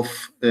of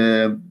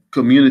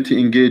community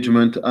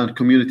engagement and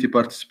community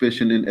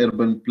participation in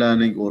urban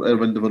planning or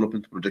urban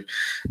development project.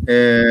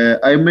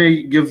 I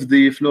may give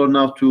the floor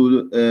now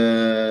to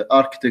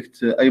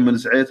architect Ayman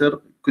Zaitar.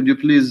 Could you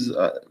please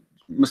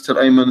Mr.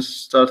 Ayman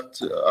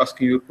start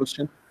asking your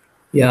question.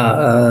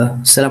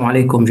 السلام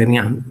عليكم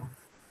جميعا.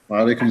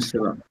 وعليكم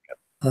السلام.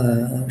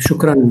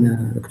 شكرا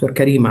دكتور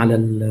كريم على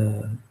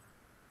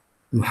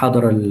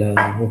المحاضرة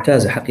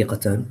الممتازة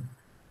حقيقة.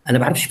 أنا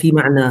بعرفش في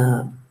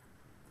معنى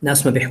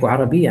ناس ما بيحكوا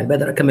عربي، يعني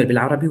بقدر أكمل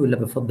بالعربي ولا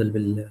بفضل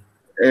بال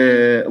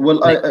Well,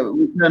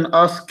 we can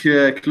ask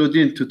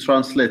Claudine to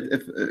translate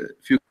if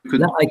you could.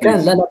 لا I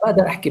can. لا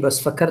بقدر أحكي،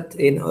 بس فكرت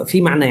إنه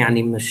في معنى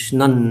يعني مش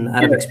non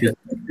Arabic speaking.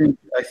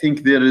 I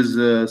think there is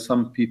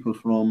some people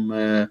from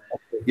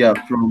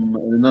from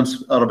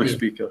non-Arabic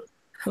speaker.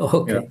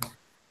 Okay.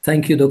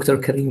 Thank you, Dr.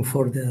 Kareem,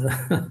 for the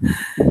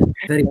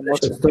very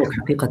precious talk.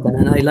 حقيقة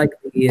and I like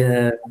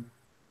the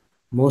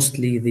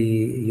mostly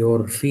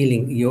your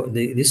feeling,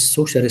 this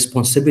social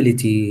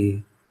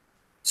responsibility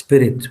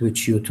spirit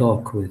which you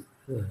talk with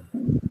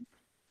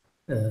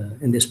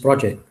in this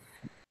project.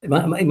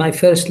 My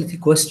first little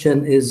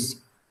question is,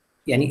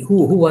 يعني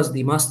who was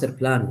the master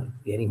planner?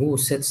 يعني who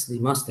sets the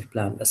master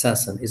plan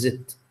أساسا? Is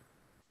it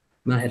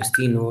Maher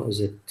Stino? Is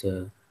it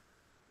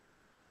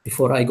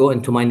before I go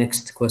into my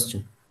next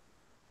question?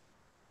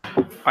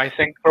 I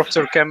think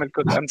Professor Kamel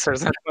could answer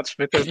that much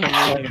better than me.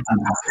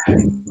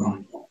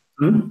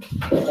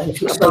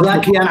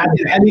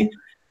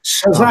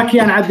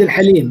 Sazakian Abdul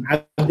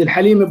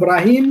Halim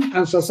Ibrahim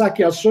and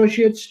Sasaki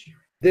Associates,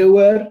 they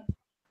were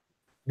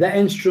the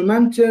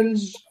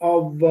instrumentals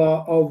of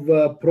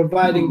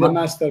providing the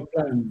master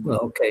plan.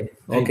 Okay,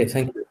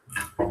 thank you,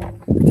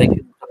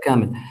 Dr.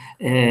 Kamel.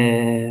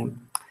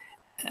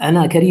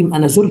 أنا كريم،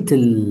 أنا زرت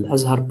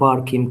الأزهر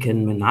بارك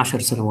يمكن من 10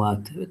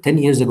 سنوات. 10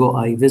 years ago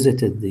I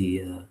visited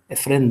a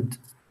friend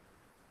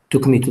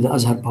took me to the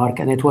Azhar Park,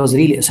 and it was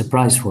really a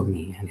surprise for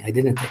me. And I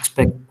didn't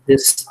expect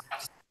this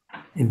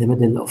in the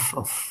middle of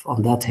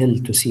on that hill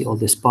to see all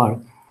this park.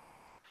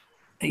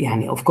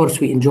 Yani, of course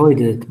we enjoyed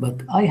it,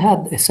 but I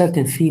had a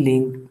certain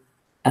feeling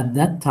at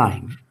that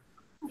time,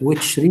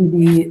 which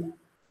really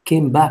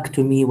came back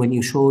to me when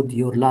you showed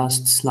your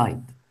last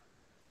slide.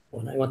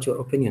 And I want your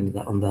opinion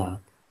on that.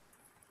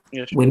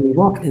 Yes. When we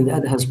walked in the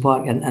Adhas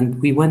Park,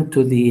 and we went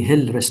to the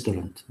Hill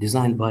restaurant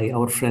designed by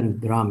our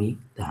friend Rami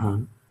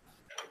Dahan,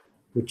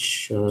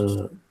 which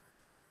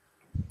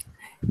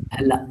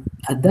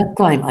at that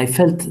time I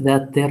felt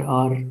that there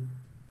are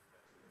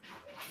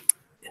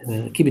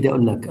كيف بدي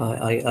أقول لك,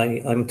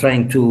 I'm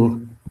trying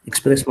to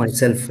express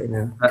myself in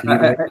a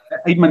clear way.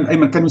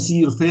 Ayman, can we see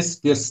your face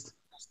first?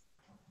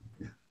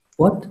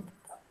 What?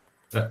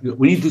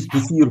 We need to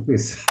see your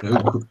face.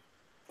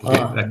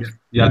 Okay.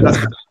 Yeah, that's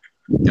better.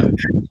 Yeah.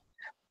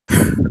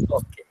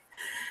 Okay.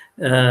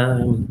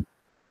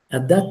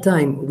 At that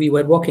time, we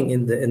were walking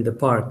in the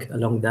park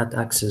along that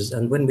axis,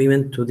 and when we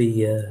went to the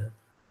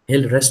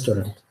Hill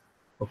restaurant,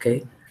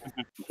 okay,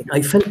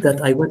 I felt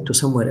that I went to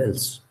somewhere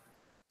else,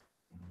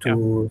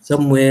 to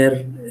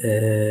somewhere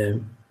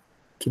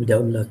كيف بدي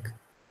أقول لك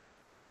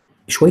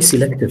شوي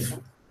selective.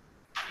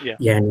 Yeah.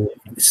 يعني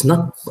it's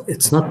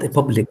not a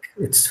public.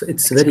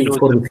 It's very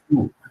for the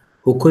few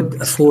who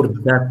could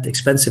afford that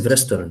expensive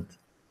restaurant.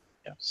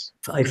 Yes.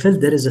 So I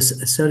felt there is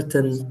a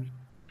certain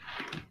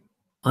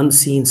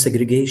unseen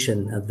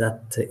segregation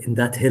in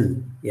that hill.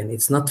 And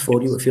it's not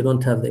for you. If you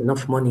don't have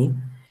enough money,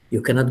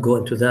 you cannot go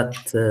into that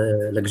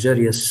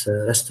luxurious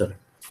restaurant.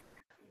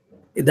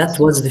 That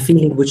was the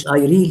feeling which I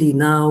really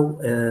now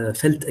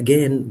felt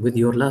again with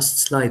your last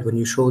slide when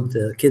you showed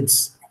the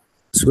kids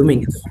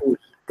swimming in the pool.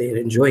 They're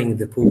enjoying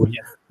the pool.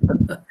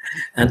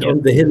 And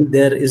on the hill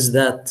there is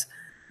that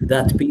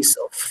piece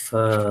of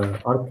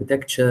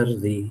architecture,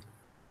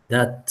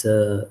 that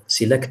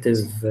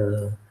selective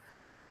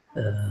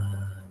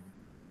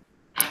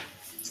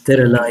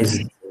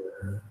sterilized,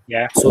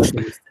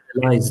 socially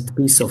sterilized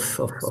piece of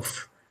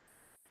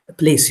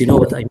place. You know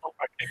what I mean?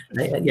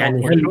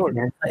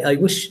 I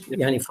wish,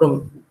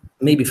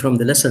 from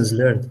the lessons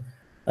learned,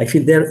 I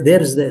feel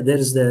there's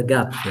the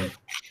gap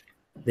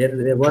there.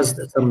 There was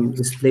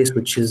this place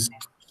which is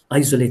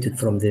isolated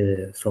from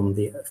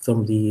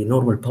the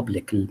normal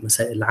public,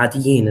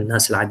 العاديين,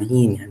 الناس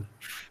العاديين يعني.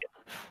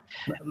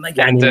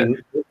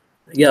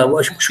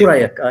 شو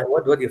رأيك?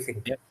 What do you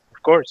think? Yeah,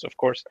 of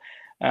course.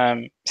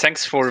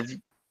 Thanks for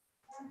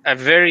a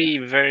very,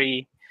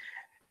 very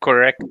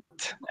correct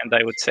and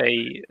I would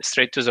say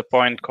straight to the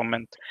point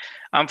comment.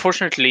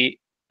 Unfortunately,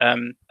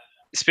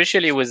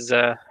 especially with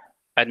the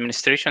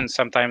administration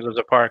sometimes of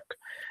the park,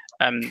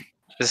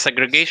 the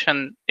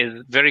segregation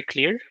is very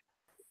clear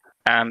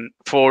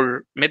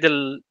for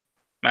middle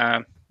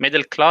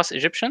class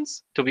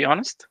Egyptians, to be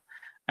honest.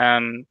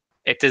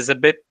 It is a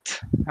bit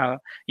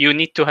you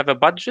need to have a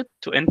budget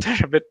to enter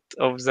a bit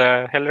of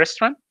the Hill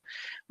restaurant,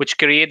 which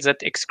creates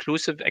that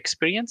exclusive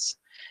experience.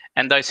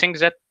 And I think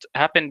that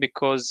happened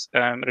because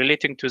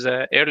relating to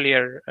the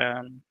earlier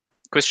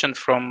question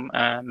from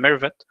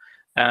Mervat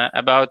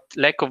about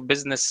lack of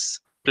business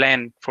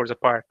plan for the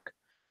park.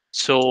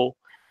 So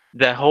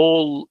the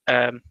whole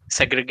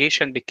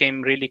segregation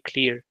became really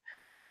clear.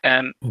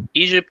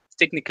 Egypt,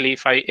 technically,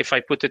 if I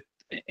put it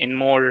in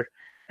more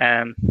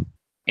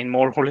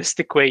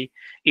holistic way,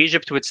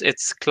 Egypt with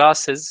its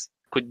classes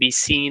could be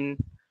seen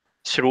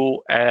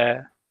through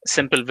a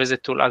simple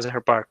visit to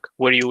Al-Azhar Park,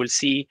 where you will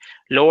see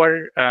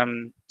lower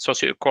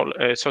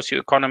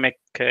socioeconomic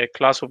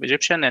class of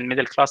Egyptian and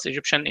middle class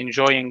Egyptian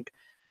enjoying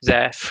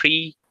the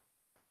free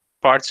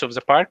parts of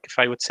the park, if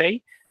I would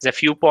say, the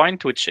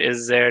viewpoint, which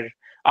is their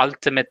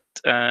ultimate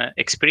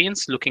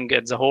experience, looking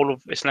at the whole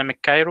of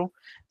Islamic Cairo,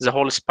 the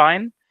whole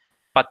spine,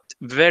 but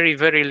very,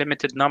 very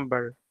limited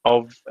number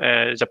of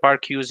the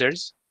park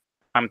users,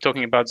 I'm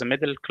talking about the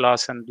middle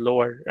class and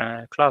lower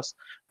class,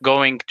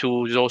 going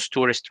to those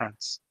two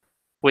restaurants,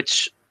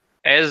 which,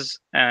 as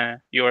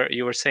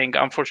you were saying,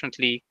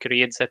 unfortunately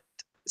creates that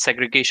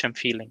segregation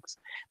feelings.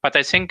 But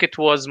I think it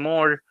was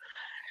more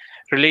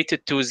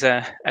related to the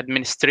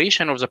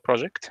administration of the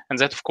project, and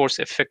that of course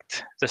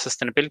affect the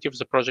sustainability of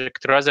the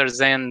project rather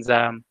than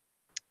the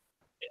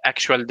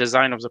actual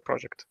design of the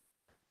project.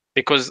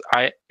 Because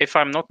if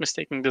I'm not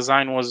mistaken,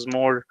 design was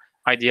more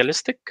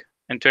idealistic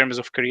in terms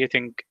of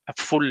creating a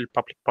full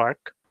public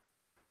park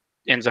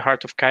in the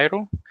heart of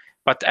Cairo.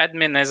 But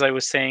admin, as I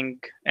was saying,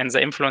 and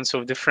the influence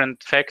of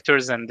different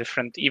factors and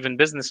different even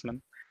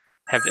businessmen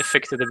have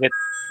affected a bit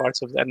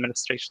parts of the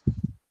administration.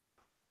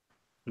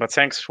 But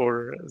thanks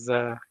for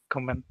the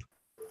comment.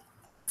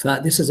 So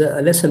this is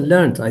a lesson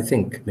learned, I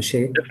think,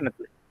 Michelle.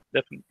 Definitely.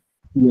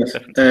 Yes.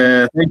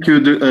 Definitely. Thank you,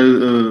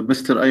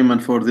 Mr. Ayman,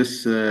 for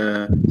this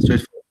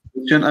straightforward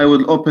question. I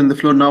will open the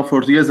floor now for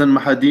Yazan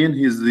Mahadin.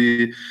 He's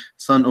the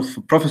son of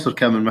Professor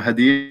Kamel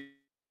Mahadin.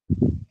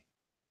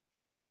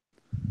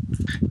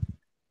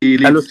 He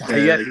leads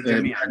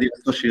Mahadin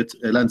Associate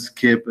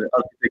Landscape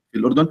Architect في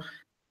الأردن.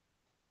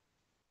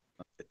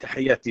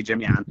 تحياتي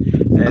جميعا.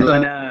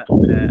 أنا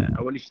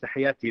أول شيء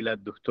تحياتي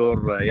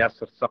للدكتور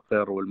ياسر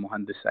صقر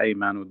والمهندس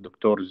أيمن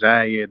والدكتور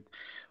زايد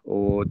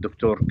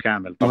والدكتور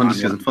كامل. طبعا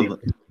تفضل.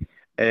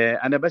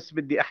 أنا بس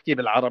بدي أحكي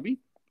بالعربي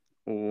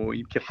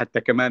ويمكن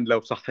حتى كمان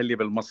لو صح لي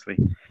بالمصري.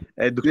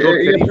 دكتور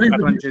كريم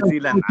شكرا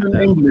جزيلا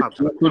على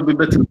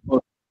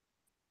المحاضرة.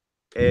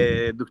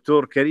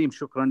 دكتور كريم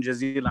شكرا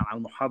جزيلا على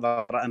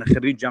المحاضرة. أنا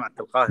خريج جامعة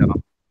القاهرة.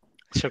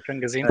 شكرا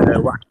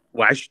جزيلا.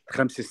 وعشت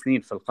 5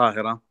 سنين في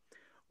القاهرة.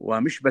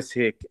 ومش بس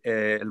هيك،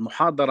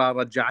 المحاضرة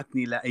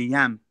رجعتني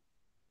لأيام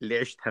اللي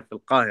عشتها في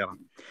القاهرة.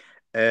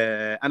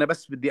 أنا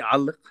بس بدي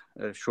أعلق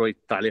شوية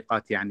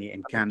تعليقات، يعني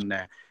إن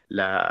كان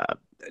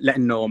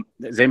لأنه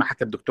زي ما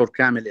حكى الدكتور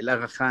كامل،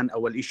 الأغا خان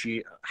أول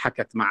إشي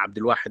حكت مع عبد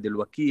الواحد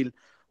الوكيل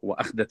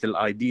وأخذت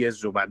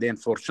الأيديز، وبعدين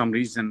فور سم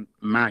ريزن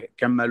ما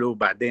كملوا،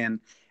 بعدين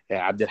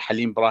عبد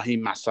الحليم إبراهيم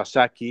مع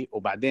ساساكي،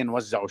 وبعدين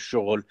وزعوا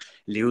الشغل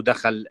اللي هو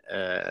دخل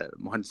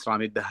مهندس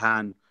رامي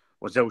الدهان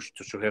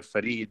وزوجته سهير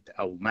فريد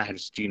أو ماهر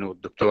ستينو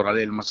والدكتورة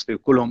ليلى المصري،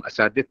 وكلهم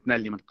أساتذتنا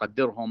اللي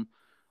بنقدرهم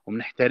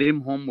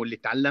وبنحترمهم واللي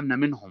تعلمنا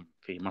منهم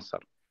في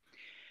مصر.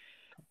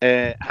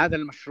 هذا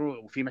المشروع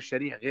وفي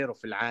مشاريع غيره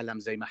في العالم،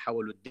 زي ما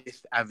حولوا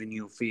الديث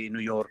افنيو في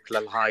نيويورك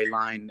للهاي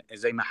لاين،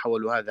 زي ما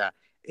حولوا هذا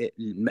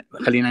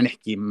خلينا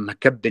نحكي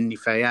مكب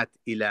النفايات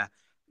إلى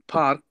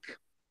بارك،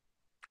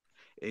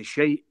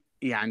 شيء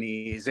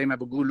يعني زي ما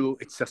بيقولوا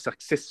it's a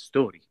success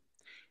story،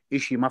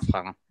 إشي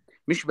مفخرة.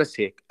 مش بس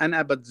هيك،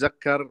 أنا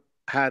بتذكر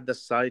هذا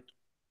السايت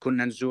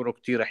كنا نزوره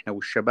كتير إحنا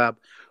والشباب،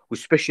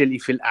 وسبيشالي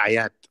في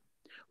الأعياد،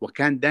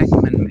 وكان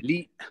دائما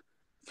مليء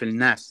في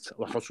الناس،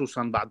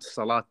 وخصوصا بعد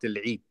صلاة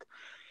العيد.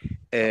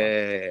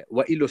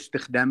 وإله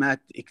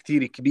استخدامات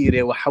كتير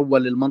كبيرة،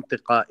 وحول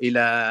المنطقة إلى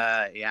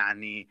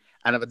يعني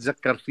أنا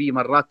بتذكر في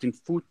مرات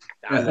نفوت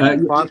على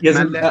البارك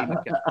ما نلاقي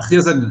مكان. أخي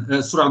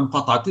يزن، سرعة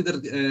المقاطعة، تقدر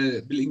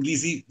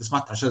بالإنجليزي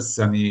سمعت عشان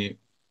يعني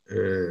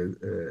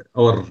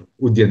our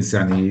audience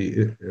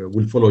يعني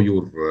will follow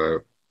your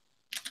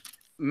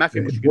ما في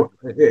مشكلة.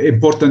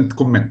 important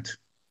comment.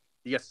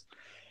 Yes.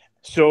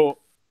 So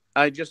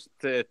I just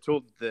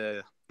told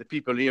the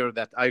people here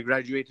that I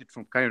graduated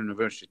from Cairo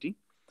University,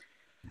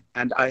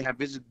 and I have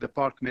visited the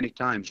park many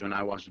times when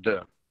I was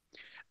there.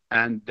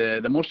 And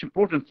the most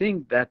important thing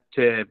that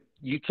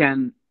you can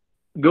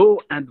go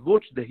and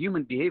watch the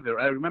human behavior.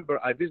 I remember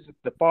I visited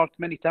the park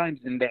many times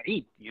in the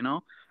Eid, you know,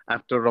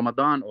 after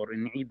Ramadan or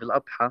in Eid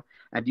al-Adha,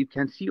 and you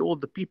can see all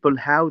the people,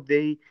 how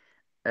they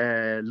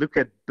look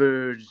at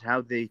birds, how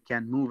they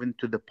can move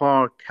into the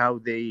park, how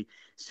they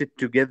sit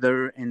together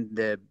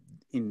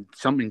in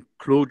some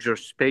enclosure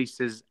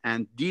spaces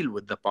and deal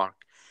with the park.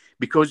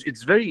 Because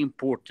it's very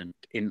important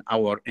in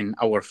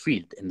our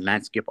field, in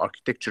landscape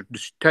architecture, to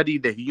study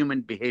the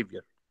human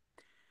behavior.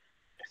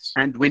 Yes.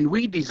 And when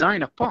we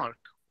design a park,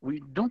 we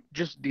don't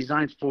just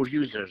design for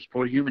users,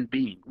 for human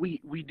beings.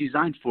 We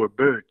design for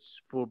birds,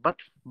 for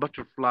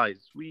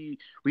butterflies. We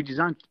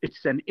design.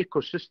 It's an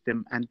ecosystem,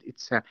 and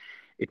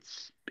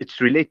it's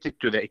related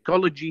to the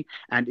ecology.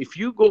 And if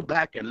you go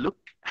back and look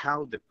how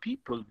the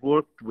people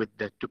worked with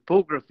the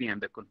topography and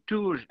the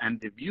contours and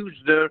the views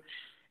there,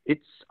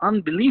 it's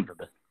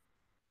unbelievable.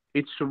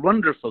 It's a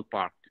wonderful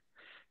park.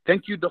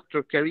 Thank you, Dr.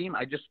 Kareem.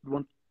 I just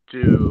want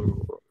to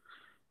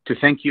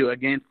thank you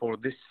again for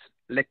this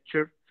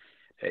lecture.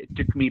 It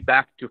took me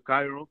back to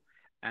Cairo,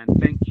 and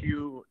thank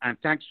you, and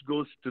thanks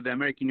goes to the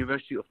American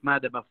University of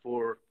Madaba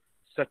for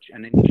such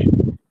an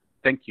initiative.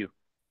 Thank you.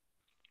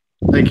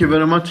 Thank you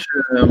very much,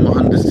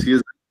 Mohandes.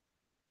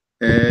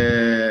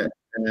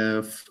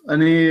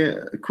 Any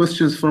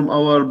questions from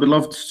our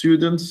beloved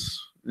students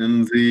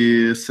in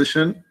the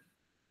session?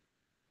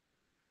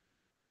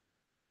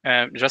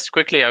 Just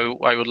quickly,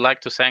 I would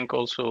like to thank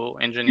also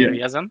Engineer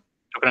Yazan.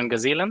 شكرا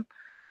جزيلا.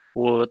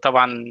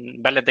 وطبعا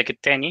بلدك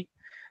الثاني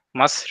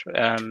مصر.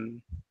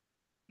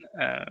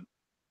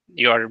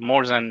 You are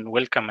more than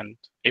welcome, and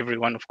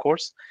everyone, of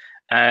course.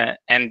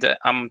 And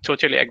I'm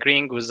totally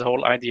agreeing with the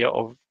whole idea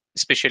of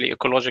especially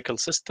ecological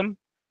system.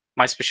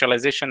 My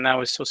specialization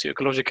now is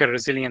socio-ecological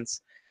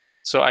resilience.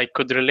 So I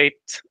could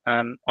relate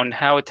on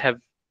how it have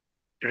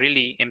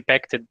really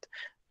impacted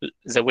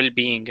the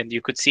well-being. And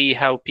you could see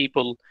how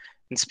people,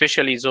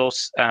 especially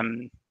those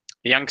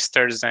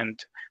youngsters and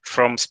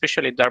from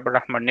especially Darb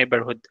al-Rahmar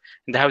neighborhood,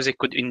 and how they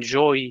could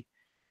enjoy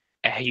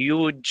a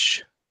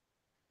huge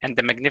and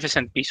a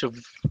magnificent piece of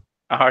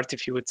art,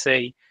 if you would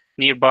say,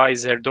 nearby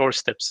their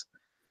doorsteps,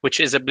 which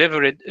is a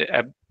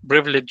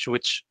privilege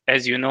which,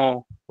 as you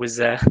know, with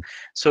the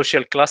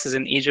social classes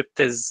in Egypt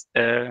is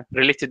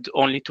related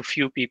only to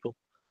few people.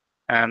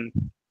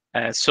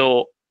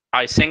 So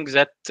I think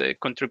that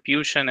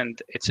contribution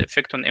and its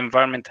effect on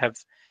environment have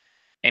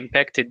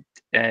impacted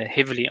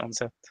heavily on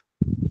that.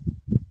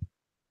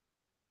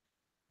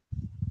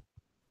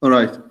 All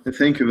right,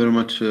 thank you very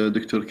much,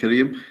 Dr.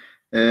 Kareem.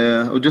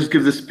 I'll just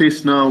give the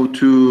space now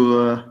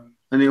to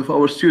any of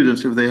our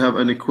students if they have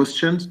any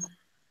questions.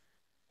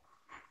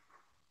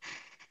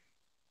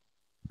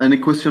 Any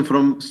question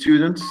from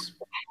students?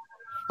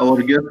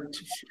 Our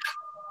guest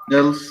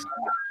else?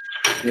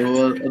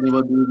 Or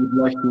anybody would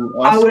like to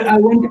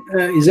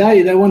ask?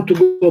 Zaid, I want to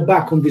go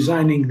back on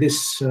designing this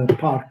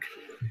park.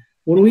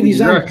 When we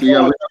designed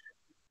park,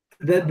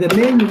 the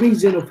main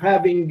reason of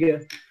having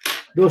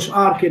those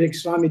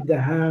architects Rami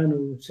Dahan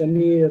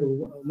وسمير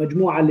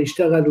ومجموعة اللي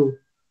اشتغلوا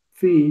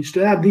فيه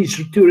to have these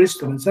two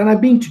restaurants, and I've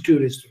been to two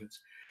restaurants.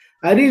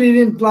 I really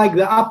didn't like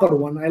the upper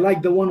one. I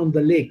like the one on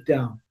the lake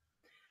down.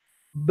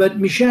 But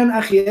Mishan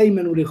Akhi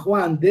Ayman ul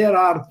Ikhwan, there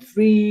are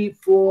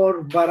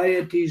 3-4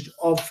 varieties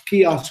of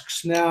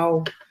kiosks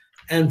now,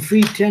 and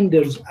free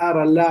tenders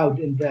are allowed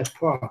in that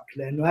park.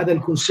 لأنه هذا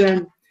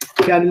الكونسيرن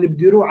كان اللي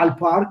بده يروح على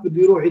البارك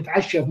بده يروح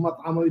يتعشى في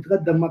مطعم أو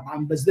يتغدى في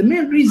مطعم. But the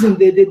main reason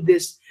they did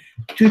this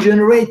to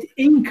generate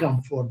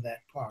income for that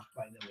park,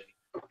 by the way.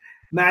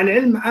 مع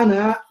العلم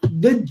أنا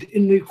ضد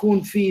إنه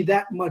يكون في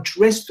that much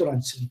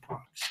restaurants in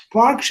parks.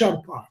 Parks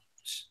are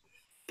parks.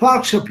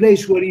 Parks are a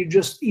place where you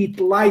just eat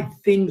light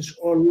things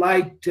or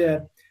light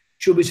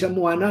شو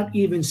بيسموها not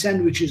even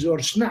sandwiches or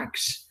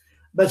snacks.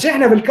 بس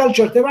إحنا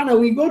بالculture تبعنا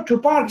we go to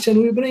parks and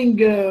we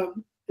bring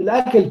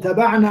الأكل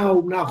تبعنا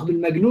وبناخذ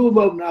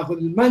المقلوبة وبناخذ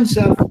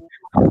المنسف.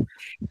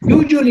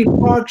 Usually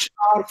parks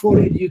are for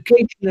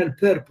educational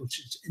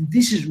purposes, and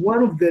this is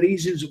one of the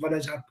reasons of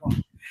Al-AZHAR Park.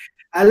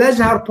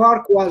 Al-AZHAR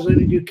Park was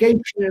an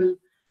educational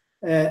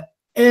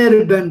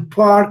urban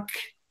park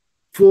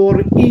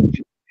for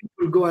Egypt.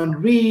 People go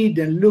and read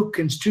and look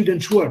and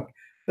students work.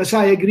 But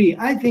I agree.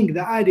 I think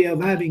the idea of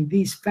having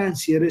these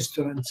fancy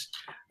restaurants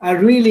are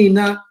really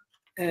not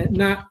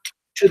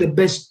to the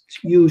best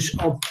use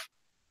of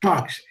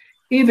parks.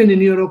 Even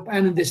in Europe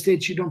and in the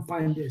States, you don't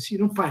find this. You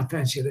don't find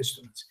fancy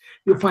restaurants.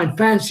 You find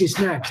fancy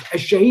snacks.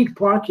 Al-Shahid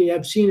Park, you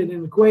have seen it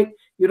in Kuwait,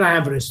 you don't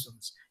have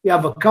restaurants. You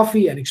have a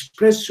coffee, an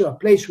espresso, a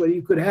place where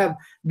you could have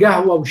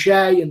qahwa or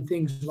shai and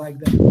things like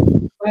that.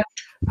 But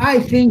I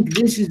think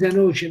this is the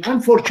notion.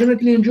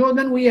 Unfortunately, in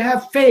Jordan, we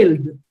have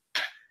failed.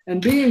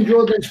 And being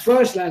Jordan's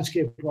first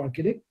landscape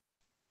architect,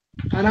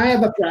 and I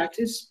have a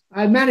practice,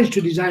 I managed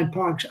to design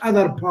parks,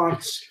 other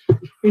parks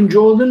in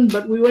Jordan,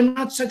 but we were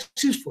not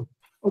successful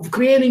of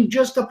creating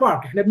just a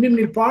park. احنا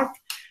بنبني البارك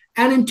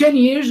and in 10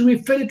 years we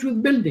fill it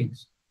with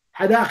buildings.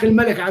 حدائق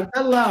الملك عبد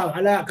الله أو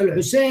حدائق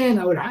الحسين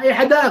أو أي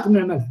حدائق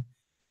بنعملها.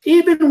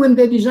 Even when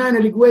they design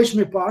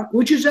a Park,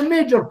 which is a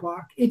major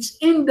park, it's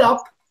end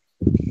up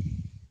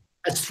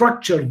a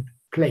structured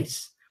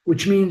place,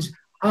 which means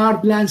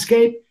hard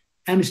landscape,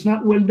 and it's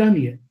not well done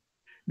yet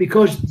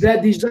because the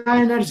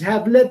designers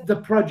have led the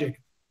project.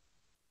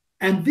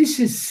 And this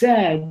is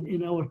sad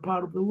in our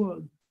part of the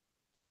world.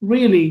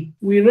 Really,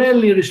 we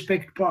rarely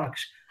respect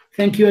parks.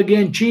 Thank you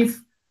again, Chief.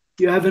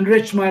 You have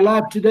enriched my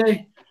life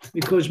today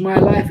because my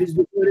life is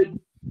devoted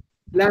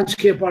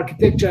landscape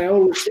architecture. I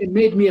always say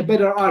made me a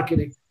better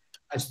architect.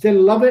 I still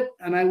love it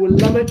and I will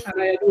love it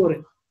and I adore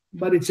it.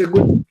 But it's a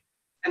good,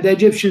 and the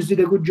Egyptians did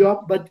a good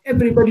job, but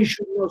everybody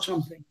should know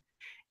something.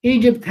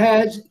 Egypt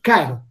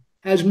Cairo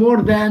has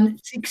more than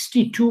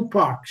 62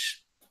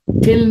 parks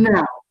till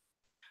now.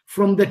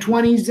 From the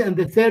 20s and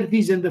the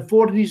 30s and the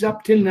 40s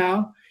up till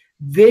now,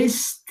 they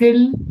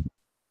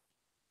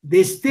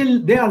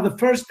are the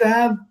first to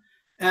have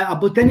a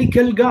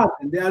botanical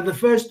garden. They are the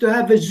first to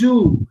have a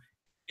zoo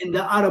in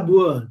the Arab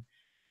world.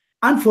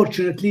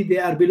 Unfortunately, they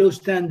are below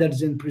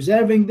standards in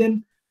preserving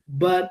them,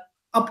 but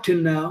up till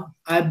now,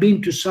 I've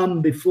been to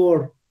some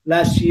before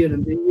last year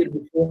and the year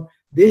before,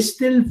 they're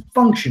still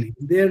functioning.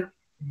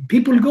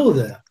 People go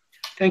there.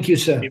 Thank you,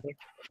 sir.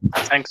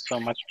 Thanks so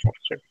much,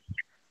 Professor.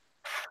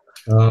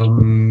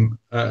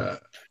 I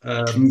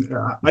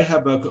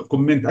have a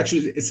comment.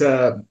 Actually, it's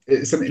an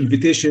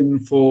invitation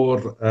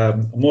for a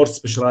more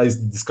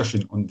specialized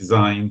discussion on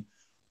design,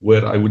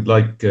 where I would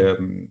like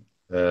my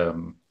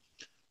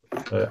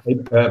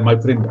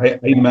friend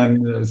Ayman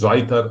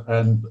Zuaitar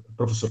and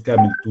Professor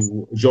Kamil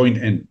to join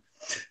in.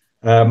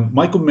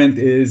 My comment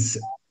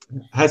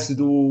has to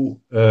do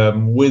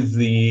with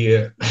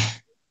the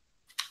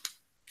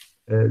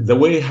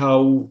way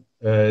how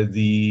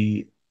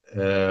the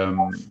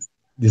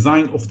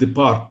design of the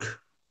park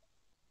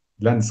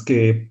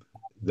landscape,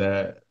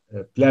 the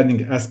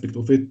planning aspect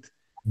of it,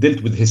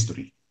 dealt with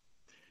history.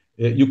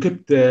 You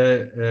kept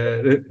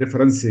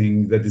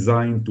referencing the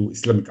design to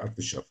Islamic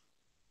architecture.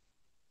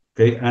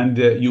 Okay, and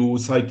you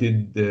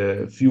cited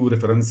a few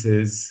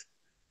references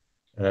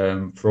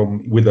from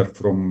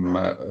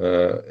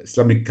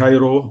Islamic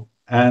Cairo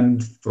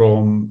and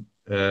from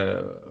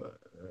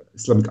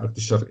Islamic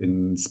architecture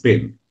in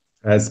Spain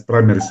as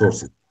primary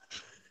sources.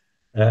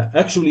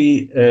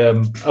 Actually,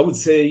 I would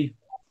say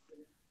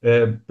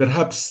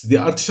perhaps the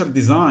architectural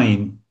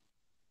design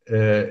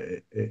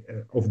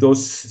of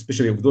those,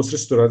 especially of those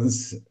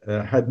restaurants,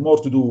 had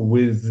more to do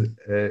with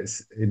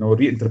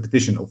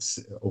reinterpretation of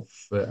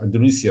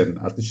Indonesian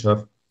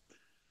architecture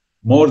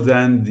more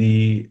than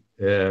the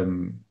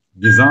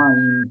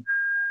design,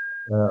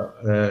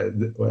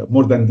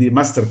 more than the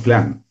master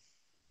plan.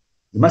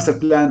 The master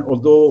plan,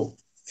 although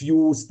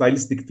few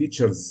stylistic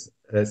features,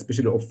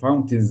 especially of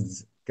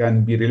fountains,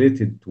 can be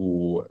related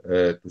to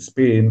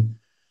Spain,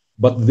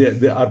 but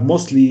they are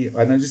mostly,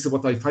 and this is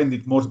what I find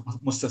it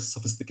most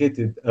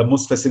sophisticated,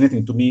 most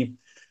fascinating to me.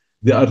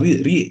 They are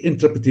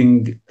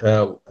reinterpreting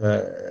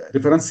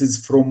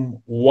references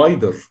from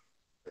wider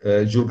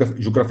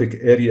geographic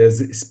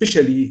areas,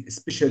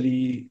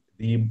 especially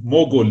the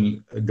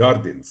Mughal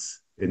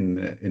gardens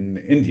in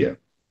India,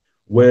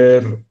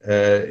 where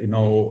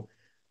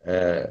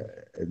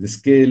the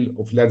scale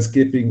of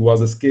landscaping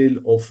was a scale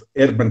of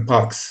urban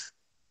parks,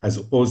 as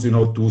opposed,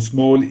 to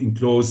small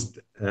enclosed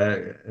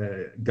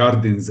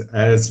gardens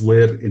as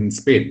were in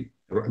Spain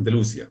or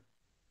Andalusia.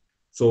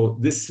 So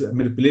this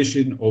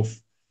manipulation of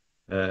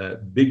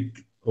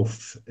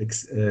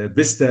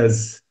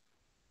vistas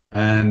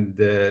and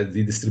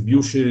the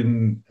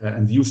distribution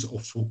and use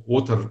of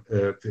water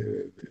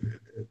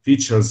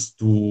features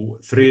to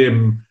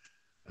frame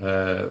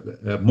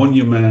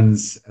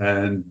monuments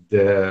and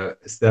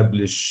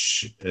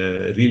establish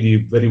really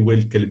very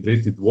well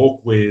calibrated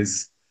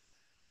walkways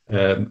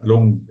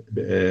along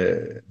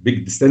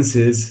big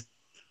distances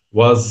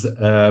was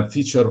a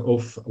feature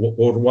of,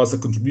 or was a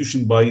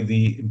contribution by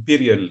the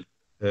imperial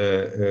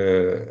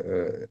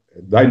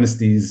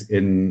dynasties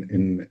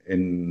in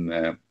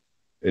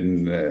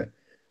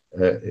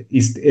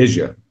East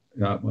Asia,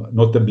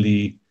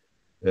 notably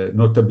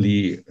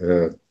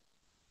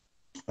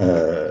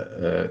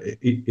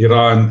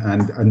Iran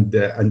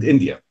and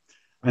India.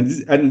 And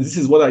this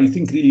is what I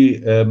think really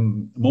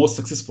most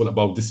successful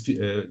about this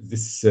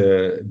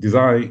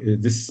design,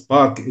 this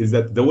park, is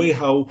that the way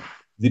how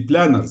the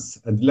planners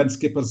and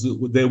landscapers,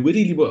 they were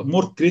really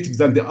more creative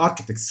than the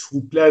architects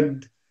who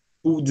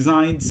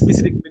designed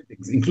specific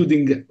buildings,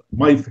 including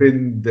my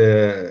friend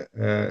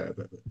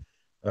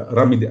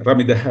Rami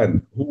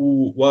Dahan,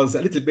 who was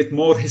a little bit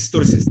more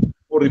historicist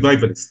or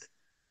revivalist,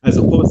 as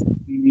opposed to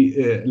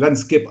the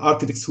landscape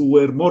architects who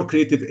were more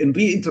creative in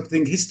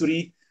reinterpreting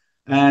history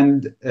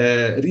and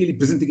really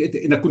presenting it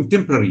in a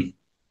contemporary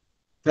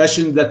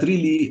fashion that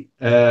really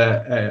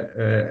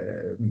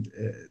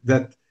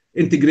that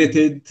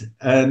integrated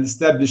and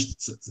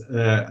established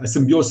a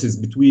symbiosis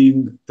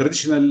between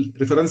traditional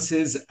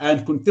references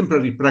and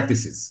contemporary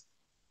practices,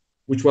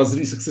 which was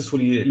really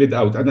successfully laid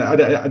out. And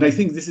I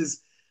think this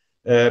is,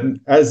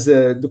 as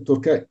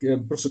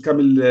Professor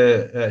Kamil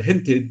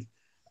hinted,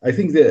 I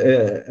think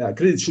the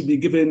credit should be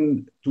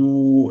given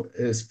to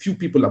a few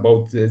people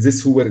about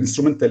this who were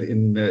instrumental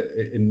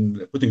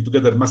in putting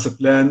together master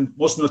plan,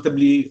 most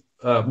notably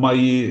my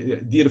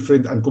dear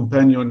friend and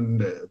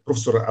companion,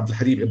 Professor Abdul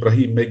Harim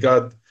Ibrahim. May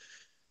God,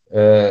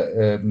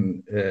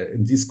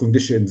 in these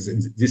conditions,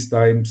 in these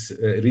times,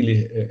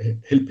 really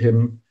help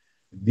him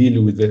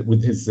deal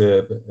with his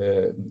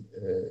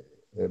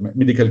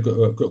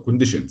medical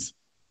conditions.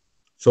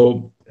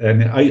 So,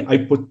 and I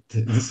put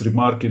this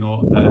remark,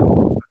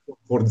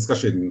 for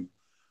discussion.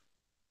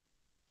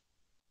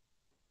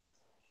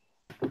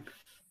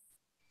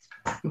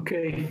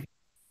 Okay.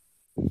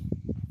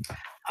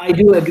 I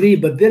do agree,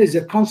 but there is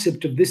a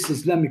concept of this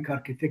Islamic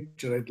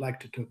architecture I'd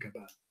like to talk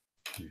about.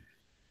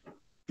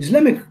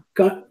 Islamic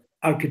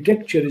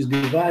architecture is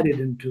divided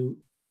into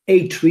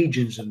 8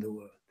 regions in the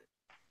world.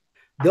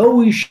 Though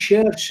we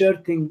share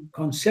certain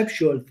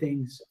conceptual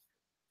things,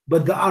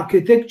 but the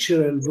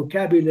architectural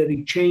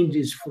vocabulary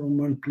changes from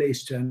one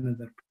place to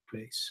another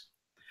place.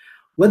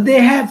 What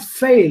they have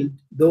failed,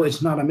 though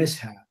it's not a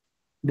mishap,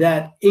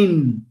 that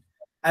in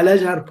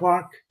AL-AZHAR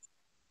Park,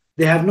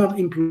 they have not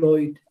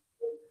employed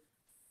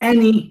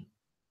any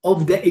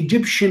of the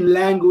Egyptian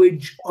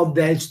language of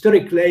the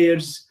historic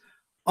layers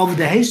of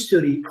the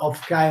history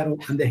of Cairo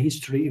and the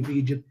history of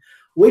Egypt,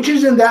 which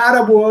is in the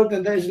Arab world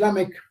and the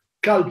Islamic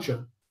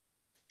culture,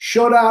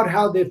 showed out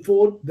how they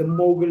fought the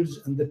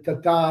Mughals and the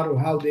Tatar, or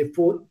how they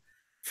fought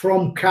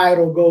from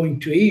Cairo going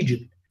to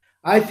Egypt.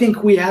 I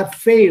think we have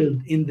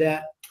failed in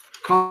that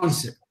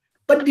concept.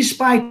 But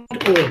despite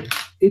all,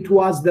 it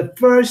was the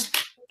first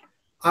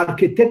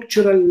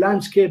architectural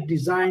landscape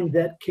design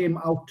that came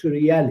out to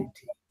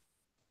reality.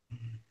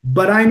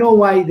 But I know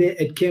why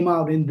it came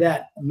out in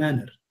that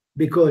manner.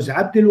 Because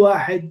Abdul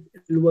Wahid,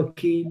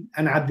 Al-Wakil,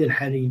 and Abdul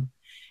Halim,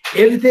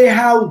 if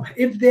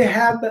they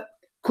have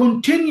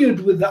continued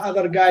with the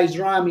other guys,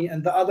 Rami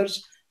and the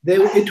others,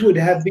 it would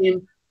have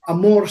been a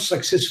more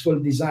successful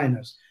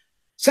designers.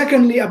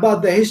 Secondly,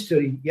 about the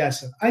history,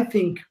 Yasser, I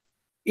think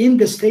in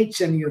the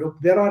States and Europe,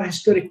 there are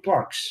historic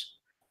parks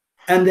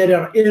and there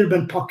are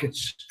urban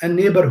pockets and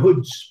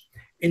neighborhoods.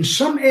 In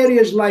some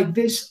areas like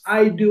this,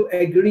 I do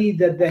agree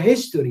that the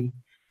history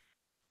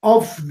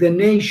of the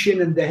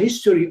nation and the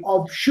history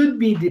of should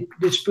be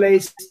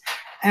displaced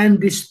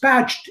and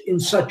dispatched in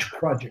such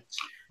projects,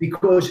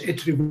 because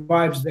it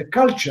revives the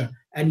culture.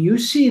 And you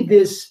see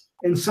this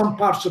in some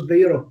parts of the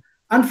Europe.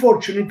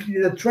 Unfortunately,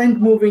 the trend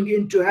moving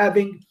into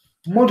having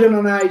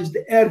modernized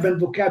urban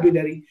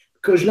vocabulary,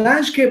 because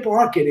landscape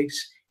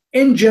architects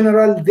in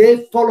general,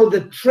 they follow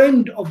the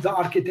trend of the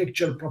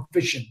architectural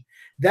profession.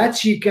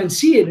 That's, you can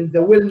see it in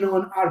the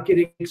well-known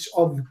architects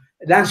of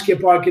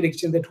landscape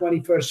architects in the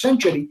 21st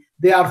century.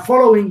 They are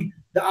following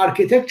the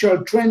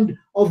architectural trend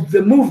of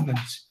the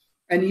movements.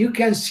 And you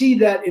can see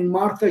that in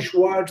Martha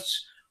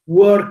Schwartz's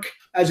work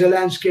as a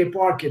landscape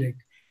architect.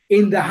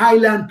 In the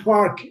Highland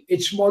Park,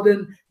 it's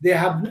modern. They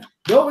have,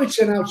 though it's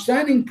an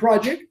outstanding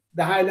project,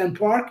 the Highland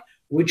Park,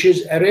 which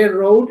is a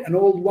railroad, an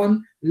old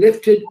one,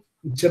 lifted.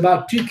 It's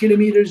about 2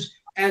 kilometers,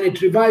 and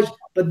it revised,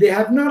 but they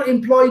have not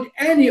employed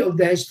any of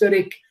the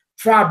historic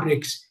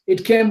fabrics.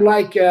 It came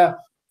like a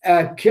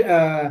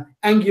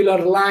angular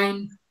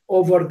line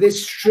over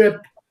this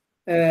strip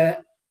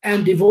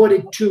and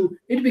devoted to,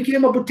 it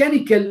became a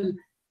botanical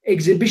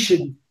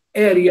exhibition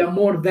area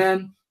more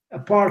than a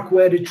park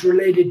where it's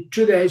related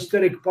to the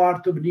historic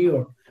part of New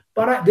York.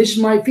 But this is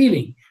my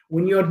feeling.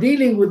 When you're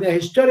dealing with a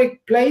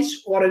historic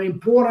place or an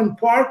important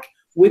park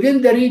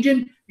within the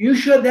region, you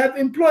should have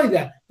employed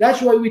that.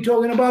 That's why we're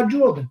talking about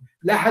Jordan.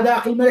 لا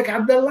حدائق الملك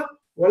عبد الله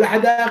ولا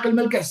حدائق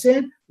الملك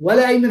حسين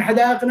ولا أي من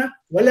حدائقنا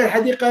ولا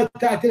الحديقة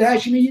بتاعت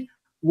الهاشمية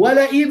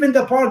ولا even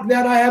the park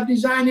that I have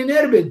designed in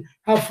Erbil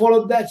have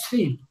followed that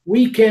theme.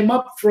 We came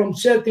up from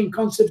certain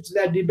concepts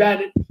that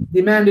demanded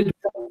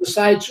from the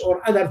sites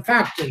or other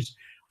factors.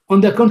 On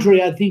the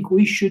contrary, I think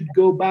we should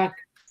go back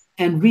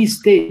and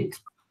restate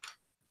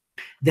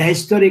the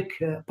historic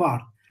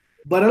part.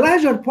 But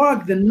Al-AZHAR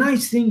Park, the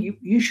nice thing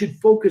you should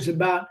focus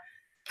about,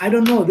 I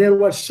don't know, there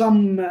was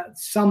some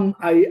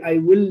I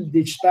will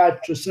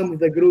dispatch to some of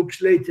the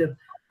groups later,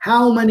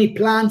 how many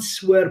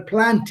plants were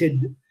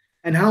planted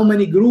and how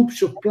many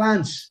groups of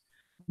plants.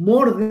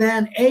 More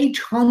than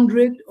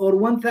 800 or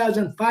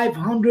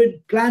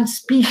 1,500 plant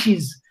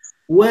species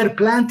were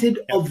planted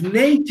of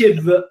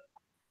native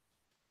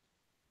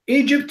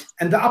Egypt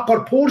and the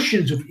upper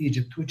portions of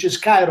Egypt, which is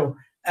Cairo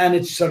and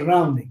its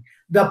surrounding.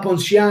 The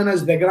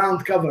poncianas, the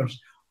ground covers.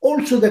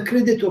 Also the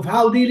credit of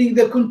how dealing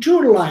the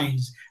contour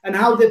lines and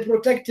how they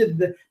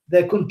protected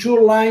the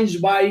contour lines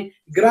by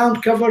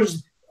ground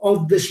covers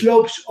of the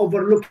slopes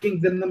overlooking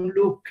the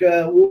Mamluk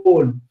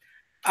wall.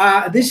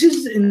 This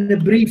is in a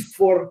brief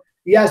for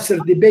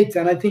Yasser debate,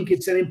 and I think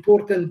it's an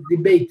important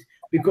debate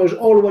because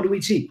all what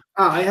we see.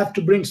 I have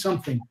to bring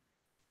something.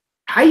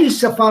 Hayy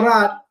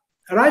Safarat,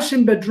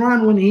 Rasim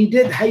Badran, when he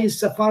did Hayy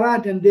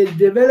Safarat and they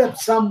developed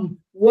some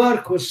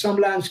work with some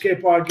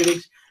landscape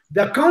architects,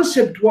 the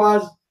concept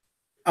was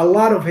a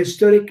lot of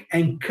historic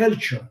and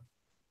cultural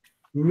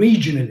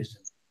regionalism.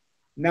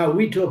 Now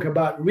we talk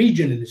about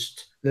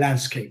regionalist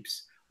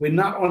landscapes. We're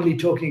not only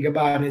talking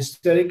about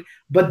historic,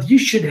 but you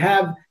should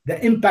have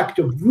the impact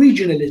of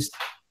regionalist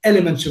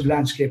elements of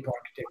landscape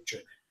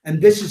architecture. And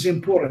this is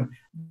important.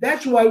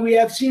 That's why we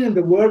have seen in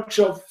the works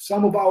of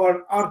some of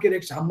our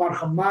architects, Ammar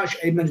Khammash,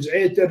 Ayman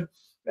Zaiter,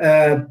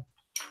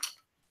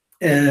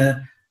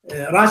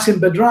 Rasim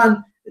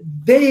Badran,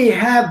 they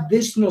have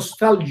this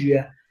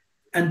nostalgia,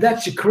 and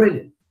that's a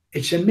credit.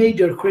 It's a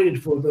major credit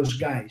for those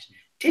guys.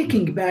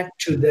 Taking back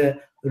to the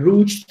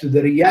roots, to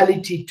the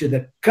reality, to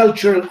the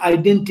cultural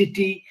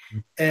identity,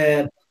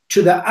 to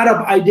the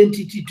Arab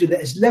identity, to the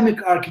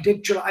Islamic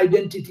architectural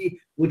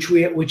identity,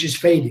 which is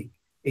fading.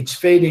 It's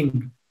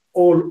fading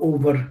all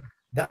over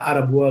the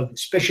Arab world,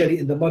 especially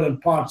in the modern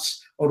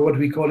parts, or what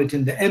we call it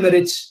in the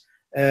Emirates,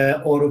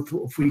 or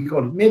if we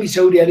call it, maybe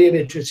Saudi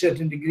Arabia to a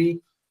certain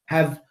degree,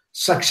 have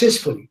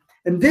successfully.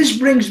 And this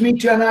brings me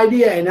to an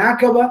idea in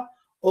Aqaba,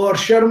 or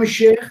Sharm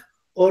el-Sheikh,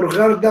 or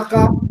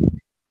Gardaqa.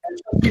 And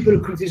some people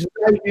criticize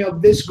me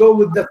of this, go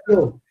with the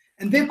flow.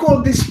 And they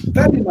call this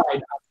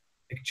Fatimide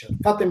architecture.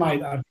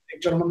 Fatimide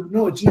architecture.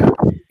 No, it's not.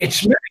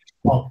 It's mimic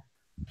of.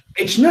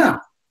 It's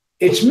not.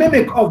 It's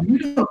mimic of. You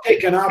don't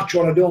take an arch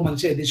or a dome and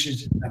say this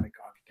is Islamic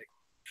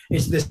architecture.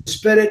 It's the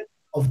spirit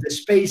of the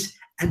space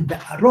and the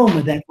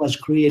aroma that was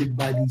created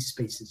by these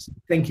spaces.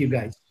 Thank you,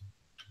 guys.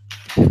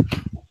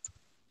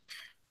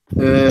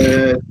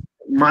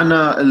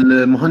 معنا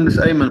المهندس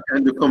ايمن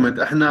عنده كومنت.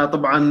 احنا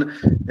طبعا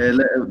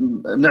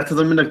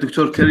نعتذر منك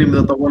دكتور كريم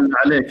اذا طولنا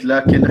عليك،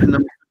 لكن احنا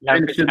لا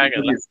مفيش كثير حاجه،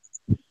 لا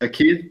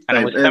اكيد.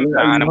 انا طيب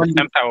مستمتع، انا المهندس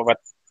مستمتع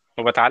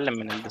وبتعلم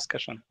من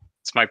الدسكشن.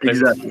 It's my pleasure.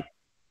 exactly.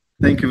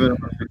 Thank you very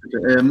much.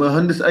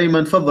 مهندس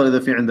ايمن تفضل اذا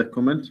في عندك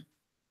كومنت.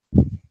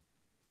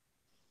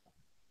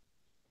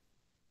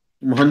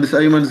 مهندس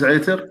ايمن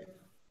زعيتر.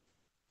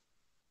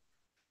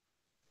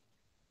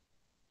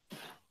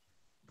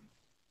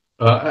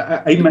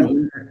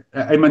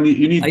 Ayman,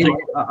 you need to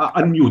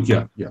unmute.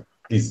 Yeah,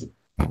 please.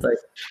 طيب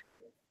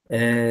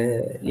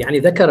يعني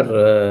ذكر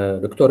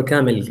دكتور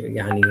كامل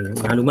يعني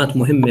معلومات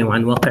مهمة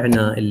عن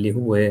واقعنا اللي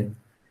هو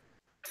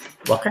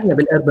واقعنا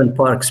بالأربن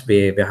باركس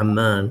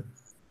بعمان،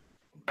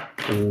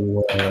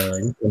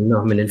 ويمكن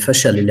نوع من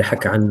الفشل اللي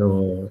حكى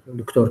عنه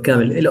دكتور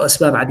كامل له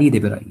أسباب عديدة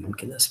برأيي،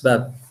 يمكن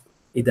أسباب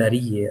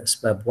إدارية،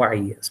 أسباب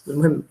وعي،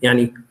 المهم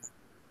يعني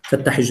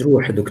فتح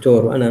جروح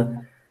دكتور.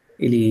 وأنا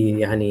إلي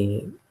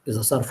يعني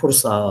إذا صار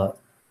فرصة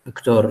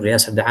دكتور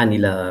ياسر دعاني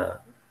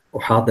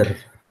لأحاضر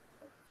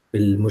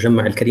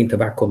بالمجمع الكريم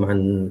تبعكم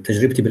عن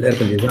تجربتي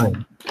بالأربن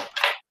ديزاين.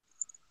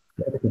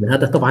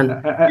 هذا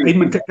طبعا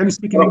Ayman, can you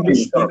speak in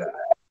English?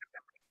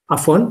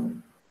 عفوا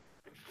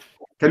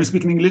Can you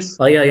speak in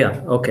English?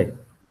 يا اوكي.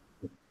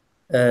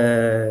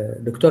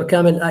 دكتور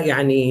كامل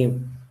يعني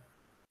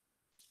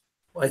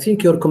I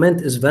think your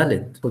comment is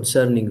valid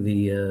concerning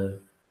the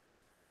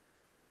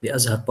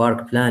AZHAR Park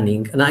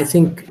planning, and I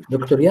think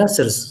Dr.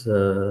 Yasser's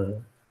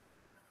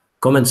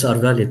comments are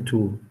valid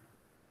too.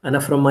 And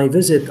from my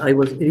visit, I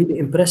was really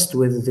impressed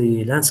with the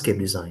landscape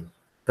design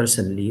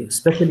personally,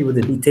 especially with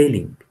the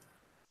detailing.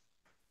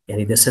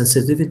 Yani the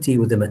sensitivity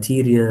with the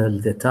material,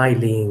 the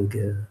tiling,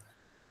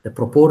 the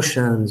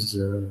proportions.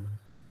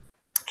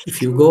 If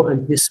you go at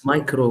this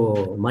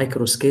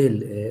micro scale,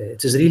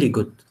 it is really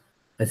good.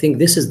 I think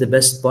this is the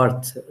best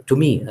part, to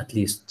me at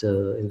least,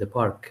 in the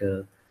park.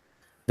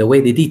 The way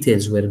the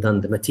details were done,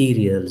 the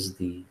materials,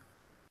 the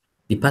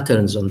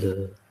patterns on the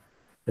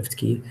left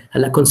key.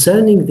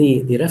 Concerning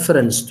the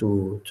reference to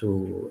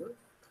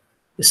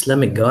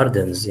Islamic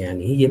gardens,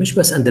 يعني هي مش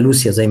بس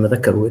أندلسيا زي ما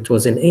ذكروا. It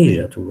was in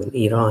Asia too, in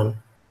Iran.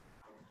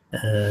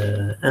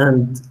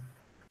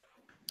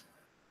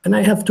 And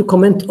I have to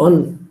comment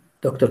on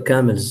Dr.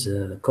 Kamel's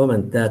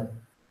comment that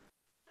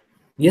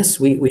yes,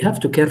 we have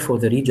to care for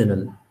the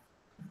regional,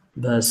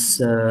 but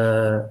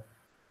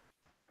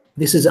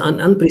this is an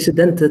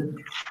unprecedented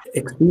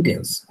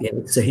experience. Yeah,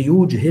 it's a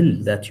huge hill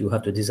that you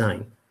have to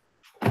design.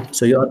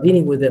 So you are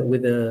dealing with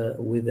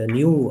a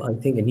new, I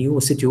think, a new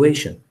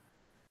situation.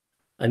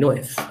 I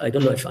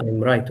don't know if I'm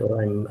right or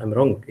I'm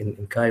wrong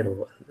in Cairo.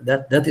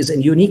 That is a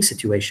unique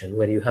situation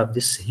where you have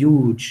this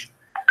huge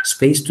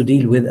space to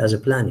deal with as a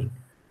planning.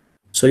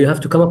 So you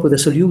have to come up with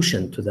a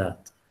solution to that.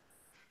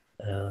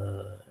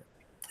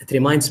 It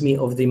reminds me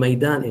of the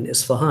Maidan in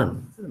Isfahan,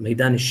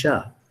 Maidan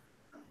al-Shah,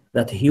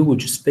 that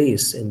huge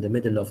space in the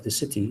middle of the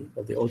city,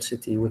 of the old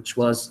city, which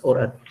was, or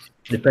at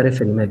the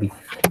periphery maybe,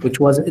 which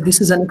was, this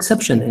is an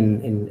exception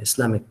in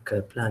Islamic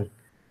planning,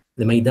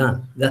 the Maidan,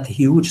 that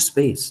huge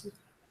space.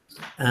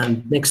 And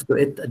next to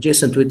it,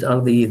 adjacent to it,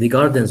 are the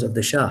gardens of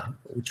the Shah,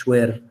 which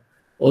were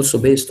also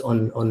based on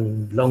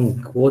long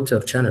water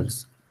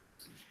channels.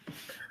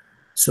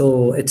 So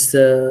it's,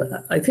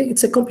 I think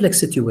it's a complex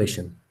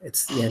situation.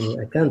 It's,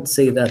 I can't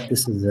say that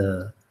this is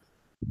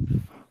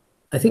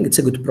I think it's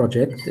a good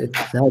project. It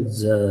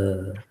has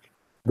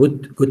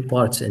good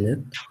parts in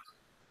it.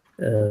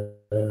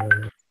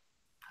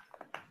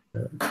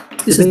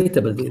 It's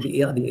debatable. The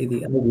idea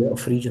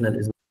of regional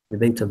is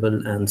debatable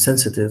and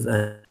sensitive,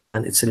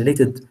 and it's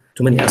related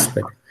to many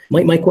aspects.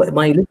 My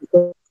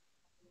little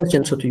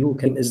question to you,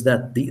 Kareem, is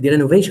that the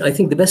renovation, I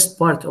think the best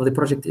part of the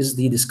project is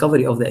the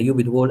discovery of the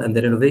Ayyubid wall and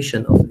the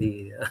renovation of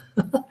the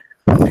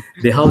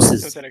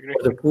houses,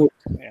 the pool.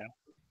 Yeah.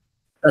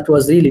 That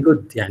was really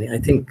good. Yani, I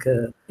think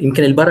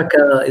يمكن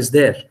البركة is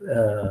there.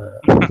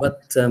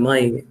 But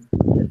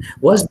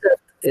was that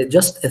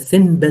just a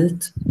thin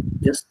belt?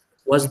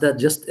 Was that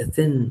just a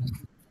thin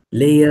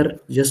layer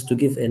just to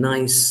give a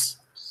nice,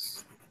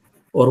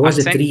 or was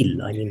it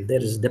real? I mean,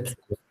 there is depth.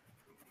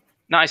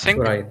 No, I think.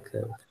 Right.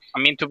 I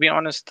mean, to be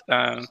honest,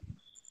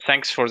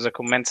 thanks for the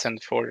comments and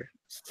for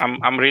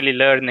I'm really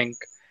learning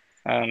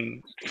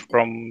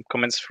from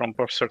comments from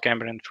Professor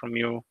Cameron, from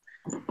you,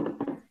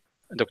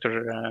 Dr.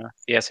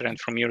 Yasser, and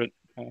from your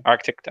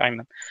architect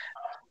Ayman.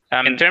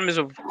 In terms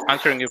of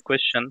answering your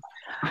question,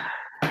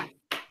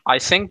 I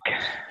think,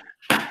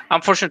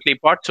 unfortunately,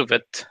 parts of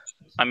it,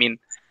 I mean,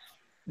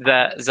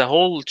 the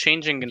whole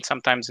changing and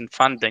sometimes in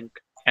funding,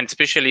 and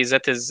especially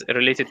that is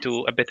related to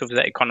a bit of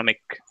the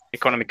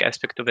economic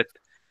aspect of it.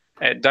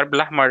 Darb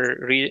al-Ahmar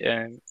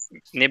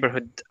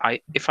neighborhood,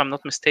 if I'm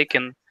not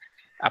mistaken,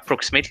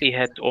 approximately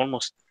had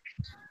almost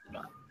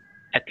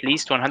at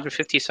least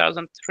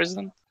 150,000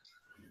 residents.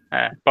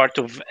 Part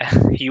of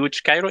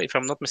huge Cairo, if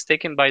I'm not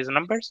mistaken by the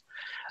numbers.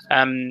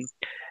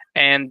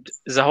 And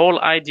the whole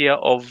idea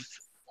of,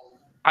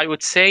 I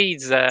would say,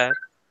 the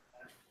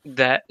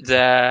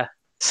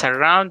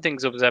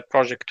surroundings of the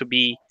project to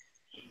be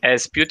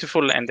as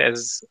beautiful and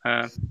as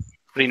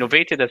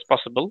renovated as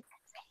possible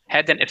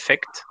had an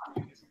effect.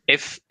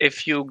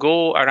 If you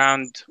go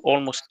around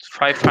almost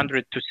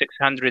 500 to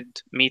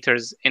 600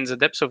 meters in the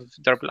depths of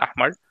Darb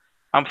al-Ahmar,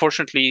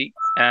 unfortunately,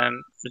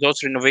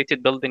 those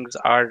renovated buildings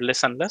are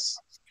less and less.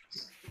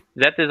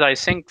 That is, I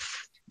think,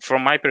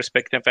 from my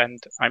perspective,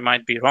 and I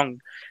might be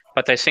wrong,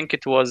 but I think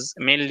it was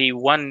mainly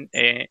one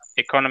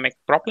economic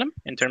problem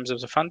in terms of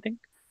the funding,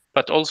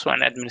 but also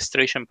an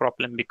administration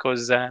problem,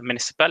 because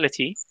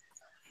municipality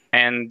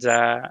and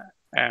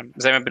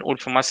زي ما بنقول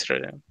في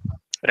مصر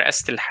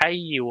رئاسة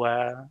الحي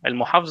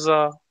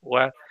والمحافظة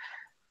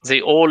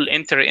they all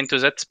enter into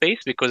that space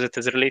because it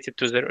is related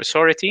to their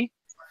authority,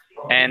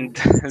 and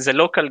the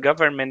local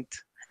government,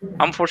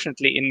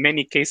 unfortunately, in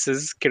many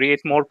cases,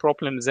 create more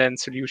problems than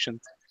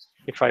solutions,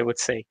 if I would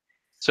say.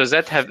 So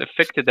that have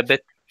affected a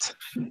bit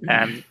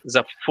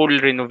the full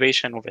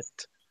renovation of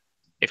it,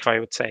 if I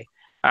would say.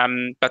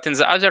 But on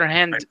the other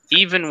hand,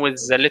 even with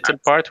the little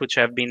part which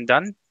have been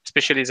done,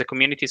 especially the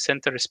community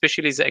center,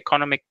 especially the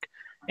economic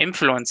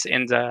influence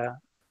in the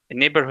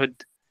neighborhood,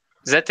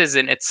 that is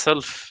in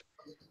itself,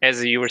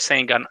 as you were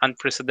saying, an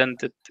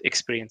unprecedented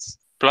experience.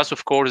 Plus,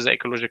 of course, the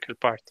ecological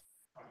part,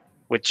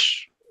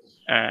 which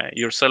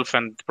yourself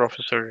and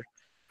Professor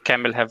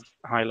Kamel have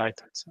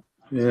highlighted.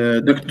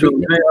 Doctor,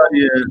 may I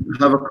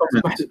have a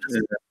comment?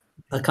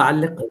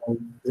 أعلق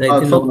زي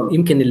إنه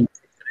يمكن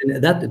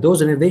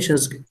those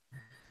innovations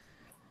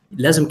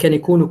لازم كان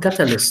يكونوا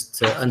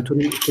catalyst and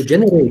to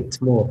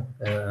generate more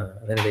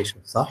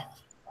renovations, صح؟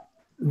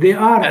 They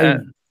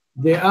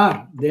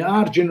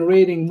are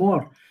generating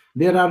more.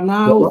 There are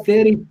now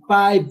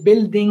 35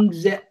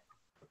 buildings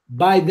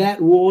by that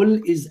wall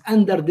is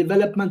under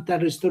development,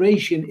 and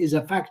restoration is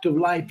a fact of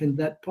life in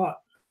that park.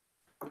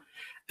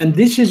 And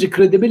this is a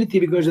credibility,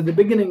 because at the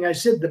beginning I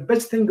said the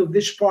best thing of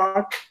this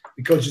park,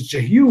 because it's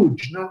a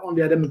huge, not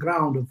only Adam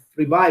ground of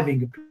reviving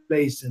a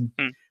place and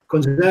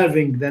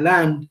conserving the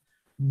land,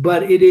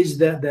 but it is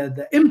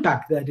the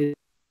impact that it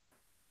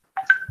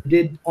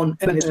did on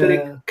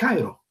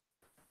Cairo.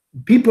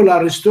 People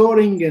are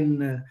restoring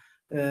and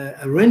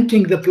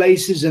renting the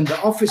places, and the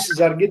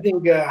offices are getting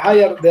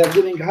higher. They're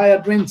getting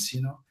higher rents,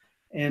 you know,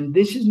 and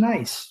this is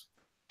nice.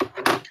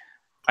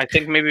 I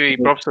think maybe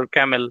Professor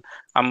Kamel,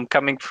 I'm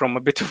coming from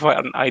a bit of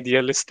an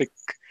idealistic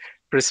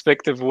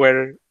perspective,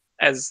 where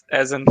as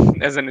an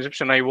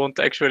Egyptian, I want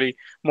actually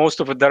most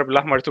of the Darb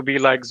al-Ahmar to be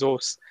like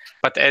those.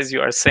 But as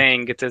you are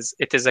saying, it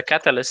is a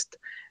catalyst.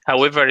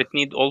 However, it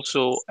needs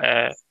also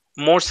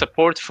more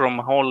support from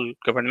a whole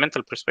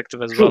governmental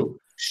perspective as well.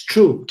 It's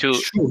true.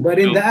 But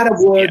in the Arab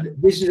world,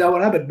 this is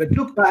our habit. But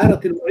look,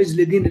 طائرة المعز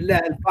لدين الله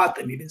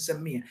الفاطمي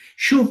بنسميها.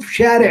 شوف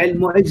شارع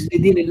المعز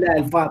لدين الله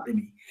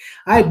الفاطمي.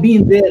 I've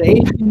been there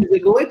 8 years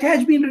ago. It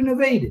has been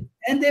renovated,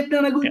 and they've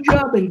done a good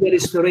job in the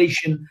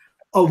restoration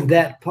of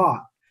that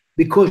part,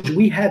 because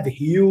we have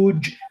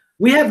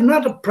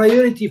not a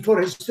priority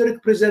for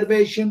historic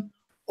preservation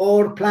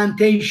or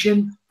plantation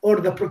or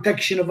the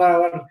protection of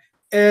our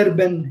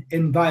urban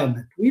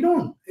environment. We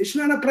don't. It's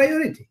not a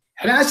priority.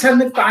 احنا اسهل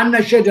نقطع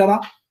عنا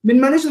شجره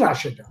من ما نزرع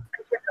شجره.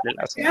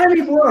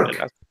 Any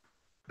work.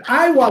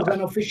 I was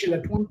an official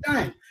at one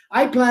time.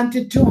 I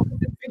planted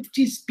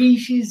 250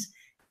 species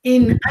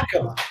in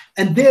Aqaba,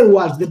 and there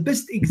was the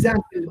best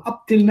example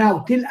up till now,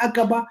 till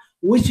Aqaba,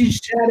 which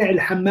is شارع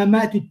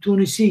الحمامات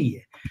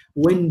التونسية.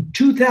 When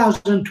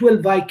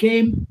 2012 I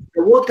came,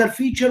 the water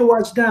feature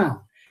was down.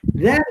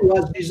 That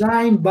was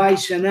designed by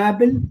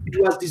Sanabil. It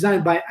was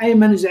designed by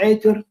Ayman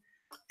Zaiter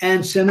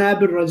and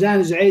Sanabil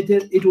Razan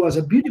Zaiter. It was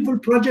a beautiful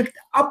project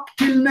up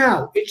till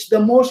now. It's the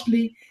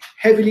mostly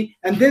heavily,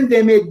 and then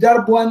they made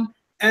Darb 1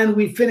 and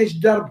we finished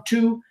Darb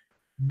 2.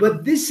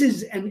 But this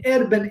is an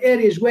urban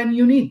areas when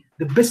you need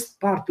the best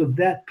part of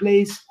that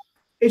place.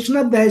 It's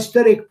not the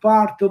historic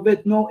part of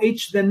it. No,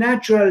 it's the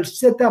natural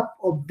setup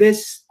of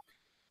this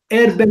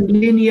urban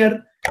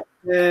linear,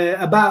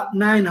 about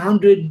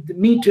 900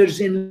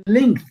 meters in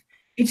length.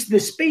 It's the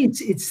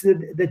space. It's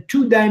the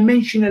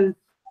two-dimensional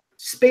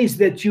space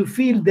that you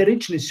feel the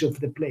richness of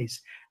the place.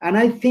 And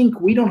I think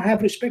we don't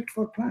have respect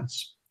for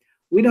plants.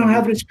 We don't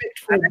have respect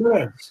for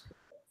birds.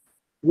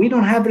 We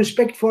don't have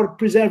respect for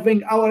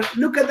preserving our,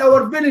 look at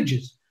our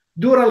villages.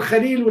 Dur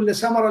al-Khalil, wala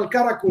Samar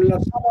al-Karak, wala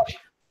Samar.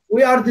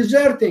 We are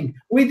deserting.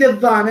 We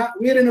did Dhana,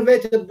 we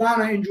renovated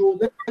Dhana in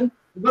Jordan,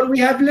 but we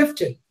have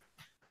left it.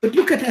 But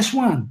look at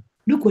Aswan.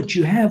 Look what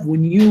you have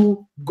when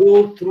you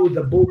go through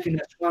the boat in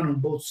Aswan on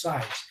both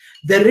sides.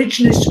 The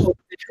richness of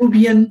the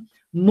Nubian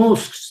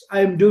mosques.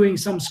 I'm doing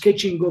some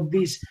sketching of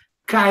these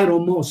Cairo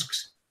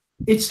mosques.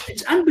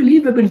 It's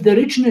unbelievable, the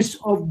richness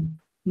of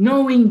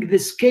knowing the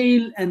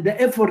scale and the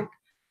effort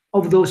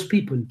of those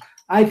people.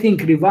 I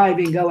think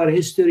reviving our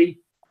history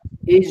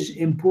is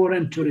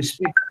important to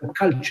respect the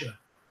culture,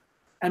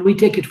 and we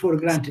take it for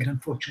granted,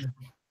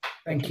 unfortunately.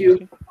 Thank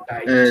you.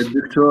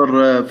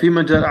 دكتور في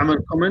مجال أعمل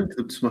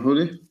كومنت تسمحوا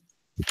لي؟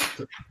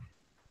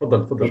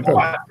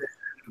 تفضل.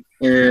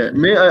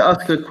 May I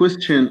ask a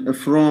question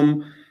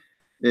from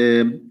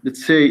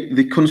let's say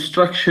the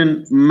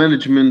construction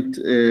management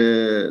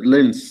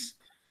lens?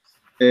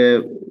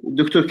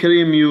 Dr.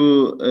 Kareem,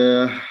 you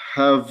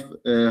have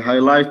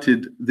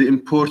highlighted the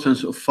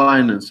importance of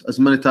finance. As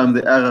many times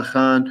the Aga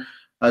Khan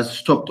has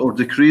stopped or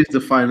decreased the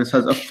finance,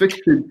 has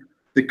affected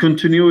the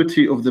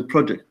continuity of the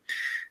project.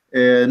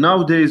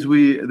 Nowadays,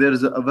 there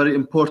is a very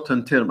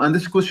important term, and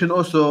this question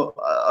also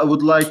I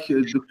would like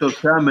Dr.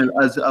 Kamel,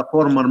 as a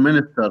former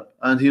minister,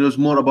 and he knows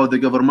more about the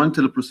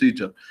governmental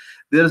procedure.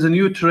 There is a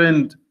new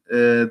trend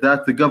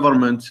that the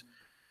government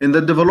in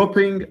the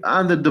developing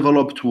and the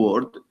developed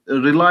world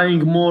relying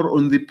more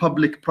on the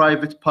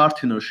public-private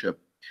partnership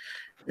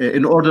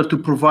in order to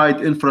provide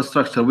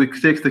infrastructure. We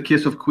take the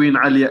case of Queen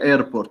Alia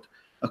Airport,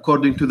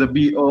 according to the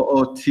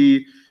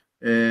BOOT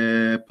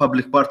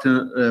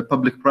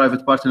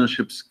public-private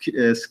partnership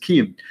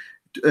scheme,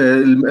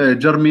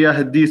 Jarmiyah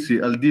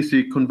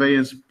al-DC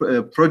conveyance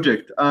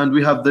project, and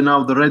we have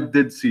now the Red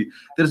Dead Sea.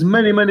 There's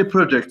many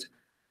projects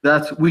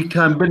that we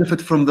can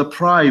benefit from the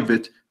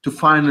private to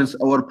finance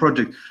our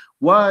project.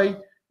 Why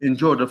in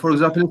Jordan? For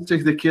example, let's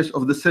take the case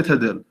of the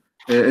Citadel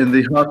in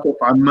the heart of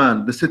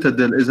Amman. The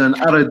Citadel is an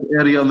arid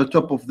area on the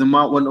top of the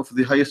one of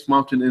the highest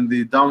mountain in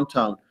the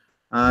downtown,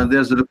 and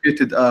there's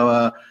located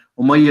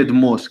Umayyad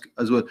Mosque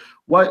as well.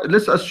 Why?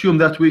 Let's assume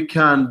that we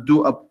can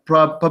do a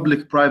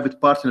public-private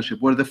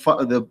partnership where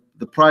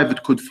the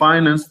private could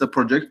finance the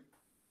project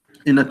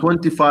in a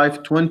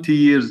 25-20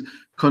 years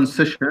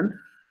concession,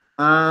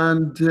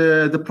 and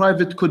the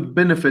private could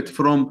benefit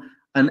from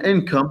an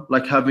income,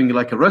 like having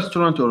like a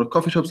restaurant or a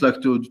coffee shops, like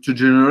to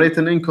generate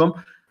an income,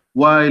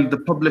 while the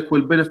public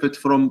will benefit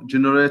from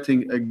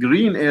generating a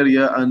green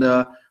area and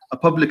a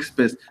public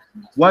space.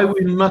 Why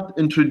we're not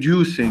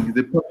introducing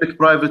the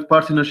public-private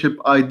partnership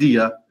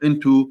idea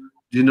into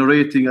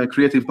generating and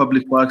creating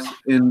public parks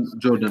in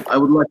Jordan? I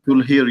would like to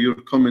hear your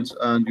comments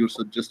and your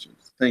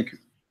suggestions. Thank you.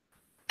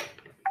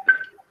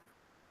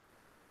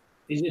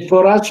 Is it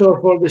for us or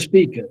for the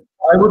speaker?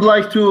 I would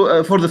like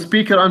to, for the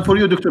speaker and for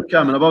you, Dr.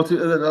 Kamel, about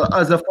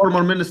as a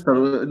former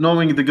minister,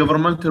 knowing the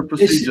governmental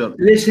procedure.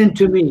 Listen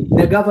to me.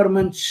 The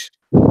government's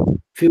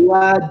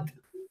Fiwad,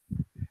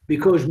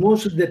 because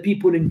most of the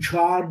people in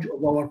charge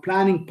of our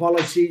planning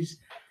policies,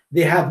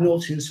 they have no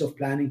sense of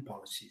planning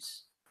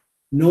policies,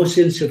 no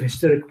sense of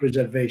historic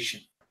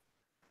preservation.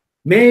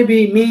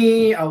 Maybe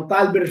me, or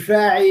Talib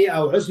Rifai,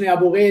 or Husni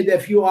Abu Ghaida, a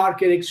few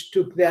architects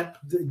took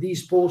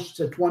these posts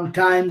at one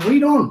time.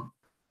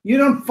 You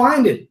don't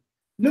find it.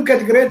 Look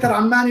at Greater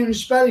Amman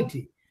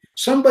municipality.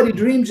 Somebody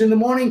dreams in the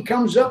morning,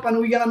 comes up, and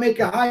we're going to make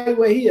a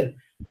highway here.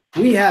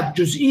 We have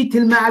جزئية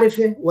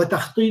المعرفة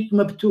وتخطيط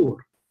مبتور.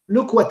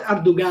 Look what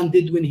Erdogan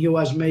did when he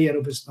was mayor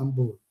of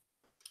Istanbul.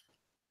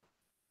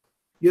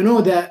 You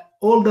know that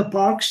all the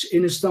parks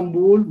in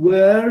Istanbul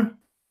were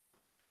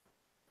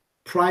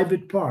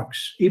private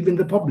parks, even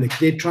the public.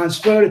 They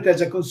transferred it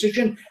as a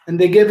concession and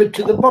they gave it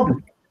to the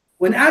public.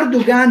 When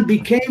Erdogan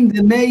became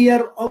the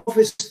mayor of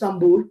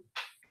Istanbul,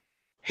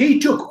 he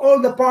took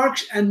all the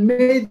parks and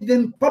made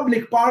them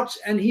public parks,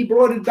 and he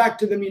brought it back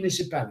to the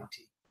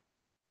municipality.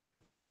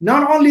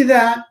 Not only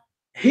that,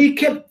 he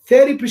kept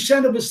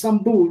 30% of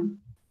Istanbul.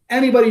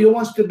 Anybody who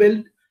wants to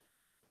build,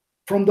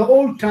 from the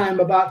old time,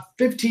 about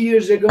 50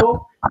 years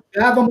ago,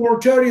 have a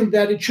moratorium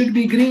that it should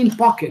be green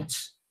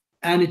pockets,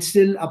 and it's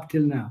still up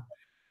till now.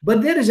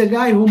 But there is a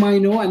guy whom I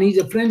know, and he's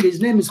a friend.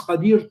 His name is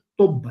Kadir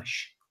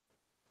Tobbash.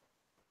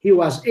 He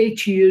was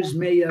 8 years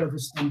mayor of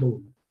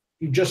Istanbul.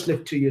 He just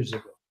left 2 years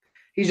ago.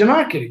 He's an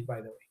architect, by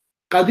the way.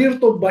 Kadir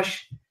Tobbash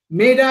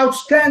made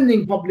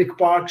outstanding public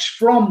parks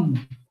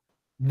from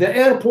the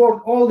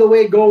airport all the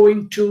way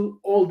going to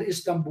old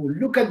Istanbul.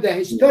 Look at the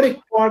historic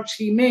parks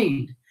he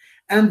made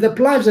and the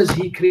plazas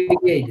he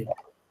created.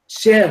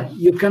 Sir,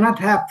 you cannot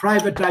have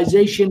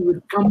privatization when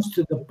it comes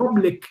to the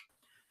public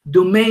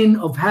domain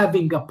of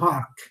having a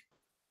park,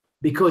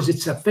 because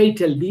it's a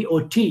fatal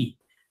BOT.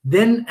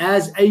 Then,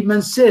 as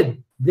Ayman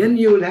said, then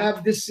you will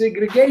have this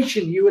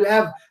segregation. You will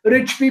have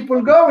rich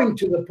people going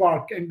to the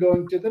park and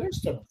going to the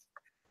restaurant.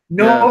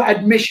 No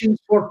admissions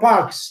for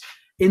parks.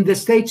 In the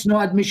States, no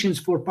admissions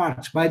for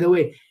parks. By the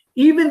way,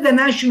 even the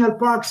national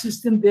park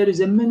system, there is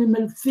a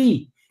minimal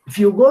fee. If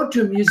you go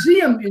to a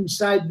museum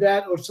inside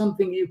that or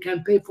something, you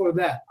can pay for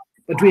that.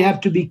 But we have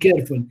to be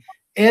careful.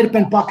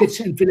 Airplane pockets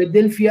in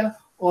Philadelphia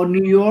or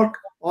New York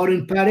or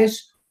in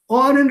Paris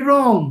or in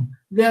Rome.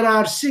 There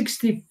are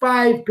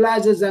 65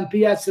 plazas and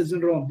piazzas in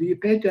Rome. Do you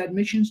pay to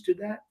admissions to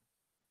that?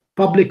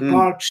 Public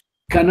parks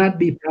cannot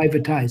be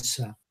privatized,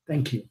 sir.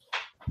 Thank you.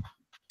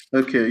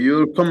 Okay,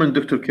 your comment,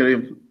 Dr.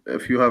 Kareem,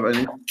 if you have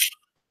any.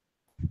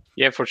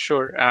 Yeah, for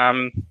sure.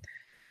 I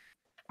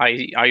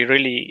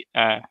really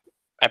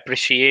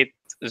appreciate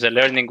the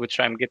learning which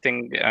I'm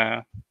getting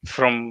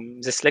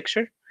from this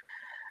lecture,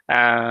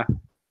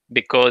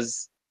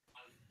 because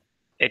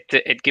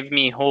it gives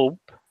me hope.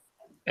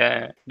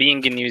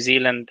 Being in New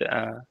Zealand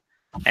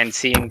and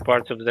seeing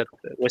part of that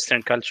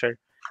Western culture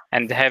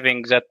and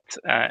having that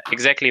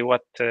exactly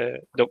what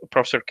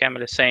Professor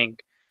Kamel is saying.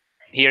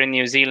 Here in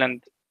New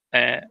Zealand,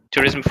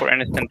 tourism, for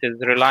instance,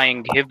 is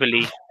relying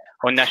heavily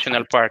on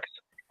national parks,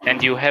 and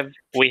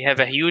we have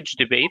a huge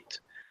debate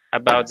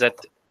about that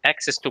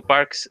access to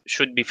parks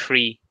should be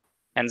free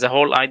and the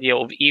whole idea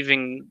of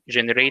even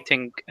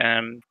generating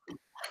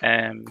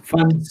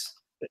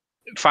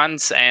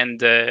funds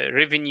and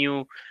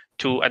revenue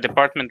to a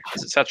department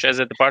such as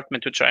a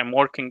department which I'm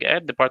working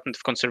at, Department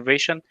of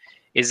Conservation,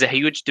 is a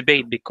huge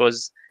debate,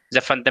 because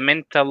the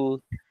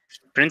fundamental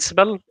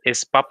principle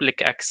is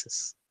public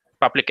access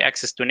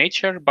to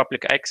nature,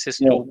 public access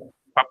to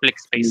public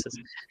spaces.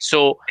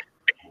 So,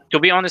 to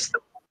be honest,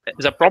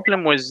 the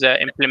problem with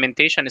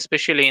implementation,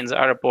 especially in the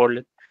Arab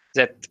world,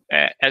 that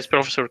as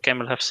Professor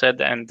Kamel have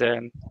said, and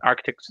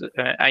architect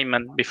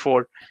Ayman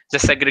before, the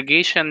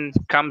segregation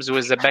comes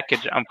with the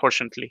package,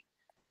 unfortunately.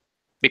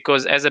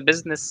 Because as a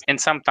business, and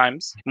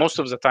sometimes, most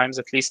of the times,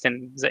 at least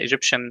in the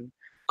Egyptian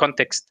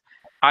context,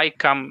 I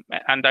come,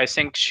 and I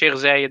think Sheikh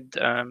Zayed,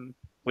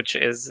 which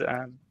is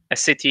a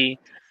city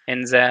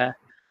in the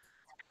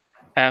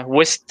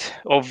west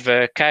of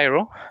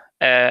Cairo,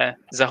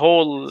 the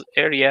whole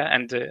area,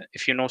 and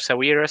if you know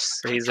Sawiris,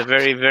 he's a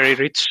very, very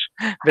rich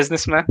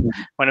businessman,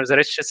 one of the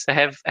richest,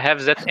 have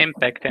that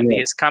impact, and he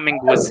is coming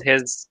with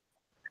his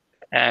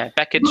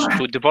package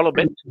to develop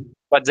it,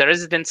 but the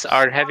residents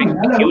are having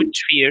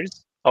huge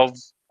fears of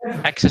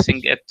accessing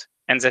it,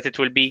 and that it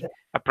will be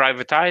a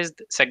privatized,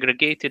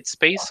 segregated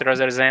space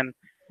rather than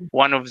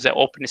one of the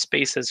open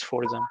spaces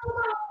for them.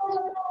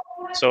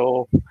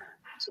 So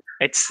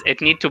it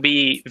need to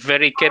be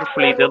very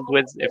carefully dealt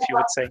with, if you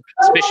would say,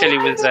 especially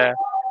with the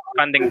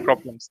funding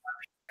problems.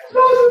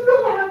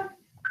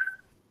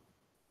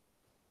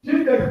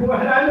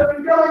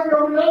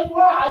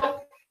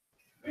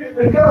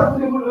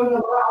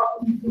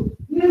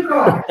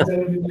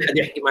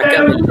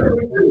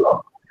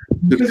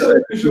 دكتور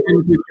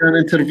كان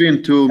intervene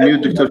to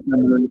mute دكتور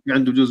كامل في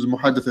عنده جزء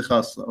محادثة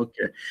خاصة.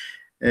 Okay.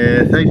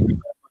 Thank you.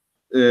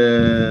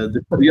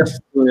 Yes,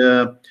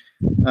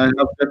 I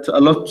have got a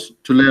lot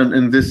to learn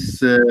in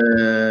this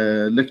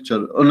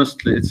lecture.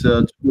 Honestly, it's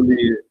a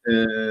truly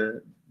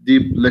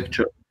deep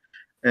lecture.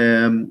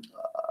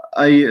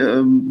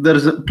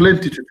 There's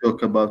plenty to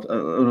talk about.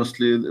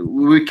 Honestly,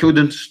 we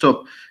couldn't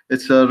stop.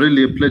 It's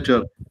really a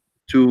pleasure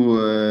to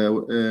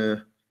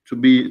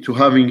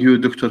having you,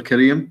 Dr.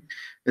 Kareem.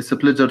 It's a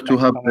pleasure to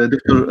have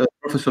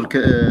Professor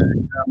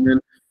Kamel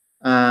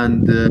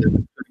and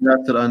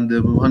Dr. and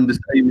Mohandes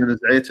Ayman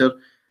AL-AZHAR.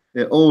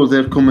 All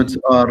their comments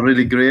are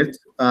really great,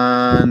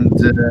 and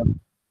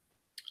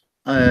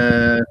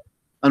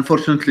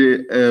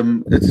unfortunately,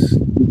 it's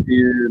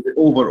the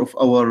over of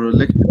our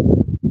lecture.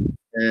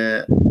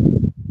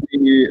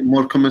 Any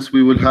more comments,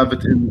 we will have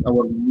it in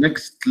our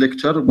next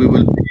lecture. We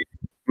will be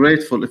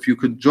grateful if you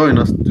could join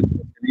us, Dr.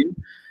 Kareem.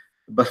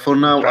 But for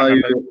now,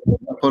 I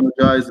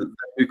apologize that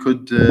we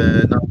could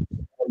not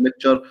have a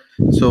lecture,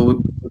 so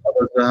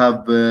we have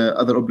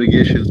other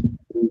obligations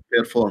to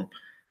perform.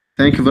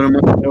 Thank you very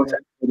much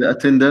for the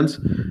attendance,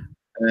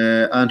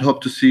 and hope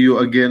to see you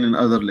again in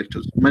other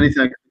lectures. Many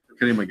thanks, Dr.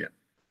 Kareem, again.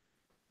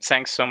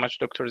 Thanks so much,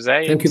 Dr.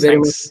 Zayed. Thank you very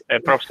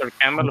much. Professor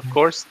Kamel, of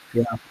course.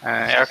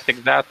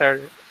 Architect Datar,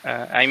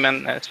 Ayman,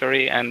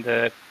 and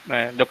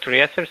Dr.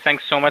 Yasser.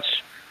 Thanks so much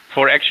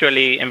for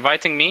actually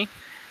inviting me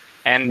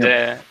and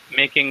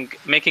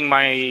making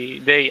my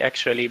day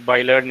actually by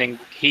learning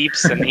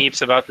heaps and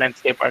heaps about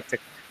landscape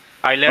architecture.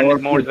 I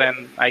learned more than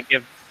I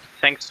give.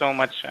 Thanks so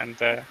much, and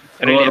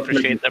really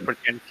appreciate the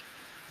opportunity.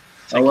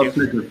 Thank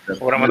you.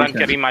 ورمضان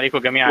كريم عليكم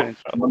جميعا إن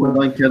شاء الله.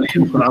 رمضان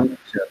كريم وكل عام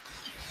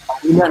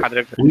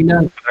We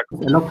learned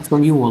a lot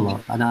from you, والله.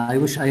 And I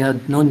wish I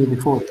had known you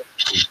before.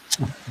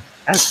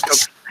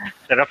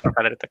 شرفنا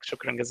حضرتك.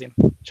 شكرا جزيلا.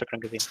 شكرا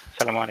جزيلا.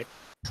 السلام عليكم.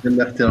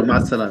 مع السلامة. مع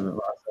السلامة.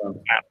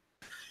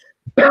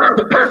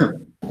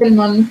 قبل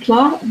ما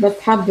نطلع بس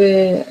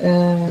حابة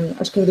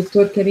أشكر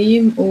دكتور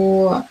كريم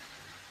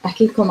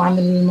وأحكي لكم عن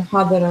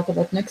المحاضرة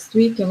تبعت next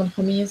week يوم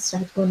الخميس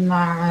رح تكون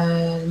مع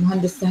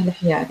المهندس سهل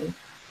حياري.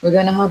 We're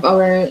gonna have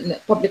our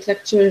public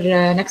lecture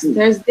next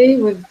Thursday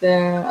with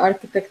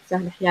architect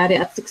Sahel Hiyari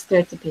at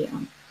 6:30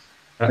 p.m.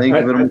 Thank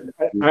you very much.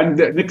 And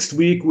next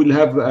week we'll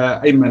have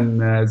Ayman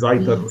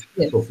Zaiter.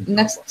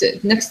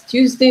 Yes. Next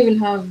Tuesday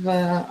we'll have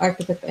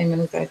architect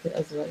Ayman Zaiter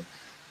as well.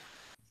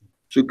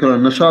 شكرا،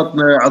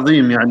 نشاطنا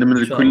عظيم يعني من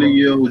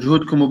الكلية،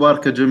 وجهودكم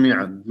مباركة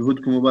جميعا،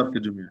 جهودكم مباركة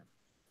جميعا.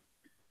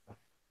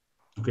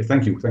 Okay,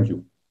 thank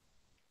you.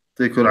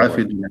 يعطيكم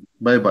العافية جميعا.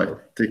 باي باي.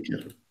 Take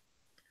care.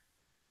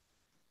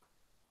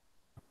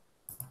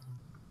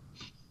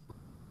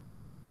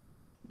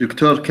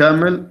 دكتور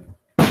كامل.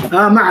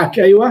 معك.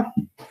 أيوة.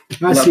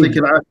 يعطيك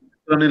العافية.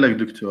 شكرا لك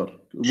دكتور.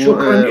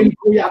 شكرا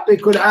لكم،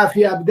 يعطيكم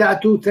العافية.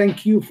 أبدعتوا.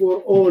 Thank you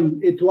for all.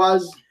 It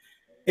was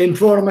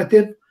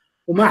informative.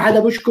 وما حدا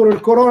بشكر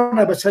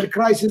الكورونا، بس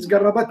الكرايسيس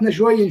قربتنا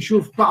شوي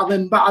نشوف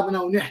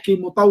بعضنا ونحكي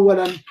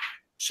مطولا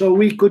so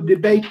we could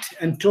debate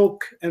and talk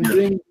and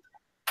bring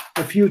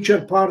a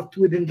future part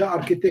within the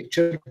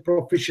architecture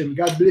profession.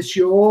 God bless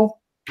you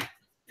all.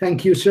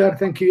 Thank you, sir.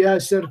 Thank you,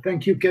 Yasser.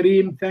 Thank you,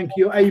 Kareem. Thank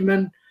you,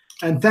 Ayman.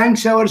 And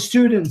thanks our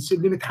students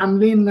اللي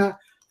متحمليننا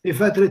في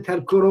فترة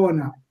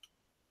الكورونا.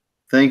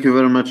 Thank you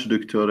very much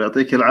دكتور،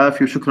 يعطيك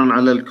العافية، وشكرا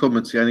على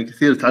الكومنتس، يعني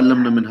كثير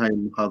تعلمنا من هاي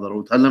المحاضرة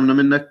وتعلمنا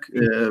منك.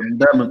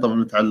 دائما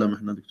طبعا نتعلم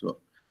احنا دكتور.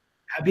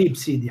 حبيب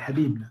سيدي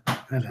حبيبنا.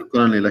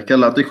 شكرا لك،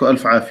 يلا يعطيكم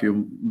الف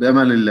عافيه،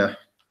 بامان الله.